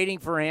been waiting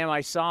for him. I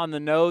saw in the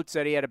notes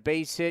that he had a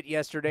base hit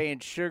yesterday in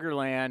Sugar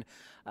Land.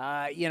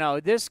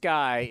 This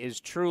guy is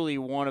truly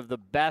one of the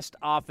best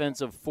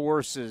offensive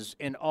forces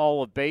in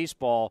all of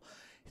baseball.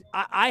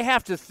 I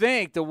have to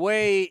think the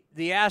way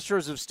the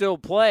Astros have still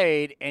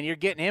played, and you're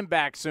getting him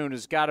back soon,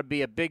 has got to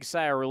be a big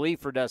sigh of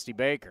relief for Dusty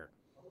Baker.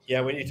 Yeah,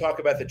 when you talk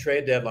about the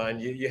trade deadline,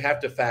 you have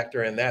to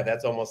factor in that.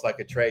 That's almost like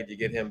a trade. You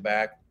get him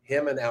back.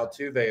 Him and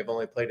Altuve have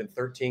only played in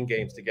 13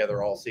 games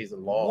together all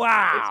season long.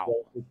 Wow.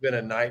 It's been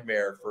a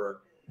nightmare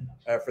for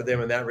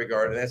them in that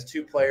regard. And that's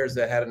two players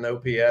that had an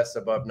OPS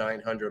above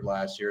 900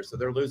 last year. So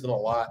they're losing a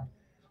lot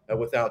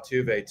with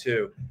Altuve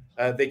too.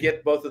 They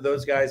get both of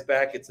those guys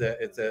back. It's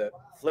a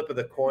flip of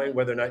the coin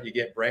whether or not you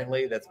get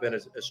Brantley. That's been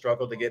a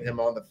struggle to get him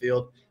on the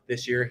field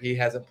this year. He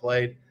hasn't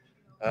played.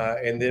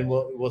 And then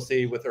we'll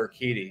see with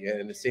Urquidy.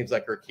 And it seems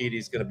like Urquidy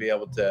is going to be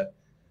able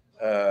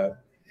to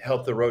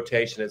help the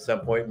rotation at some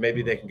point.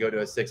 Maybe they can go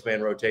to a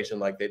 6-man rotation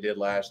like they did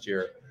last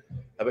year.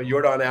 But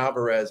Yordan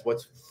Alvarez,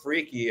 what's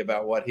freaky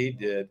about what he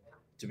did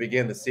to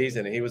begin the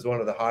season, he was one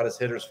of the hottest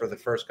hitters for the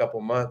first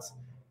couple months.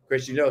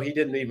 Chris, he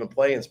didn't even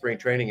play in spring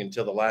training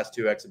until the last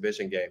 2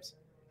 exhibition games.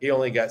 He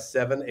only got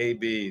 7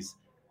 ABs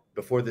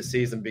before the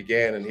season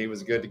began, and he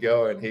was good to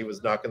go, and he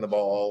was knocking the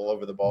ball all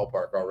over the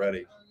ballpark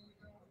already.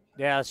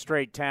 Yeah,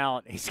 straight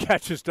talent. He's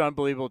got just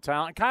unbelievable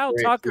talent. Kyle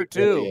Tucker,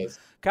 too.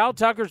 Kyle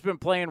Tucker's been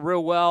playing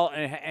real well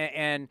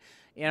and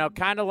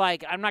kind of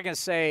like, I'm not going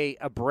to say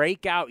a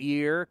breakout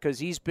year because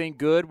he's been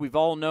good. We've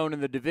all known in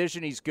the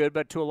division he's good,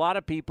 but to a lot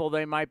of people,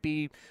 they might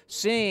be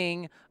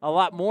seeing a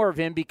lot more of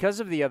him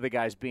because of the other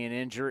guys being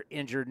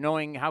injured,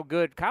 knowing how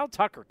good Kyle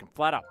Tucker can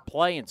flat out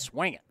play and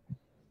swing it.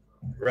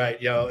 Right.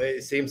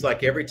 It seems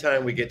like every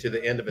time we get to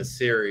the end of a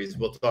series,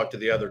 we'll talk to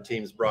the other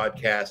team's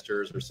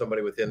broadcasters or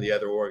somebody within the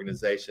other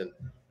organization,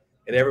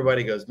 and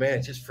everybody goes,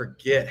 man, just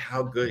forget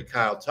how good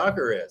Kyle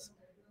Tucker is.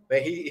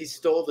 Man, he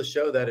stole the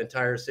show that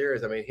entire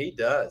series. I mean, he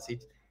does.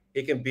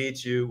 He can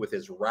beat you with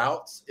his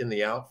routes in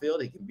the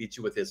outfield. He can beat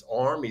you with his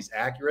arm. He's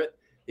accurate.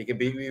 He can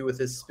beat you with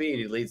his speed.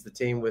 He leads the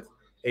team with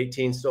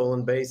 18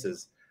 stolen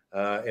bases.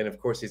 And, of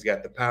course, he's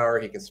got the power.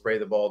 He can spray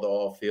the ball to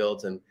all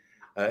fields. And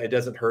it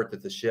doesn't hurt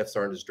that the shifts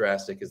aren't as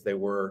drastic as they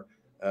were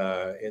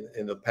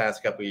in the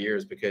past couple of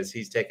years because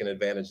he's taken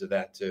advantage of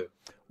that too.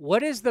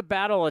 What is the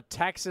Battle of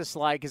Texas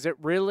like? Is it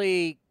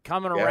really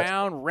coming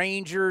around?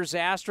 Rangers,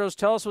 Astros?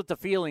 Tell us what the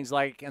feeling's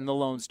like in the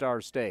Lone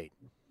Star State.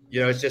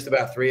 It's just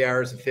about 3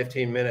 hours and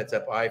 15 minutes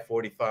up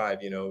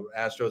I-45.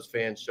 Astros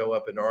fans show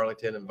up in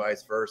Arlington and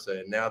vice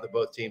versa. And now that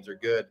both teams are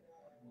good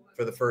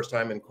for the first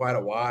time in quite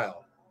a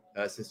while,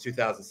 since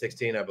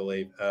 2016, I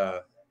believe,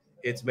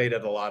 it's made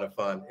it a lot of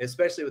fun,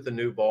 especially with the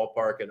new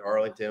ballpark in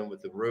Arlington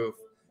with the roof.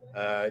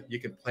 You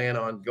can plan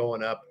on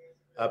going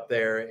up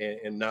there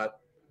and not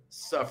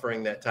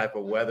suffering that type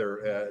of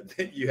weather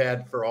that you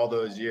had for all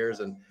those years,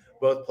 and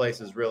both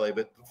places really.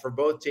 But for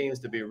both teams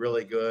to be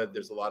really good,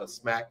 there's a lot of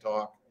smack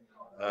talk.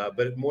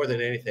 But more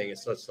than anything,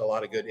 it's just a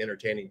lot of good,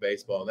 entertaining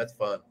baseball, and that's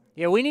fun.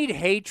 Yeah, we need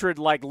hatred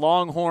like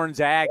Longhorns,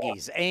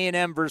 Aggies,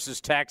 A&M versus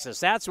Texas.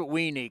 That's what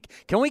we need.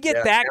 Can we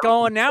get that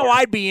going? Now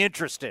I'd be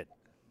interested.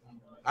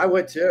 I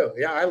would too.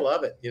 Yeah, I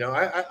love it.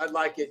 I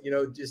like it,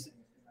 just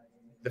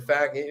the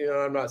fact,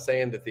 I'm not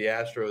saying that the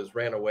Astros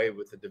ran away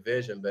with the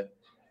division, but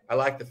I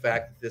like the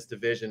fact that this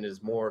division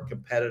is more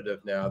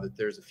competitive now, that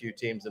there's a few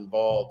teams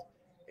involved.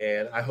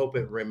 And I hope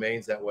it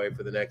remains that way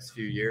for the next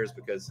few years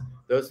because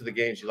those are the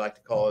games you like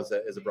to call as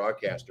a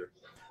broadcaster.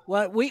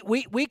 Well,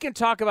 we can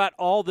talk about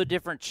all the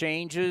different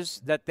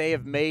changes that they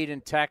have made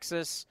in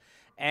Texas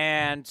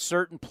and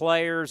certain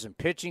players and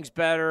pitching's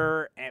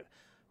better.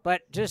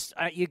 But just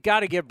you got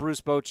to give Bruce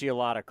Bochy a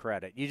lot of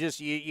credit. You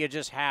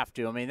just have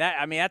to. I mean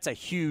that's a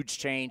huge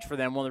change for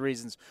them. One of the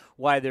reasons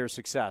why they're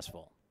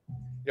successful.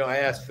 I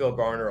asked Phil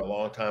Garner a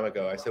long time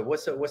ago. I said,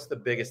 "What's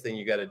the biggest thing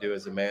you got to do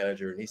as a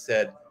manager?" And he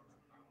said,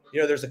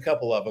 there's a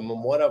couple of them,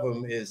 and one of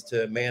them is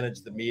to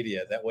manage the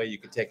media. That way, you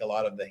can take a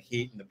lot of the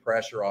heat and the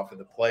pressure off of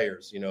the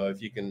players.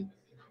 If you can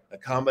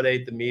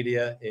accommodate the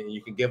media and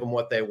you can give them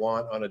what they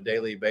want on a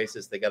daily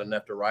basis, they got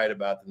enough to write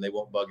about, then they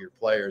won't bug your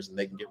players, and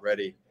they can get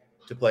ready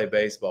to play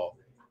baseball.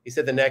 He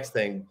said the next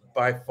thing,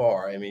 by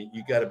far,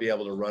 you got to be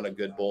able to run a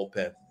good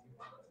bullpen.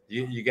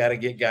 You got to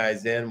get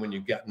guys in when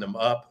you've gotten them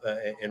up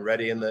and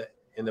ready in the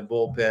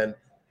bullpen,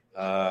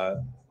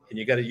 and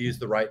you got to use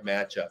the right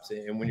matchups.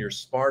 And when you're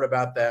smart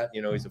about that,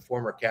 he's a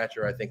former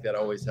catcher. I think that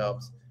always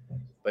helps.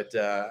 But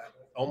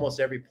almost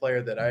every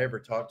player that I ever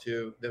talked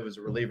to that was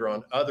a reliever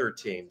on other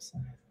teams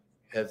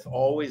has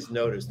always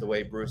noticed the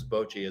way Bruce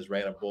Bochy has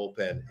ran a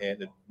bullpen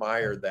and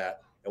admired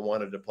that and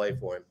wanted to play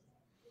for him.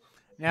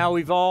 Now,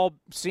 we've all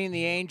seen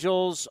the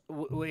Angels.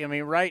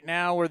 Right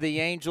now where the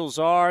Angels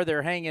are,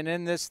 they're hanging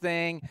in this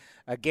thing.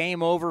 A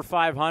game over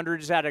 500.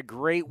 Just had a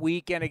great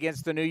weekend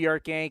against the New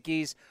York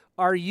Yankees.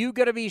 Are you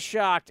going to be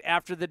shocked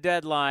after the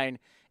deadline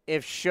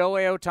if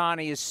Shohei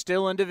Ohtani is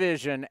still in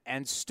division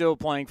and still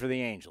playing for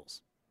the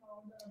Angels?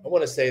 I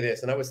want to say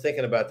this, and I was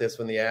thinking about this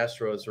when the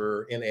Astros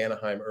were in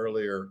Anaheim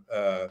earlier,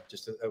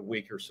 just a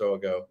week or so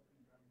ago.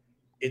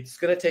 It's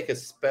going to take a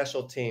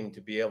special team to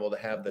be able to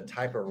have the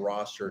type of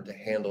roster to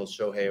handle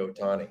Shohei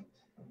Ohtani.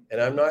 And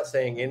I'm not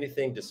saying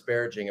anything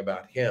disparaging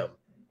about him.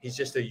 He's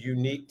just a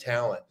unique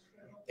talent.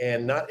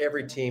 And not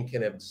every team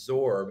can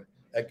absorb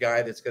a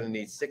guy that's going to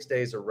need 6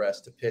 days of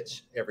rest to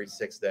pitch every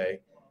 6th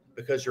day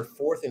because your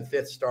 4th and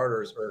 5th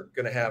starters are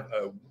going to have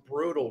a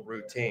brutal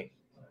routine.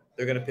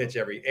 They're going to pitch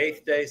every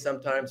 8th day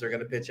sometimes. They're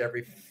going to pitch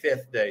every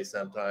 5th day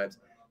sometimes.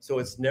 So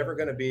it's never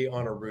going to be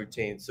on a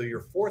routine. So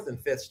your 4th and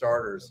 5th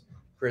starters,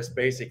 Chris,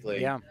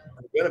 basically are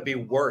going to be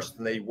worse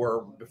than they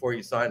were before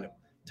you signed them.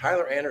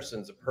 Tyler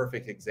Anderson's a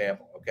perfect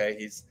example, okay?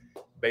 He's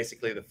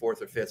basically the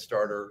 4th or 5th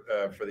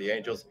starter for the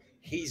Angels.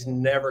 He's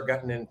never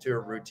gotten into a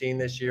routine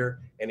this year,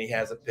 and he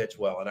hasn't pitched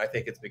well. And I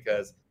think it's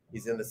because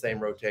he's in the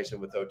same rotation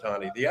with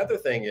Ohtani. The other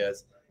thing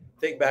is,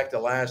 think back to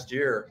last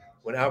year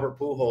when Albert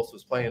Pujols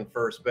was playing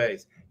first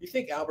base. You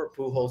think Albert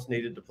Pujols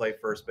needed to play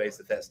first base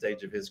at that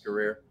stage of his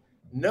career?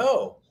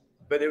 No,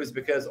 but it was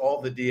because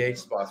all the DH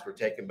spots were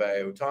taken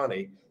by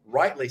Ohtani.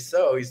 Rightly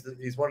so.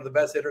 He's one of the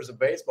best hitters in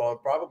baseball, and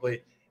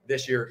probably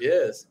this year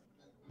is.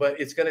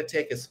 But it's going to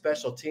take a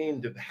special team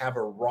to have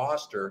a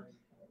roster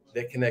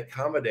that can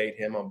accommodate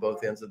him on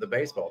both ends of the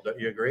baseball. Don't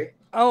you agree?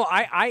 Oh,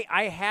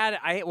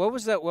 what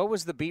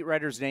was the beat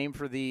writer's name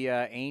for the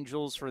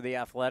Angels for the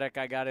Athletic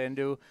I got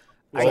into?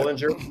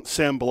 Bollinger?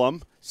 Sam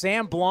Blum.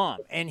 Sam Blum.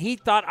 And he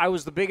thought I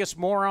was the biggest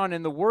moron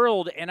in the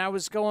world, and I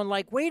was going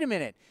like, wait a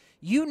minute.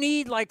 You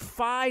need like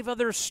 5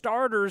 other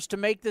starters to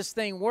make this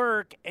thing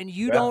work, and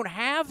you don't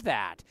have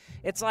that.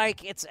 It's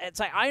like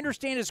I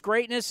understand his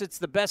greatness. It's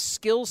the best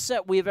skill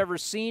set we've ever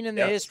seen in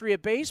the history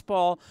of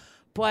baseball,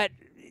 but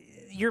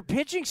your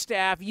pitching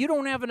staff, you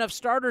don't have enough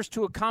starters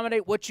to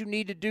accommodate what you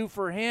need to do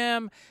for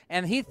him,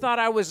 and he thought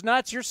I was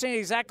nuts. You're saying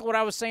exactly what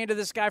I was saying to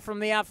this guy from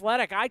The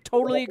Athletic. I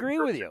totally agree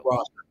with you.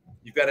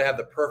 You've got to have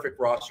the perfect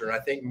roster, and I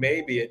think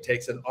maybe it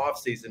takes an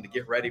offseason to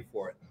get ready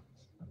for it.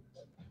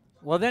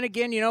 Well, then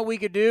again, we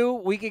could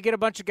get a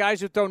bunch of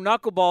guys who throw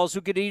knuckleballs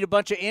who could eat a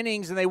bunch of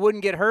innings and they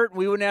wouldn't get hurt, and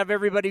we wouldn't have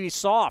everybody be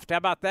soft. How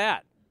about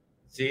that?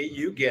 See,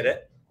 you get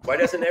it. Why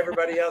doesn't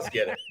everybody else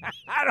get it?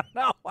 I don't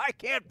know. Why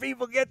can't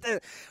people get the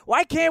 –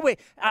 why can't we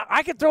 –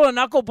 I could throw a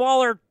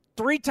knuckleballer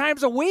 3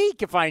 times a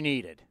week if I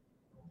needed.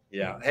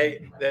 Yeah.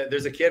 Hey,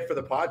 there's a kid for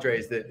the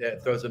Padres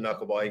that throws a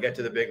knuckleball. He got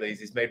to the big leagues.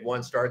 He's made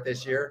 1 start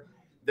this year.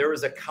 There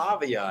was a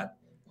caveat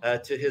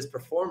to his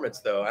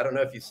performance, though. I don't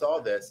know if you saw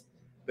this.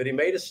 But he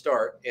made a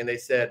start, and they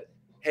said,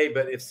 hey,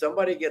 but if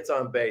somebody gets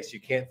on base, you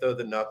can't throw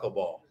the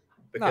knuckleball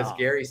because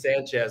Gary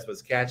Sanchez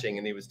was catching,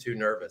 and he was too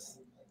nervous.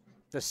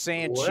 The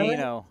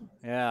Sanchino. What?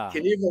 Yeah.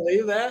 Can you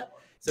believe that?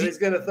 So he's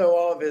going to throw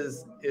all of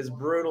his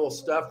brutal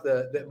stuff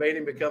that made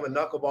him become a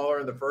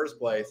knuckleballer in the first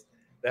place,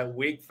 that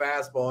weak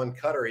fastball and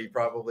cutter he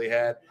probably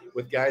had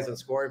with guys in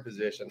scoring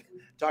position.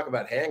 Talk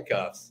about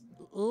handcuffs.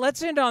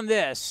 Let's end on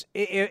this.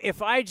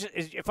 If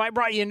I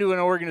brought you into an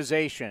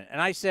organization and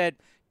I said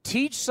 –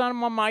 teach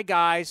some of my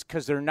guys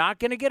because they're not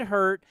going to get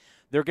hurt.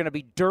 They're going to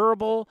be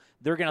durable.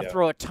 They're going to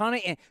throw a ton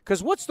of –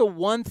 because what's the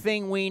one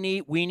thing we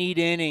need? We need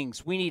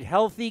innings. We need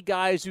healthy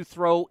guys who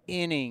throw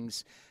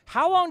innings.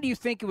 How long do you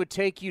think it would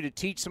take you to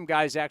teach some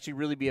guys to actually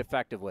really be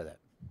effective with it?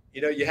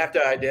 You have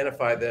to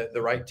identify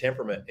the right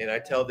temperament. And I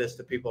tell this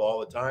to people all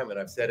the time, and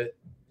I've said it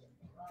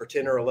for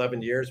 10 or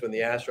 11 years when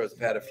the Astros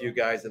have had a few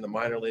guys in the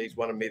minor leagues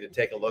wanted me to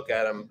take a look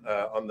at them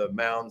on the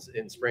mounds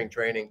in spring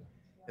training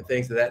and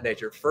things of that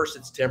nature. First,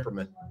 it's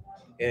temperament.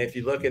 And if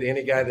you look at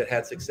any guy that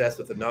had success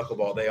with the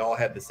knuckleball, they all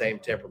had the same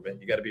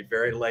temperament. You got to be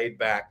very laid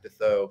back to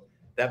throw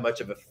that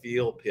much of a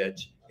field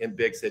pitch in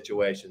big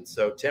situations.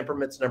 So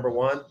temperament's number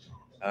 1.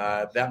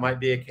 That might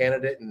be a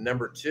candidate. And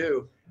number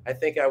 2, I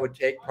think I would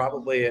take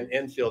probably an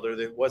infielder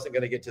that wasn't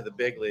going to get to the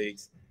big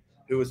leagues,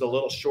 who was a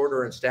little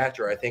shorter in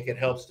stature. I think it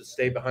helps to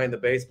stay behind the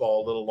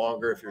baseball a little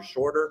longer if you're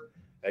shorter.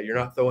 You're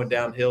not throwing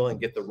downhill and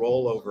get the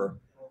rollover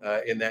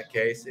in that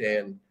case.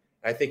 And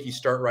I think you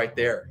start right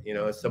there,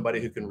 as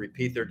somebody who can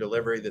repeat their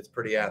delivery that's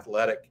pretty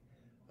athletic.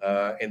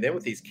 And then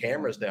with these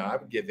cameras now, I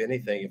would give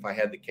anything if I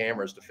had the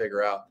cameras to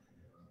figure out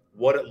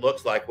what it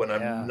looks like when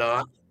I'm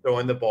not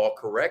throwing the ball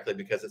correctly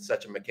because it's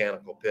such a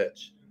mechanical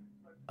pitch.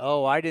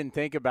 Oh, I didn't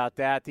think about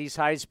that. These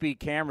high-speed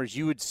cameras,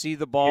 you would see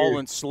the ball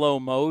in slow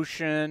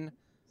motion.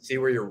 See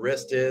where your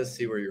wrist is,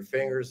 see where your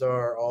fingers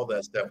are, all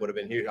that stuff would have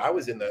been huge. I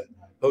was in the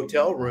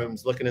hotel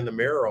rooms looking in the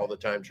mirror all the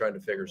time trying to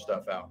figure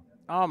stuff out.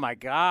 Oh, my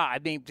God. I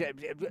mean,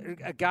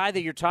 a guy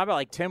that you're talking about,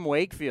 like Tim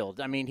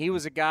Wakefield. I mean, he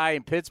was a guy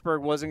in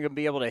Pittsburgh wasn't going to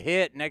be able to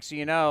hit. Next thing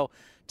you know,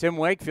 Tim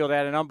Wakefield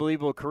had an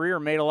unbelievable career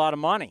and made a lot of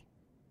money.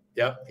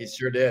 Yeah, he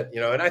sure did.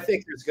 And I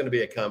think there's going to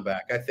be a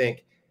comeback. I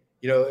think,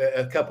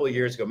 a couple of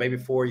years ago, maybe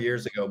 4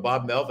 years ago,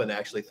 Bob Melvin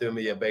actually threw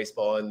me a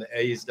baseball in the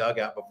A's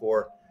dugout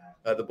before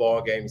the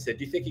ball game. He said,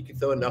 do you think you can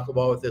throw a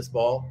knuckleball with this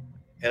ball?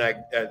 And I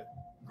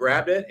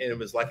grabbed it, and it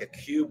was like a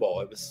cue ball.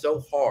 It was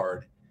so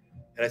hard.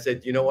 And I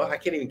said, you know what? I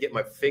can't even get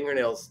my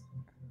fingernails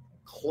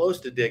close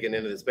to digging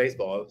into this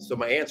baseball. So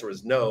my answer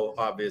was no,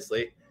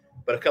 obviously.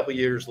 But a couple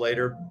years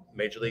later,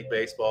 Major League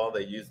Baseball,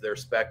 they used their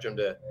spectrum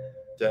to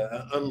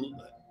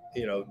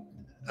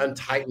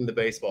untighten the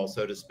baseball,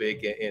 so to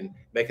speak, and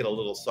make it a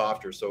little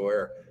softer. So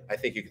where I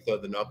think you can throw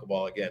the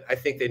knuckleball again. I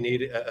think they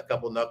need a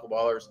couple of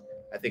knuckleballers.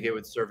 I think it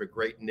would serve a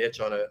great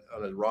niche on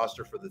a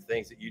roster for the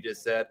things that you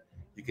just said.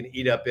 You can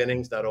eat up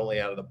innings, not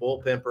only out of the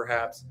bullpen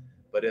perhaps,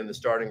 but in the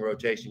starting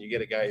rotation. You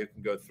get a guy who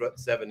can go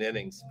 7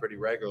 innings pretty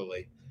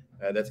regularly.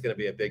 that's going to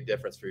be a big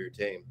difference for your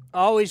team.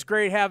 Always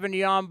great having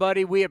you on,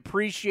 buddy. We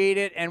appreciate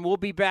it, and we'll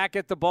be back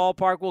at the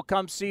ballpark. We'll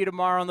come see you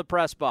tomorrow in the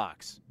press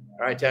box.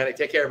 All right, Tanny,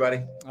 take care,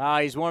 buddy.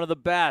 He's one of the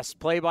best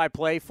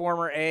play-by-play,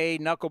 former A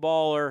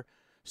knuckleballer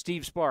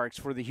Steve Sparks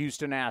for the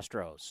Houston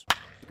Astros.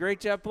 The great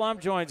Jeff Blum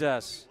joins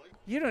us.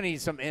 You don't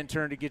need some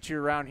intern to get you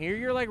around here.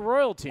 You're like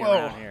royalty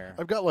around here.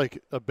 I've got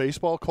like a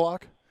baseball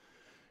clock.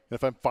 And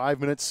if I'm 5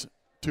 minutes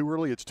too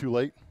early, it's too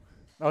late.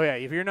 Oh, yeah.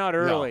 If you're not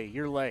early,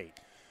 you're late.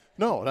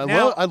 No, and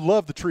I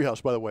love the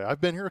Treehouse, by the way. I've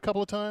been here a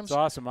couple of times. It's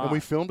awesome. And we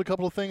filmed a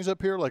couple of things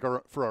up here, like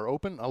for our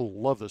open. I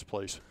love this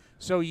place.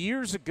 So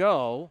years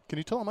ago. Can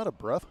you tell I'm out of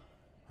breath?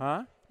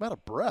 Huh? I'm out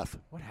of breath.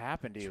 What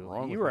happened to you? What's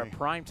wrong You with were me? a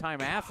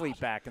primetime athlete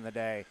back in the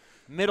day.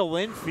 Middle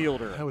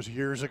infielder. That was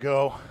years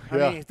ago. I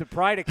mean, the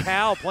pride of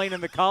Cal playing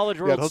in the College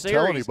World don't Series.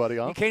 tell anybody,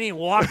 huh? You can't even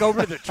walk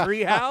over to the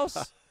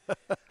Treehouse.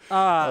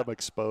 I'm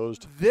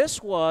exposed.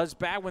 This was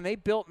back when they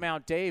built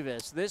Mount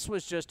Davis. This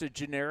was just a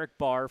generic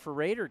bar for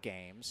Raider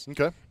games.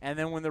 Okay. And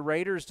then when the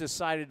Raiders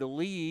decided to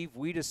leave,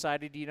 we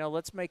decided,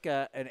 let's make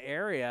an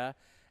area.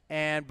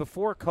 And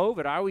before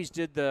COVID, I always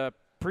did the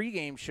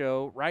pregame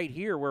show right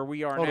here where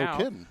we are now.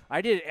 No kidding.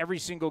 I did it every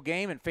single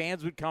game, and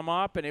fans would come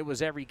up, and it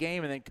was every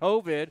game. And then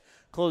COVID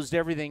closed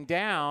everything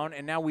down,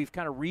 and now we've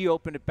kind of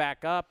reopened it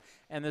back up,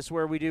 and this is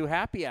where we do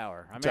happy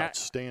hour. It's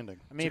outstanding.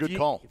 It's a good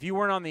call. If you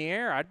weren't on the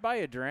air, I'd buy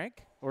you a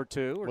drink or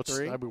two or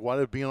three. Why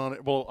did being on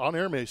it? Well, on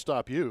air may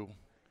stop you.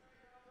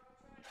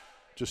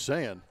 Just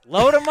saying.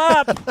 Load them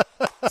up.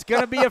 It's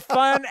going to be a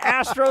fun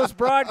Astros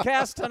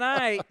broadcast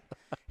tonight.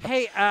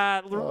 Hey,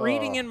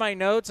 reading in my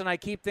notes, and I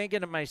keep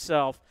thinking to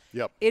myself,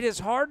 it is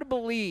hard to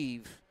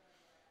believe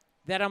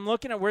that I'm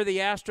looking at where the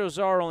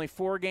Astros are only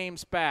 4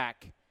 games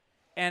back,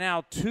 and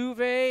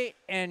Altuve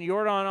and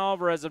Yordan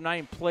Alvarez have not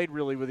even played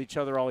really with each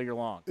other all year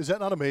long. Is that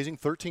not amazing?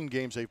 13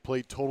 games they've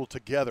played total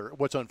together.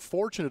 What's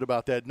unfortunate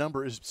about that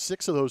number is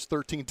 6 of those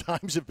 13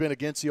 times have been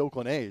against the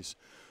Oakland A's,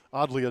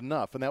 oddly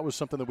enough. And that was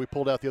something that we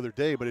pulled out the other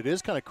day. But it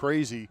is kind of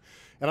crazy.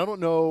 And I don't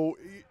know,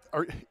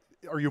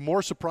 are you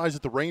more surprised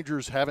that the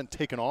Rangers haven't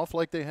taken off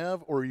like they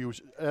have, or are you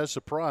as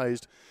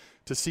surprised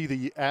to see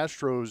the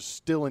Astros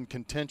still in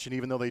contention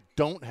even though they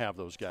don't have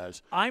those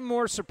guys? I'm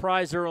more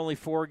surprised they're only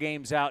 4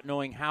 games out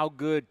knowing how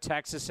good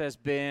Texas has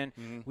been.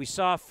 Mm-hmm. We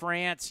saw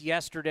France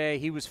yesterday.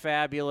 He was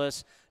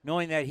fabulous,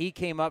 knowing that he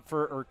came up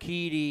for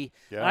Urquidy.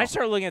 Yeah. And I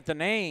started looking at the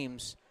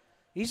names.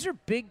 These are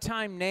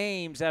big-time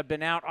names that have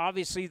been out.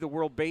 Obviously, the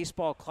World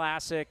Baseball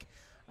Classic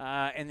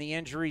and the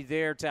injury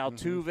there to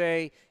Altuve.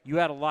 Mm-hmm. You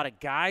had a lot of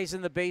guys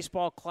in the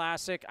Baseball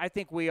Classic. I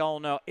think we all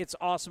know it's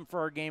awesome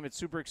for our game. It's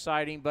super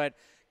exciting, but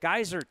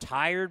guys are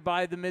tired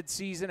by the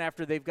midseason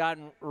after they've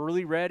gotten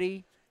early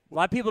ready. A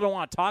lot of people don't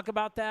want to talk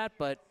about that,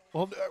 but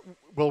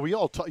well, we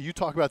all you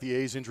talk about the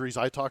A's injuries.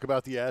 I talk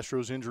about the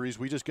Astros injuries.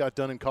 We just got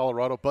done in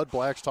Colorado. Bud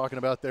Black's talking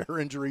about their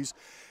injuries,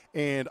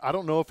 and I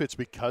don't know if it's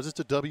because it's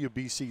a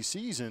WBC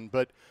season,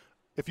 but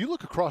if you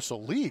look across the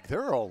league,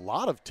 there are a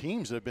lot of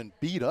teams that have been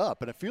beat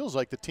up, and it feels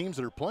like the teams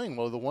that are playing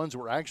well are the ones that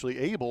were actually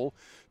able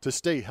to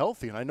stay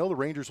healthy. And I know the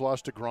Rangers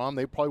lost to Grom.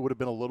 They probably would have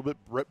been a little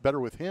bit better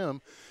with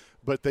him,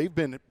 but they've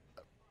been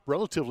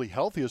relatively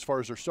healthy as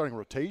far as their starting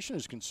rotation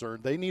is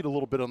concerned. They need a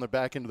little bit on the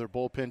back end of their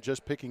bullpen,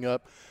 just picking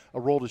up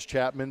Aroldis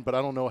Chapman, but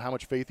I don't know how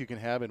much faith you can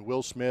have in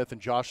Will Smith, and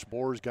Josh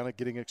Sporer is kind of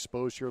getting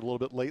exposed here a little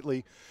bit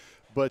lately.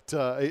 But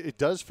it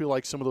does feel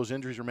like some of those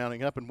injuries are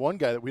mounting up. And one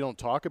guy that we don't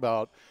talk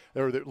about,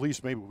 or at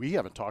least maybe we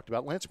haven't talked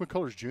about, Lance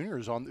McCullers Jr.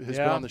 has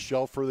been on the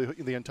shelf for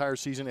the entire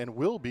season and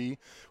will be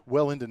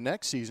well into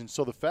next season.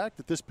 So the fact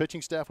that this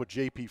pitching staff with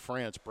J.P.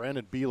 France,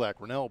 Brandon Bielak,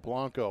 Ronel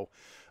Blanco,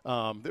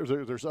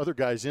 there's other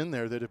guys in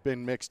there that have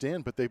been mixed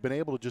in, but they've been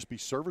able to just be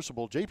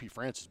serviceable. J.P.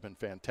 France has been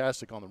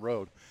fantastic on the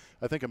road.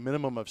 I think a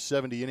minimum of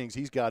 70 innings.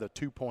 He's got a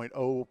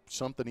 2.0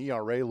 something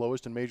ERA,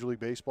 lowest in Major League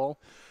Baseball.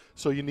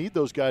 So you need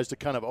those guys to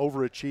kind of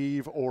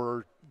overachieve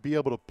or be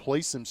able to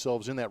place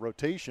themselves in that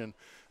rotation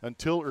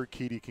until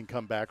Urquidy can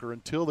come back or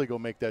until they go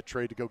make that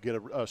trade to go get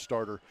a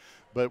starter.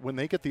 But when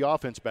they get the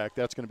offense back,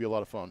 that's going to be a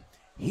lot of fun.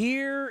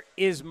 Here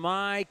is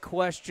my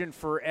question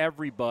for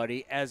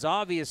everybody, as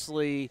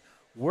obviously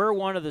we're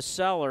one of the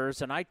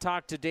sellers, and I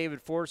talked to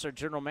David Force, our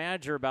general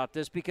manager, about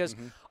this because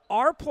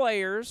our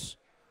players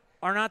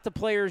are not the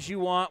players you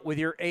want with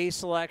your A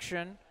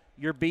selection,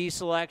 your B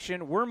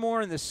selection. We're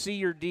more in the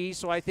C or D,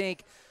 so I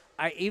think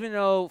even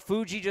though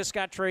Fuji just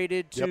got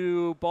traded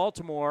to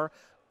Baltimore,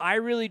 I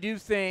really do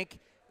think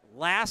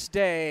last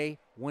day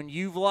when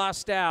you've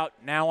lost out,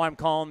 now I'm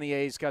calling the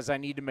A's because I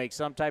need to make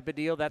some type of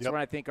deal. That's when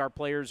I think our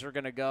players are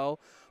going to go.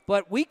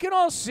 But we can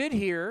all sit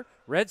here.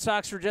 Red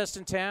Sox are just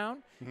in town.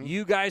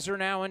 You guys are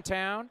now in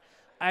town.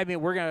 I mean,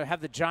 we're going to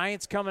have the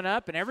Giants coming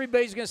up, and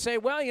everybody's going to say,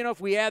 well,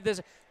 if we add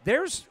this,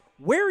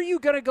 where are you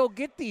going to go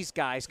get these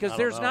guys? Because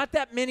there's not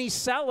that many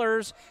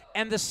sellers,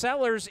 and the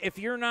sellers, if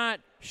you're not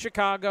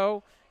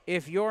Chicago,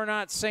 if you're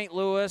not St.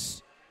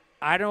 Louis,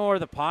 I don't know where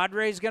the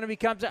Padres going to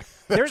become.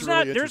 There's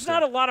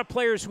not a lot of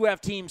players who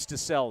have teams to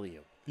sell you.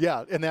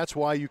 Yeah, and that's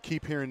why you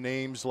keep hearing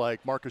names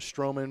like Marcus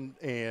Stroman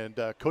and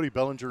Cody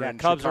Bellinger in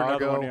Cubs Chicago.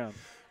 are another one,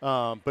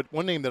 But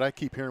one name that I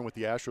keep hearing with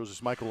the Astros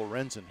is Michael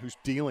Lorenzen, who's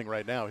dealing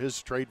right now.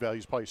 His trade value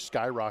is probably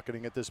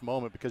skyrocketing at this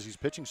moment because he's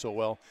pitching so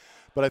well.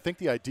 But I think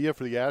the idea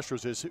for the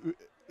Astros is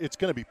it's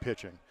going to be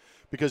pitching.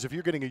 Because if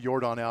you're getting a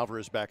Yordan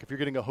Alvarez back, if you're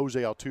getting a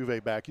Jose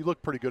Altuve back, you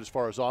look pretty good as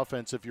far as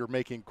offense if you're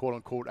making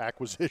quote-unquote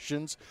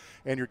acquisitions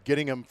and you're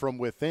getting them from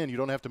within. You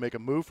don't have to make a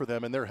move for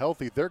them, and they're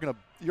healthy.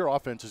 Your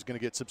offense is going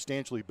to get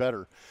substantially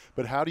better.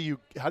 But how do you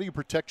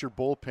protect your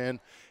bullpen,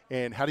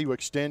 and how do you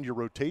extend your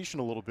rotation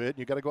a little bit?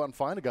 You got to go out and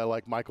find a guy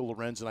like Michael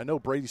Lorenzen. I know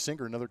Brady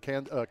Singer, another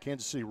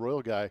Kansas City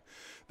Royal guy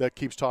that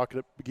keeps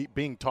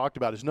being talked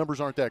about. His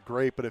numbers aren't that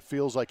great, but it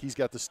feels like he's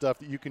got the stuff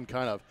that you can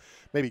kind of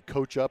maybe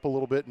coach up a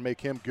little bit and make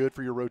him good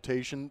for your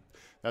rotation.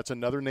 That's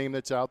another name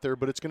that's out there,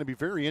 but it's going to be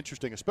very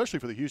interesting, especially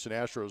for the Houston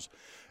Astros.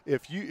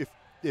 If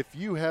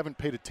you haven't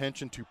paid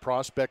attention to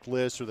prospect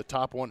lists or the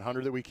top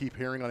 100 that we keep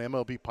hearing on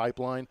MLB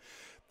Pipeline,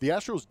 the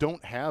Astros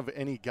don't have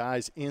any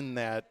guys in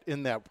that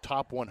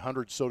top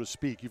 100, so to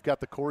speak. You've got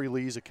the Corey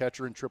Lees, a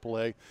catcher in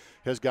AAA,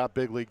 has got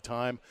big league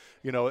time.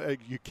 You know,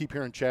 you keep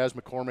hearing Chas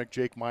McCormick,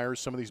 Jake Myers,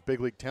 some of these big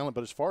league talent.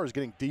 But as far as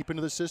getting deep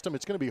into the system,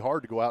 it's going to be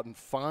hard to go out and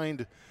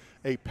find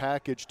a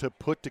package to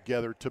put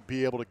together to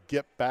be able to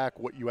get back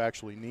what you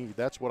actually need.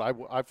 That's what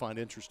I find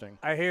interesting.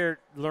 I hear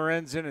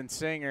Lorenzen and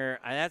Singer.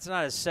 That's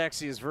not as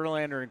sexy as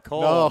Verlander and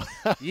Cole. No.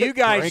 You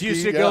guys Frankie,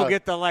 used to go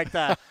get the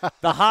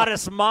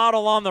hottest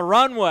model on the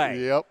runway.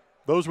 Yep.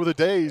 Those were the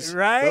days.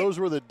 Right? Those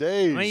were the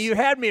days. I mean, you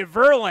had me at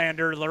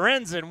Verlander,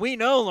 Lorenzen. We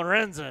know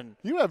Lorenzen.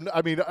 You have –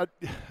 I mean,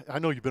 I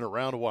know you've been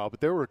around a while,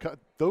 but there were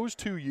those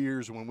 2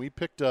 years when we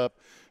picked up,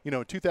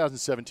 in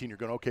 2017, you're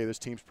going, okay, this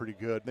team's pretty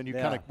good. Then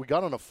we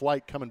got on a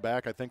flight coming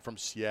back, I think, from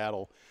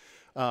Seattle.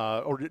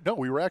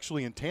 We were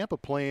actually in Tampa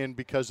playing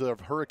because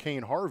of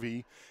Hurricane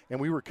Harvey, and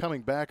we were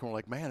coming back, and we're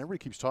like, man, everybody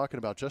keeps talking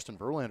about Justin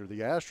Verlander, the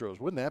Astros.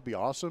 Wouldn't that be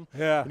awesome?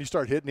 Yeah. And you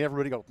start hitting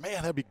everybody, go,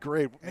 man, that'd be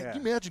great. Man,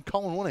 can you imagine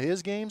calling one of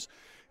his games?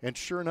 And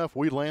sure enough,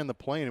 we land the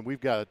plane, and we've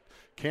got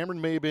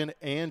Cameron Maybin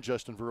and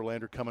Justin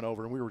Verlander coming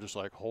over, and we were just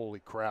like, holy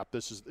crap,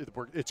 it's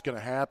going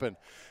to happen.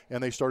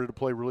 And they started to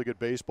play really good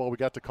baseball. We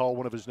got to call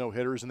one of his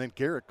no-hitters, and then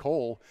Garrett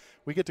Cole,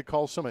 we get to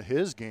call some of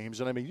his games.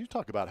 And, I mean, you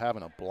talk about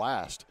having a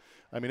blast.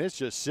 I mean, it's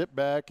just sit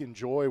back,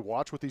 enjoy,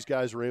 watch what these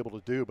guys are able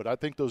to do. But I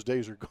think those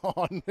days are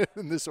gone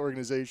in this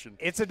organization.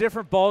 It's a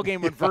different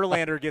ballgame when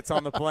Verlander gets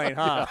on the plane,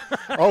 huh?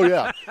 Yeah. Oh,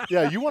 yeah.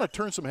 Yeah, you want to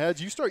turn some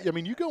heads.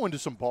 You go into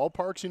some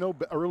ballparks,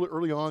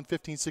 early on,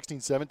 15, 16,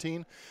 17,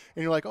 and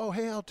you're like, oh,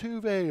 hey,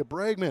 Altuve,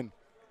 Bregman.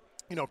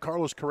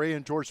 Carlos Correa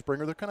and George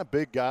Springer, they're kind of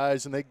big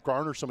guys, and they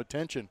garner some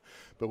attention.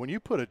 But when you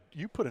put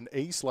an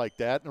ace like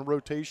that in a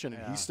rotation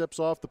and he steps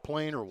off the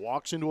plane or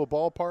walks into a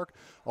ballpark,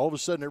 all of a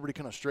sudden everybody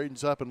kind of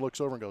straightens up and looks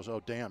over and goes,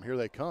 oh, damn, here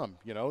they come.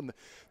 And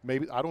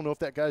maybe I don't know if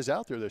that guy's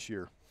out there this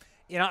year.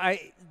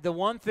 The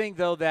one thing,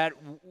 though, that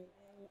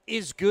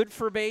is good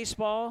for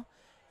baseball,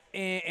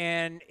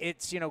 and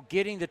it's,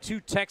 getting the two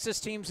Texas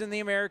teams in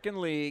the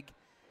American League,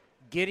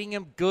 getting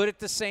them good at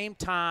the same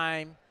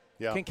time,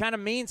 can kind of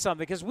mean something,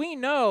 because we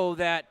know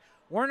that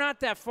we're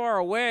not that far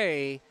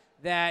away,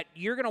 that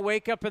you're going to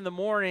wake up in the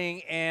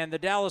morning and the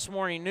Dallas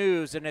Morning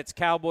News, and it's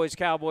Cowboys,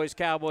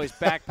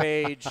 back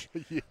page,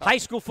 high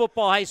school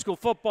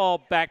football,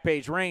 back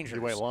page Rangers.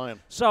 You ain't lying.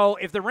 So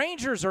if the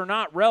Rangers are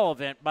not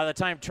relevant by the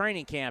time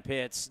training camp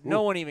hits,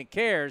 no one even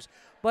cares.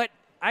 But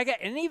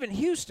and even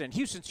Houston's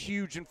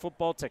huge in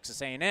football, Texas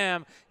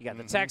A&M, you got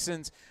the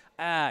Texans.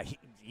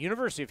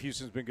 University of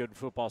Houston's been good in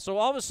football. So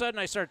all of a sudden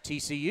I start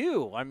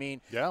TCU. I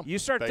mean, you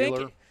start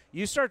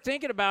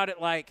thinking about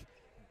it like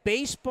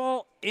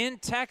baseball in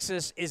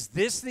Texas. Is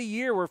this the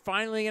year we're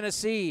finally going to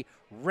see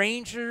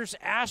Rangers,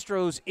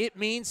 Astros? It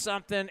means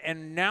something,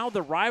 and now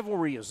the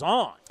rivalry is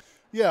on.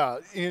 Yeah,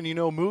 and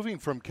moving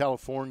from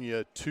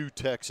California to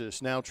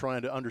Texas, now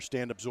trying to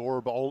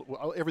absorb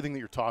everything that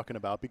you're talking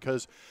about,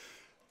 because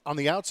on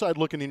the outside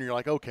looking in, you're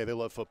like, okay, they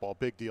love football,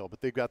 big deal.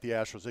 But they've got the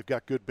Astros. They've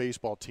got good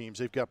baseball teams.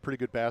 They've got pretty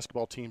good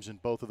basketball teams in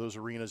both of those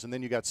arenas. And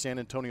then you got San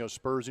Antonio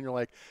Spurs, and you're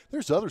like,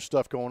 there's other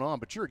stuff going on.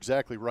 But you're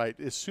exactly right.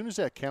 As soon as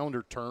that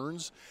calendar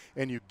turns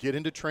and you get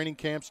into training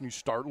camps and you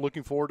start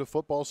looking forward to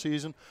football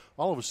season,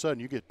 all of a sudden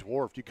you get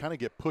dwarfed. You kind of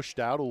get pushed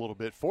out a little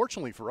bit.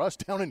 Fortunately for us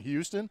down in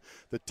Houston,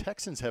 the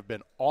Texans have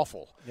been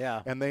awful.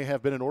 Yeah. And they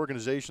have been an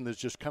organization that's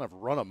just kind of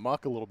run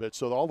amok a little bit.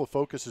 So all the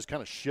focus has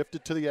kind of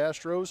shifted to the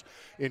Astros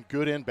in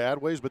good and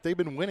bad ways. But they've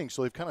been winning,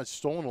 so they've kind of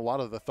stolen a lot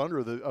of the thunder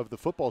of the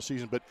football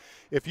season. But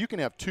if you can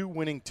have two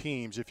winning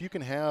teams, if you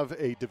can have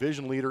a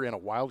division leader and a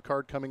wild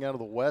card coming out of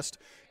the West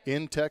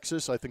in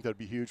Texas, I think that would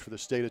be huge for the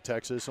state of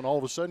Texas. And all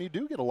of a sudden you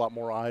do get a lot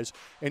more eyes,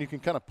 and you can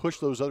kind of push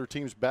those other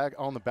teams back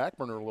on the back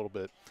burner a little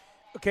bit.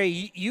 Okay,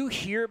 you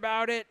hear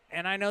about it,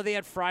 and I know they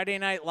had Friday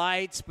Night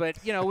Lights, but,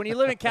 when you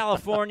live in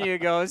California, you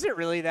go, is it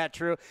really that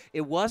true?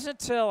 It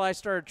wasn't until I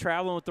started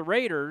traveling with the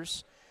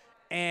Raiders,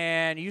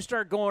 and you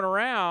start going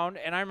around,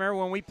 and I remember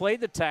when we played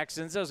the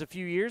Texans, that was a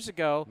few years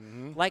ago,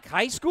 like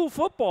high school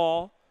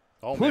football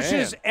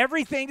pushes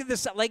everything to the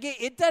side. Like,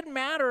 it doesn't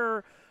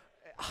matter.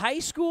 High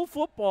school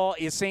football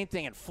is the same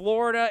thing in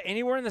Florida,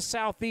 anywhere in the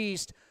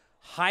Southeast.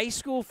 high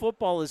school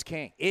football is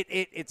king.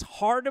 It's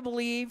hard to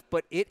believe,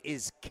 but it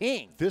is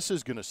king. This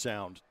is going to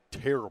sound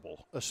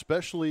terrible,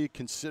 especially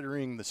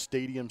considering the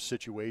stadium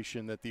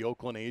situation that the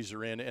Oakland A's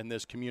are in and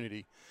this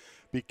community,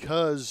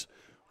 because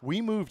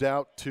we moved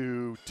out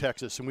to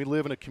Texas, and we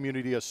live in a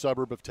community, a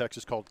suburb of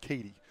Texas called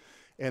Katy,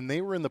 and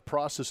they were in the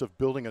process of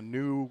building a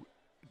new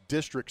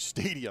district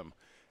stadium,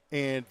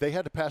 and they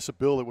had to pass a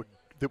bill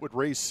that would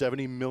raise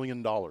 $70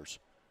 million.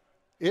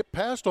 It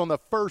passed on the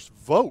first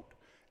vote.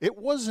 It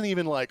wasn't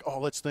even like, oh,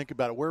 let's think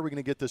about it. Where are we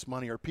going to get this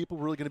money? Are people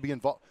really going to be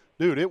involved?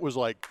 Dude, it was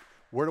like,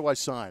 where do I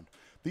sign?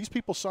 These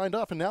people signed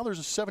up, and now there's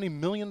a $70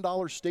 million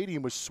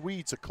stadium with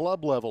suites, a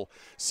club level,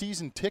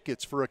 season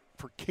tickets for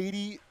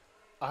Katy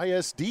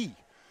ISD.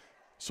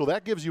 So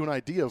that gives you an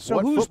idea of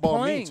what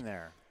football means. So who's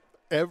playing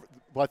there?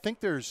 Well, I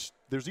think there's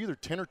either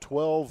 10 or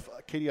 12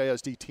 Katy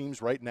ISD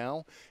teams right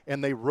now,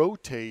 and they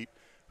rotate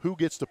who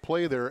gets to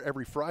play there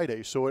every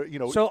Friday. So,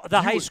 So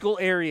the high school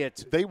area.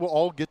 They will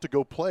all get to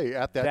go play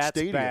at that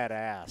stadium.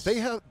 That's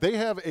badass. They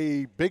have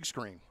a big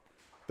screen.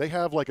 They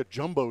have like a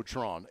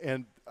Jumbotron.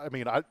 And, I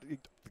mean, the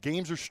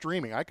games are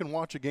streaming. I can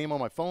watch a game on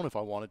my phone if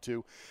I wanted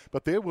to.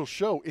 But they will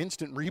show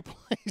instant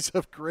replays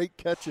of great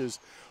catches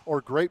or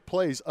great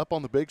plays up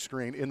on the big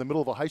screen in the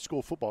middle of a high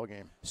school football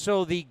game.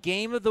 So the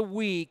game of the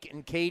week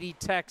in Katy,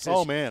 Texas.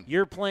 Oh, man.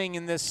 You're playing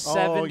in this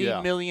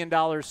 $70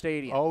 million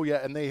stadium. Oh,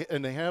 yeah, and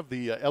they have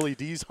the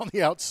LEDs on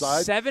the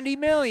outside. $70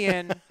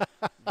 million.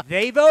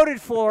 They voted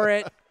for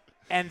it,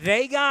 and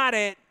they got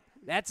it.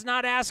 That's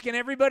not asking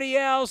everybody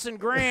else and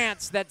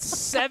grants. That's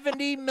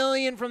 $70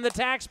 million from the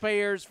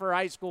taxpayers for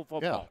high school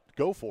football. Yeah,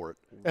 go for it.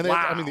 And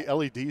wow. the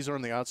LEDs are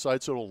on the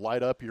outside, so it'll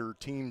light up your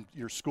team,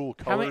 your school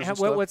colors.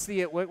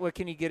 What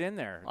can you get in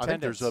there? I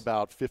think there's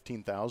about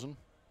 15,000.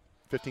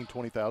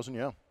 20,000,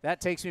 yeah. That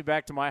takes me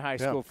back to my high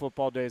school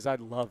football days. I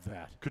love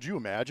that. Could you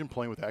imagine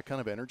playing with that kind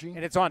of energy?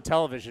 And it's on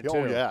television, too.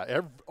 Oh,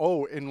 yeah.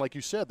 And like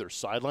you said, there's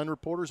sideline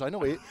reporters. I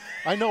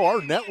know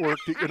our network,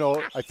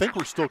 I think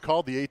we're still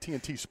called the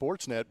AT&T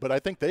Sportsnet, but I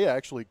think they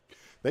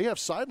have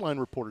sideline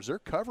reporters. They're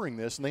covering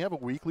this, and they have a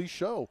weekly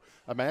show,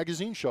 a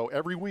magazine show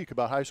every week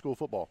about high school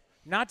football.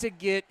 Not to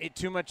get it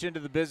too much into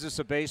the business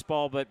of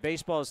baseball, but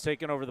baseball has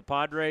taken over the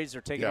Padres.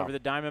 They're taking over the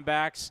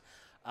Diamondbacks.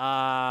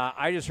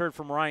 I just heard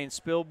from Ryan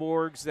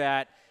Spielborgs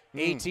that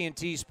AT&T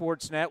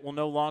Sportsnet will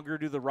no longer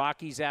do the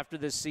Rockies after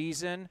this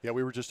season. Yeah,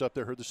 we were just up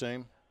there, heard the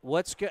same.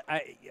 What's good?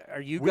 Are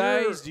you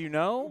guys? Do you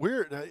know?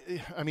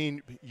 I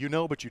mean,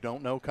 but you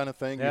don't know, kind of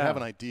thing. Yeah. You have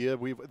an idea.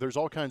 There's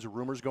all kinds of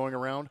rumors going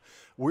around.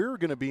 We're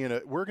going to be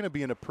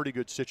in a pretty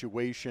good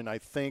situation, I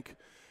think,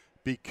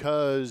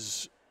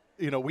 because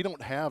we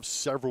don't have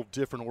several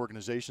different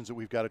organizations that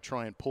we've got to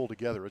try and pull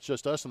together. It's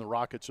just us and the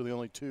Rockets are the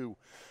only two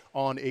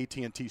on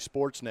AT&T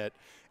Sportsnet.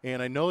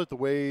 And I know that the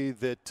way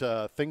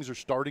that things are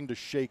starting to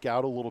shake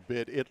out a little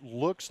bit, it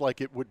looks like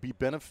it would be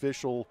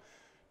beneficial,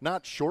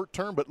 not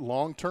short-term, but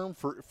long-term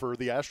for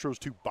the Astros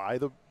to buy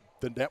the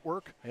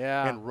network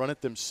and run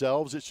it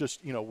themselves. It's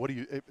just, the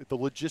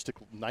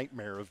logistical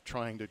nightmare of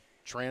trying to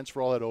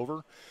transfer all that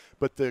over.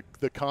 But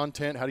the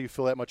content, how do you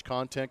fill that much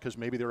content? Because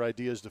maybe their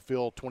idea is to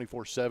fill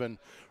 24/7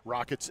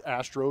 Rockets,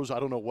 Astros. I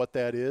don't know what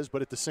that is.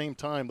 But at the same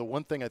time, the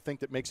one thing I think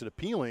that makes it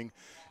appealing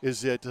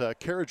is that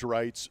carriage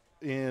rights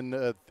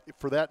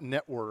for that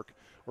network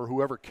or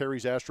whoever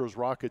carries Astros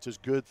Rockets is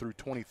good through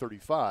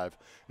 2035.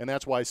 And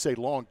that's why I say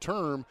long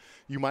term,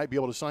 you might be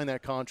able to sign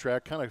that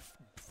contract, kind of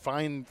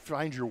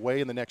find your way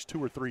in the next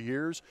 2 or 3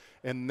 years,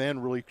 and then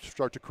really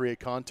start to create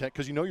content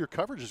because your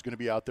coverage is going to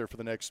be out there for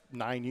the next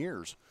 9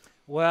 years.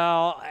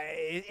 Well,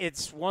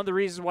 it's one of the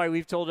reasons why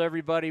we've told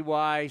everybody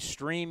why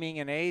streaming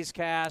and A's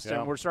Cast,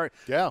 and we're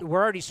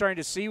already starting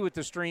to see with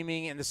the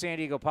streaming and the San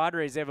Diego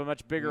Padres, they have a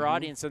much bigger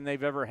audience than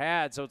they've ever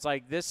had. So it's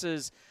like this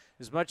is,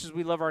 as much as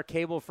we love our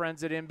cable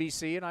friends at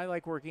NBC, and I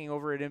like working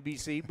over at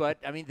NBC, but,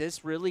 I mean,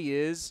 this really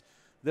is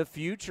the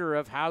future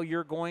of how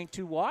you're going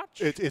to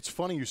watch. It's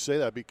funny you say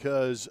that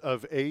because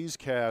of A's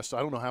Cast.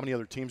 I don't know how many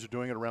other teams are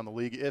doing it around the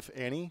league, if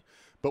any.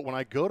 But when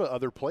I go to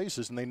other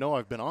places and they know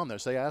I've been on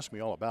this, they ask me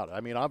all about it. I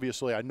mean,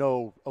 obviously I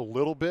know a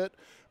little bit,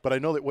 but I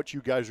know that what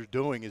you guys are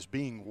doing is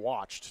being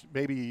watched,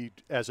 maybe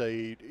as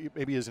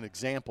an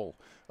example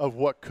of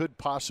what could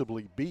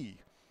possibly be.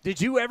 Did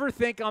you ever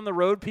think on the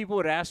road people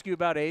would ask you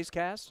about A's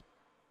Cast?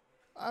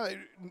 I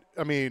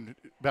mean,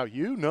 about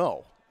you,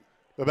 no.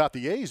 About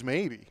the A's,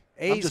 maybe.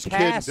 A's I'm just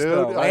Cast, kidding,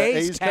 dude. though.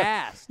 A's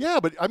Cast. Yeah,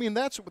 but I mean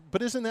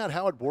but isn't that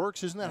how it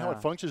works? Isn't that how it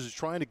functions? Is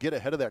trying to get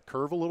ahead of that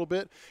curve a little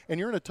bit. And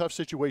you're in a tough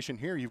situation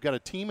here. You've got a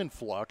team in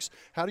flux.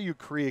 How do you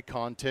create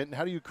content? And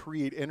how do you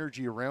create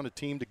energy around a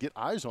team to get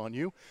eyes on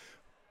you?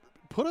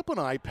 Put up an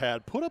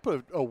iPad, put up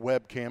a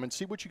webcam, and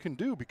see what you can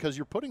do because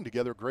you're putting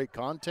together great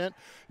content.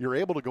 You're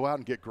able to go out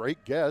and get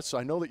great guests.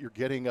 I know that you're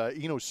getting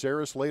Eno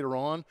Saris later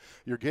on.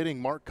 You're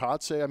getting Mark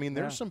Kotze. I mean,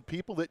 there's some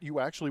people that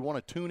you actually want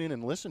to tune in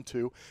and listen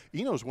to.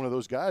 Eno's one of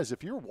those guys.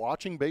 If you're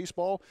watching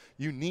baseball,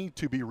 you need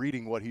to be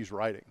reading what he's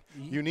writing.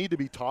 You need to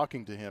be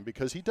talking to him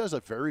because he does a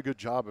very good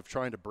job of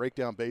trying to break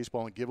down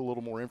baseball and give a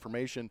little more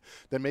information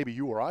than maybe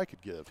you or I could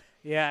give.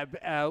 Yeah,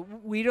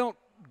 we don't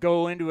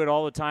go into it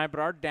all the time,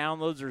 but our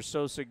downloads are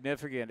so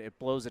significant it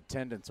blows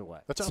attendance away.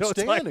 That's so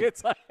outstanding.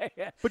 It's like,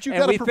 but you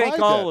got to we provide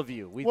thank all that. of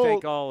you. We Well,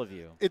 thank all of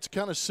you. It's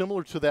kind of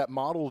similar to that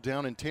model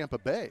down in Tampa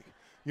Bay.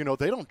 You know,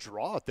 they don't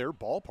draw at their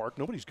ballpark.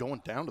 Nobody's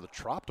going down to the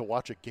Trop to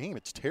watch a game.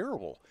 It's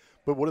terrible.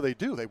 But what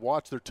do? They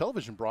watch their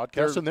television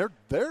broadcasts, and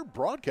their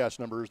broadcast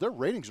numbers, their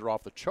ratings are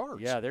off the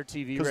charts. Yeah, their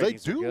TV ratings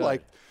because they do are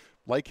good.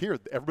 like here.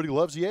 Everybody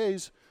loves the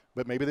A's,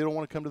 but maybe they don't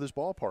want to come to this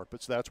ballpark. But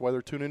that's why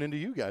they're tuning into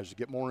you guys to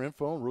get more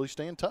info and really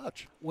stay in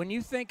touch. When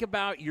you think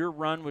about your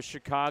run with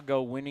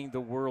Chicago winning the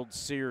World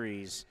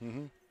Series,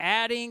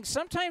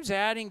 sometimes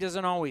adding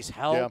doesn't always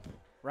help. Yeah.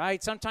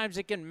 Right? Sometimes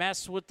it can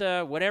mess with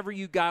the whatever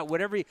you got,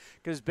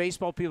 because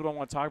baseball people don't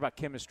want to talk about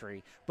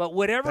chemistry. But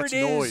whatever That's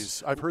it is.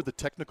 noise. I've heard the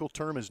technical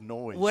term is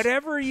noise.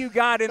 Whatever you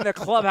got in the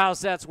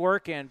clubhouse that's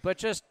working. But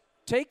just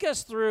take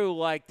us through,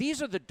 like,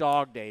 these are the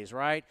dog days,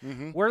 right?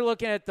 We're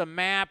looking at the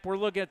map. We're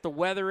looking at the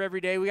weather every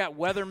day. We got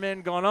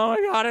weathermen going, oh,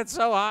 my God, it's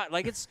so hot.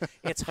 Like, it's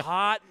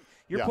hot.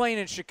 You're playing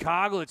in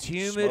Chicago. It's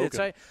humid.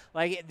 Smoking. It's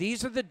like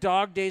these are the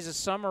dog days of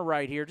summer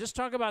right here. Just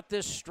talk about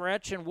this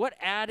stretch and what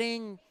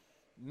adding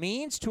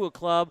means to a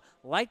club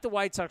like the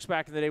White Sox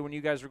back in the day when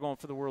you guys were going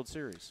for the World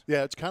Series.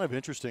 Yeah, it's kind of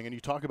interesting, and you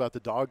talk about the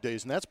dog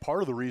days, and that's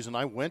part of the reason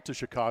I went to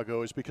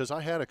Chicago is because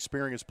I had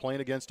experience playing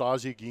against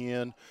Ozzie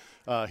Guillen.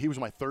 He was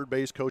my third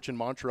base coach in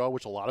Montreal,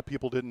 which a lot of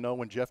people didn't know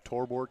when Jeff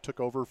Torborg took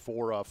over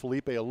for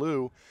Felipe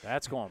Alou.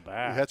 That's going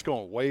back. That's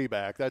going way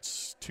back.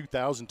 That's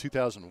 2000,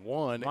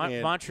 2001.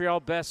 and Montreal,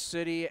 best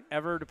city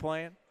ever to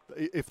play in?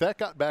 If that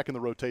got back in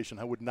the rotation,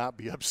 I would not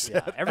be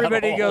upset. Yeah,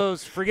 everybody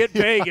goes, forget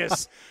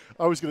Vegas.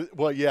 I was going to,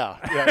 well, yeah.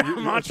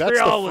 That's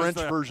the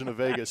French version of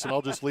Vegas, and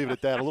I'll just leave it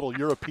at that. A little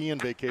European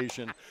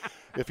vacation,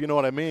 if you know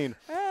what I mean.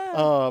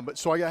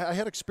 So I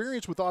had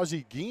experience with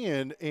Ozzie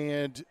Guillen,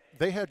 and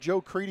they had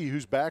Joe Crede,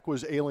 whose back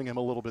was ailing him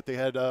a little bit. They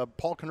had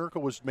Paul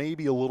Konerko was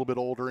maybe a little bit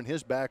older, and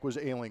his back was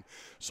ailing.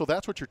 So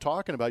that's what you're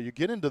talking about. You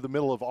get into the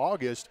middle of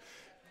August,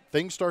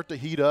 things start to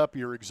heat up,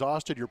 you're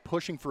exhausted, you're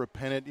pushing for a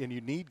pennant, and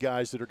you need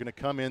guys that are going to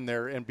come in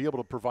there and be able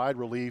to provide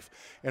relief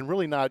and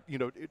really not,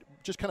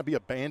 just kind of be a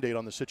Band-Aid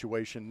on the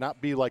situation,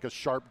 not be like a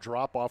sharp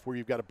drop-off where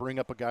you've got to bring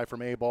up a guy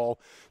from A-ball,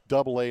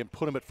 Double-A, and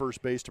put him at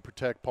first base to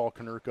protect Paul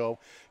Konerko.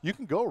 You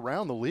can go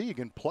around the league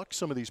and pluck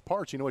some of these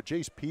parts.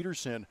 Jace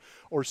Peterson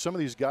or some of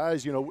these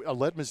guys,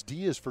 Aledmus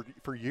Diaz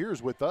for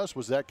years with us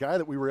was that guy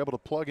that we were able to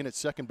plug in at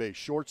second base,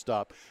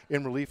 shortstop,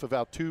 in relief of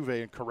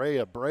Altuve and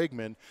Correa,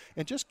 Bregman,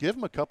 and just give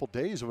them a couple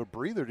days of a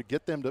breather to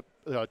get them to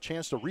a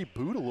chance to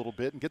reboot a little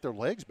bit and get their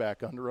legs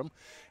back under them.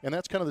 And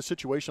that's kind of the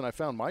situation I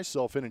found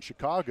myself in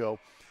Chicago.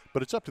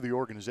 But it's up to the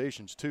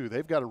organizations, too.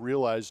 They've got to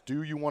realize,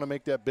 do you want to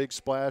make that big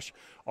splash?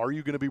 Are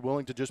you going to be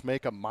willing to just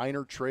make a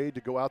minor trade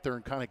to go out there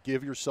and kind of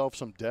give yourself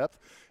some depth?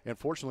 And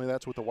fortunately,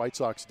 that's what the White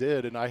Sox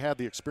did. And I had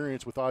the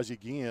experience with Ozzie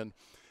Guillen.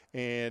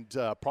 And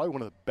probably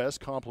one of the best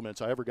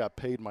compliments I ever got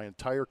paid my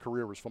entire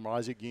career was from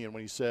Ozzie Guillen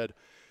when he said,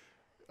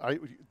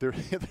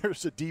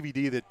 there's a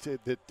DVD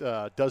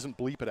that doesn't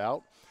bleep it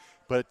out,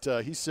 but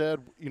he said,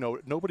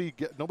 nobody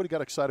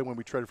got excited when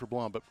we traded for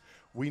Blum, but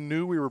we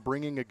knew we were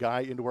bringing a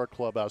guy into our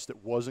clubhouse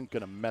that wasn't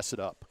going to mess it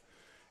up,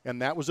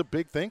 and that was a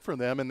big thing for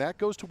them. And that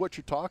goes to what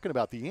you're talking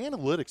about. The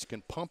analytics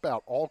can pump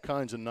out all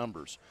kinds of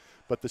numbers,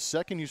 but the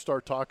second you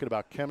start talking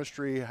about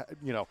chemistry,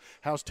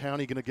 how's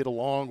Towney going to get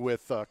along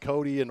with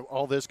Cody and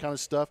all this kind of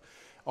stuff,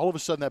 all of a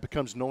sudden that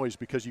becomes noise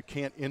because you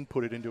can't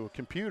input it into a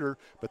computer.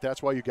 But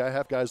that's why you got to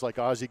have guys like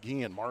Ozzie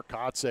Guillen, Mark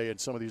Kotze, and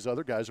some of these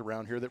other guys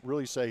around here that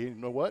really say, you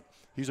know what,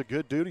 he's a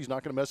good dude. He's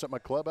not going to mess up my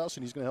clubhouse,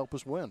 and he's going to help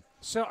us win.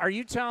 So are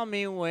you telling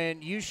me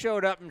when you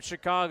showed up in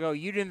Chicago,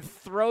 you didn't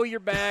throw your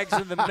bags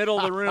in the middle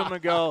of the room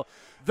and go,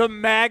 the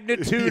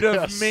magnitude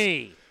of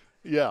me?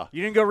 Yeah.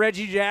 You didn't go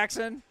Reggie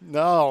Jackson?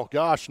 No,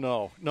 gosh,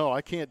 no. No,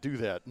 I can't do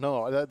that.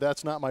 No,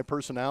 that's not my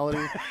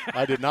personality.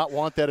 I did not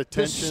want that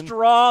attention. The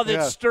straw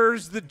that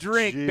stirs the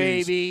drink,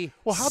 baby.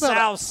 Well, how about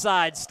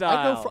Southside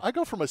style? I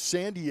go from a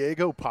San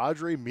Diego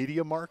Padre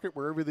media market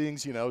where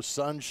everything's,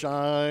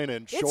 sunshine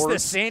and shorts. It's the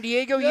San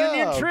Diego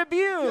Union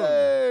Tribune.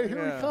 Yay,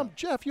 here we come.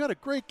 Jeff, you had a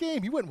great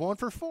game. You went 1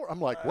 for 4. I'm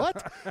like,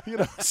 what?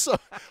 So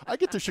I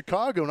get to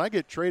Chicago and I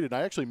get traded.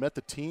 I actually met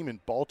the team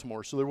in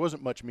Baltimore, so there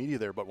wasn't much media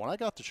there. But when I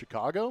got to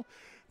Chicago,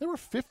 there were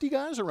 50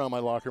 guys around my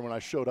locker when I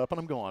showed up, and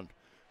I'm going,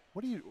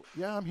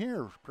 yeah, I'm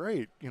here.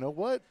 Great.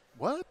 What?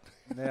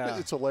 Yeah.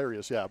 It's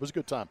hilarious. Yeah, it was a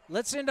good time.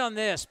 Let's end on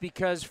this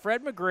because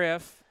Fred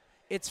McGriff,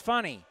 it's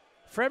funny.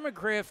 Fred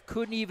McGriff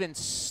couldn't even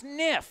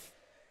sniff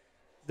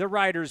the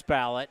writer's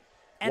ballot.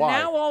 And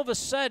now all of a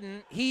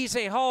sudden he's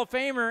a Hall of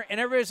Famer, and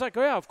everybody's like,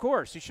 oh, yeah, of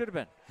course, he should have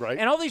been. Right.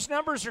 And all these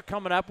numbers are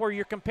coming up where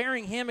you're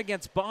comparing him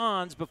against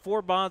Bonds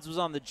before Bonds was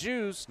on the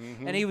juice,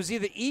 and he was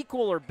either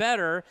equal or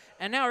better.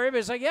 And now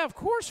everybody's like, yeah, of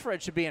course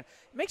Fred should be in. It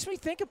makes me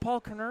think of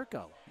Paul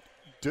Konerko.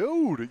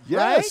 Dude,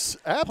 yes,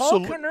 right?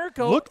 absolutely. Paul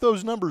Konerko. Look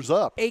those numbers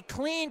up. A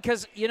clean,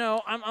 because,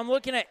 I'm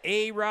looking at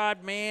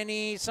A-Rod,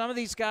 Manny, some of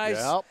these guys.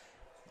 Yep.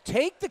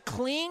 Take the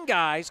clean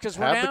guys because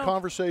the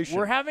conversation.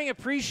 We're having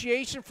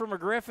appreciation for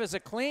McGriff as a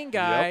clean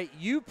guy. Yep.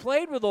 You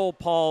played with old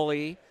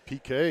Paulie.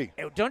 PK.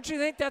 Don't you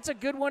think that's a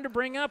good one to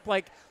bring up?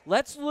 Like,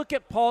 let's look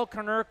at Paul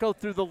Konerko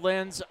through the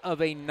lens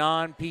of a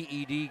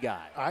non-PED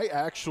guy.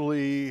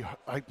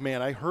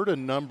 I heard a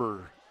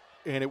number,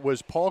 and it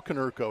was Paul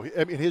Konerko.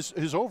 I mean,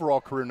 his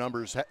overall career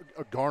numbers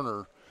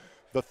garner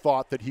the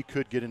thought that he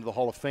could get into the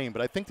Hall of Fame.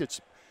 But I think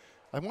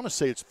I want to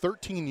say it's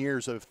 13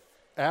 years of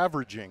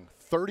averaging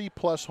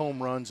 30-plus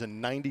home runs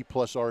and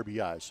 90-plus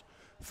RBIs.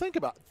 Think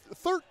about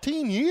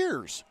 13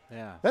 years.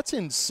 Yeah. That's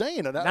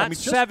insane. And Not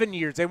 7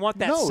 years. They want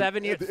that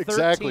 7 years, 13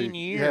 exactly.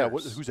 years. Yeah,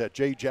 who's that?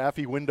 Jay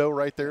Jaffe window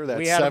right there? That's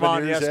we had 7 him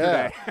on years.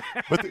 yesterday.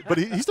 Yeah. but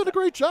he's done a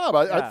great job.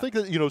 I think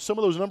that, some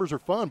of those numbers are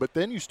fun, but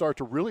then you start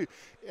to really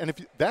 – and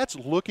that's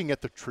looking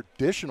at the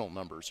traditional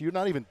numbers. You're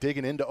not even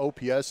digging into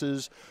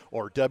OPSs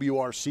or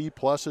WRC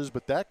pluses,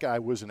 but that guy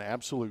was an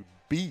absolute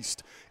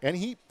beast. And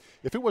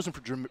if it wasn't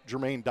for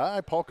Jermaine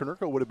Dye, Paul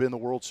Konerko would have been the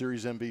World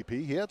Series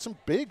MVP. He had some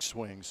big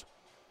swings.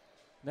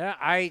 Yeah,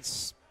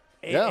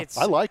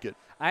 I like it.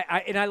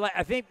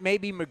 I think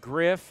maybe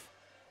McGriff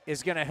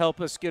is going to help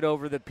us get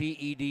over the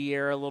PED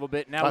era a little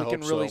bit. Now we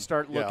can really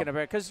start looking at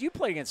it because you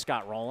played against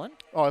Scott Rowland.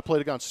 Oh, I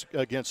played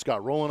against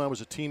Scott Rowland. I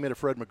was a teammate of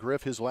Fred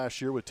McGriff his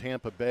last year with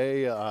Tampa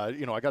Bay.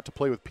 I got to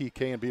play with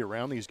PK and be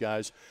around these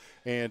guys.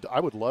 And I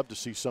would love to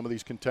see some of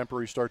these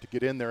contemporaries start to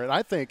get in there. And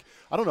I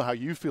don't know how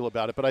you feel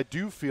about it, but I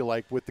do feel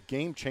like with the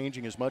game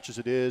changing as much as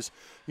it is,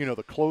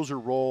 the closer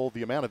role,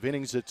 the amount of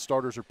innings that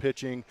starters are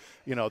pitching,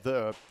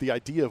 the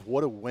idea of what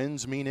do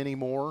wins mean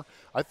anymore,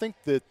 I think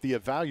that the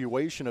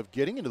evaluation of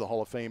getting into the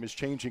Hall of Fame is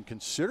changing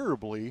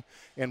considerably.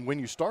 And when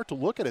you start to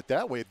look at it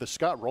that way, the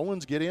Scott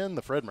Rowlands get in,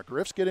 the Fred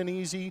McGriffs get in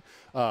easy.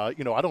 I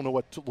don't know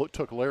what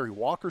took Larry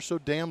Walker so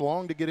damn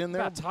long to get in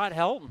there. About Todd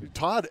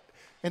Helton.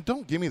 And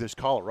don't give me this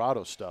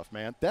Colorado stuff,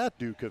 man. That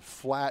dude could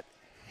flat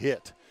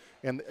hit.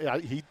 And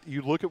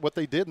you look at what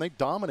they did, and they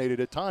dominated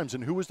at times.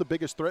 And who was the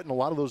biggest threat in a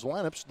lot of those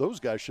lineups? Those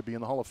guys should be in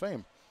the Hall of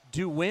Fame.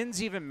 Do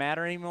wins even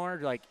matter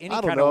anymore? Like any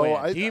I don't kind know.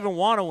 of win? Do you even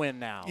want to win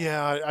now?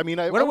 Yeah, I mean,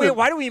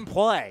 why do we even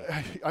play?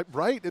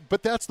 Right,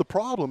 but that's the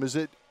problem. Is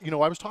that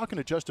I was talking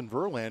to Justin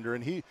Verlander,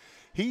 and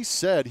he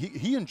said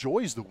he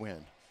enjoys the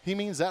win. He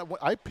means that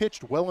I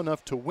pitched well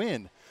enough to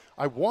win.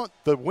 I want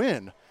the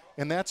win.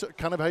 And that's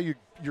kind of how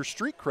your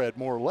street cred,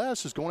 more or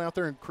less, is going out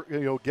there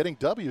and getting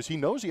W's. He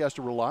knows he has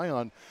to rely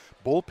on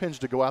bullpens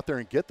to go out there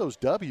and get those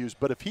W's.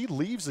 But if he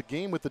leaves the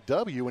game with the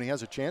W and he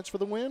has a chance for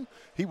the win,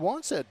 he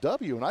wants that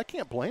W. And I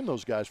can't blame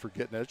those guys for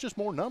getting it. It's just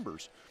more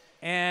numbers.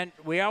 And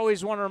we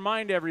always want to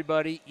remind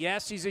everybody,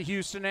 yes, he's a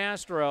Houston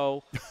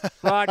Astro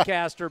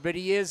broadcaster, but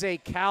he is a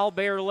Cal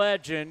Bear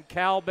legend.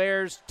 Cal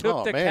Bears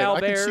took the Cal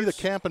Bears. I can see the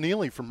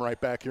Campanile from right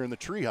back here in the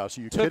treehouse.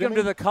 Are you took kidding him me?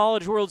 to the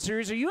College World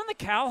Series. Are you in the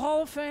Cal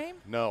Hall of Fame?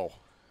 No.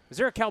 Is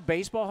there a Cal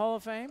Baseball Hall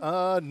of Fame?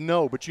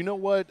 No, but you know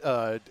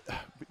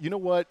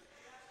what?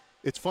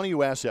 It's funny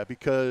you ask that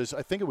because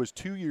I think it was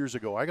 2 years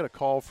ago. I got a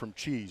call from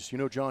Cheese. You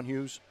know John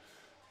Hughes?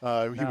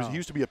 He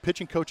used to be a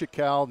pitching coach at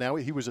Cal. Now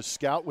he was a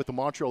scout with the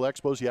Montreal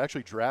Expos. He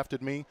actually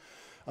drafted me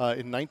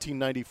in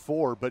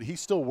 1994, but he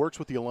still works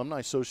with the Alumni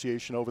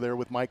Association over there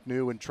with Mike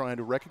New and trying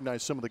to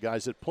recognize some of the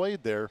guys that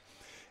played there.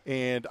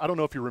 And I don't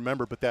know if you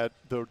remember, but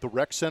the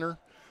rec center,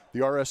 the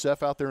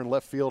RSF out there in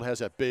left field has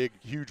that big,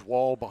 huge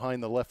wall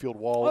behind the left field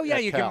wall. Oh, yeah,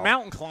 you Cal. can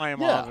mountain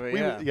climb off of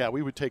it.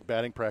 We would take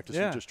batting practice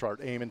and just start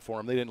aiming for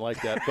them. They didn't like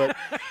that, but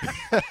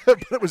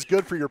but it was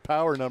good for your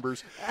power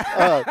numbers.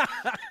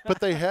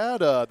 But they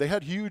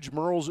had huge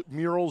murals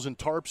and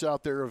tarps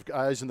out there of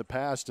guys in the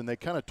past, and they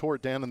kind of tore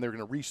it down, and they're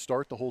going to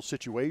restart the whole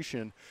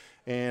situation.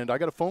 And I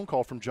got a phone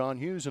call from John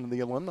Hughes and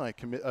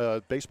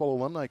the baseball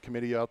alumni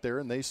committee out there,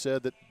 and they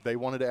said that they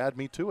wanted to add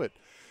me to it.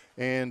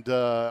 And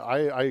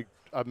I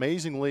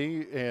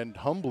amazingly and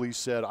humbly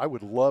said I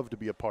would love to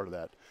be a part of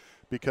that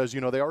because,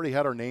 they already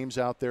had our names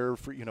out there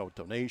for,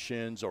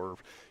 donations or,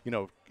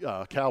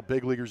 Cal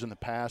big leaguers in the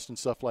past and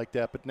stuff like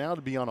that. But now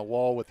to be on a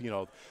wall with,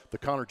 the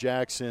Connor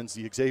Jacksons,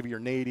 the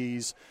Xavier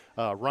Nadies,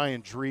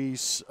 Ryan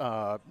Drees,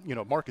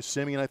 Marcus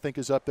Semien, I think,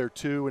 is up there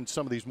too, and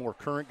some of these more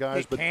current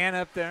guys. But Can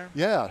up there?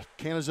 Yeah,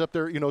 Can is up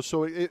there.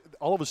 So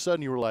all of a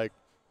sudden you were like,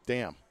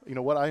 damn, you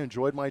know what? I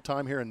enjoyed my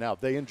time here, and now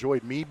they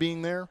enjoyed me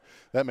being there.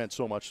 That meant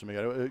so much to me.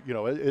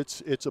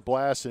 It's a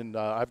blast, and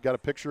I've got a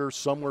picture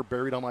somewhere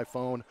buried on my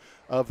phone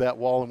of that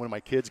wall. And when my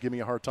kids give me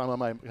a hard time, I'm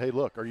like, hey,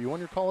 look, are you on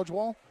your college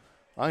wall?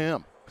 I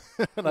am.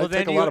 And I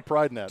take a lot of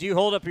pride in that. Do you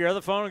hold up your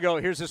other phone and go,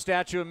 here's a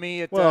statue of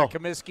me at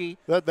Comiskey?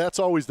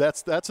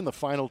 That's in the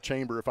final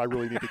chamber if I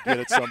really need to get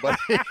at somebody.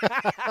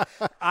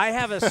 I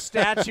have a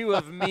statue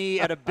of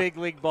me at a big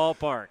league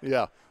ballpark.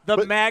 Yeah.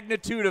 The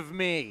magnitude of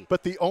me.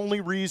 But the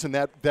only reason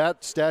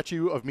that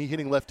statue of me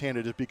hitting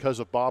left-handed is because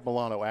of Bob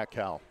Milano at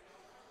Cal.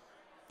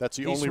 That's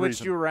the only reason. He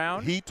switched you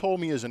around? He told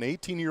me as an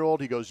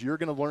 18-year-old, he goes, you're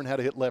going to learn how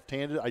to hit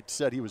left-handed. I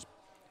said he was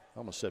 – I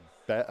almost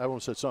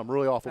said something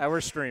really awful.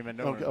 We're streaming.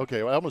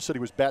 Okay, I almost said he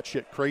was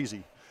batshit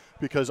crazy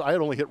because I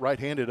had only hit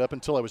right-handed up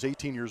until I was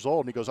 18 years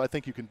old. And he goes, I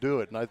think you can do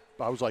it. And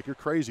I was like, you're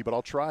crazy, but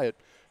I'll try it.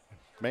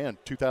 Man,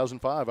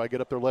 2005, I get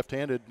up there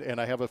left-handed,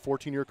 and I have a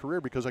 14-year career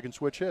because I can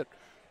switch hit.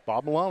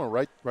 Bob Milano,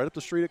 right up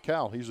the street at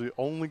Cal. He's the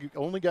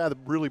only guy that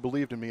really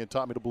believed in me and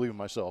taught me to believe in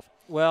myself.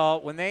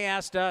 Well, when they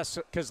asked us,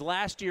 because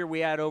last year we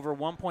had over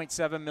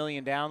 1.7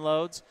 million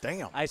downloads.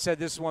 Damn. I said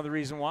this is one of the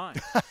reasons why.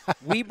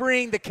 We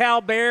bring the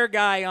Cal Bear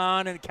guy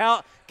on, and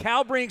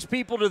Cal brings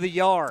people to the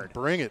yard.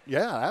 Bring it.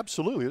 Yeah,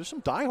 absolutely. There's some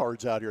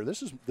diehards out here.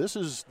 This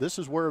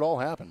is where it all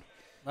happened.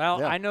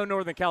 Well, yeah. I know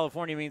Northern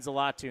California means a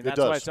lot to you. That's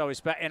does. why it's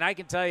always and I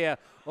can tell you,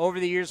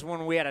 over the years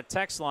when we had a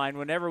text line,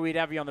 whenever we'd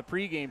have you on the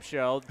pregame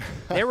show,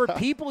 there were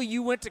people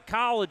you went to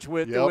college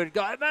with that would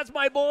go, "That's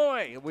my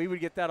boy." We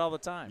would get that all the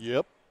time.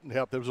 Yep.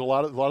 There was a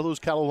lot of those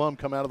Cal alum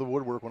come out of the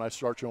woodwork when I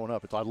start showing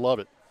up. I love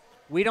it.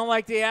 We don't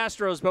like the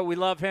Astros, but we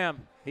love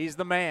him. He's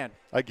the man.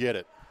 I get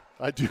it.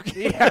 I do get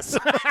yes.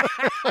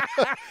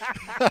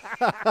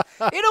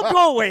 It'll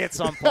go away at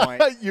some point.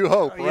 You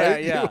hope,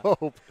 right? Yeah. You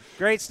hope.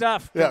 Great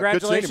stuff. Yeah,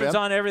 Congratulations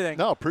on everything.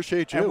 No,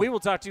 appreciate you. And we will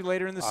talk to you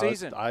later in the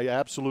season. I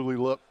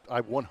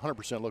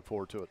 100% look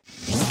forward to it.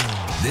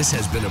 This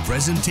has been a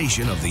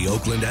presentation of the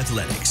Oakland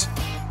Athletics.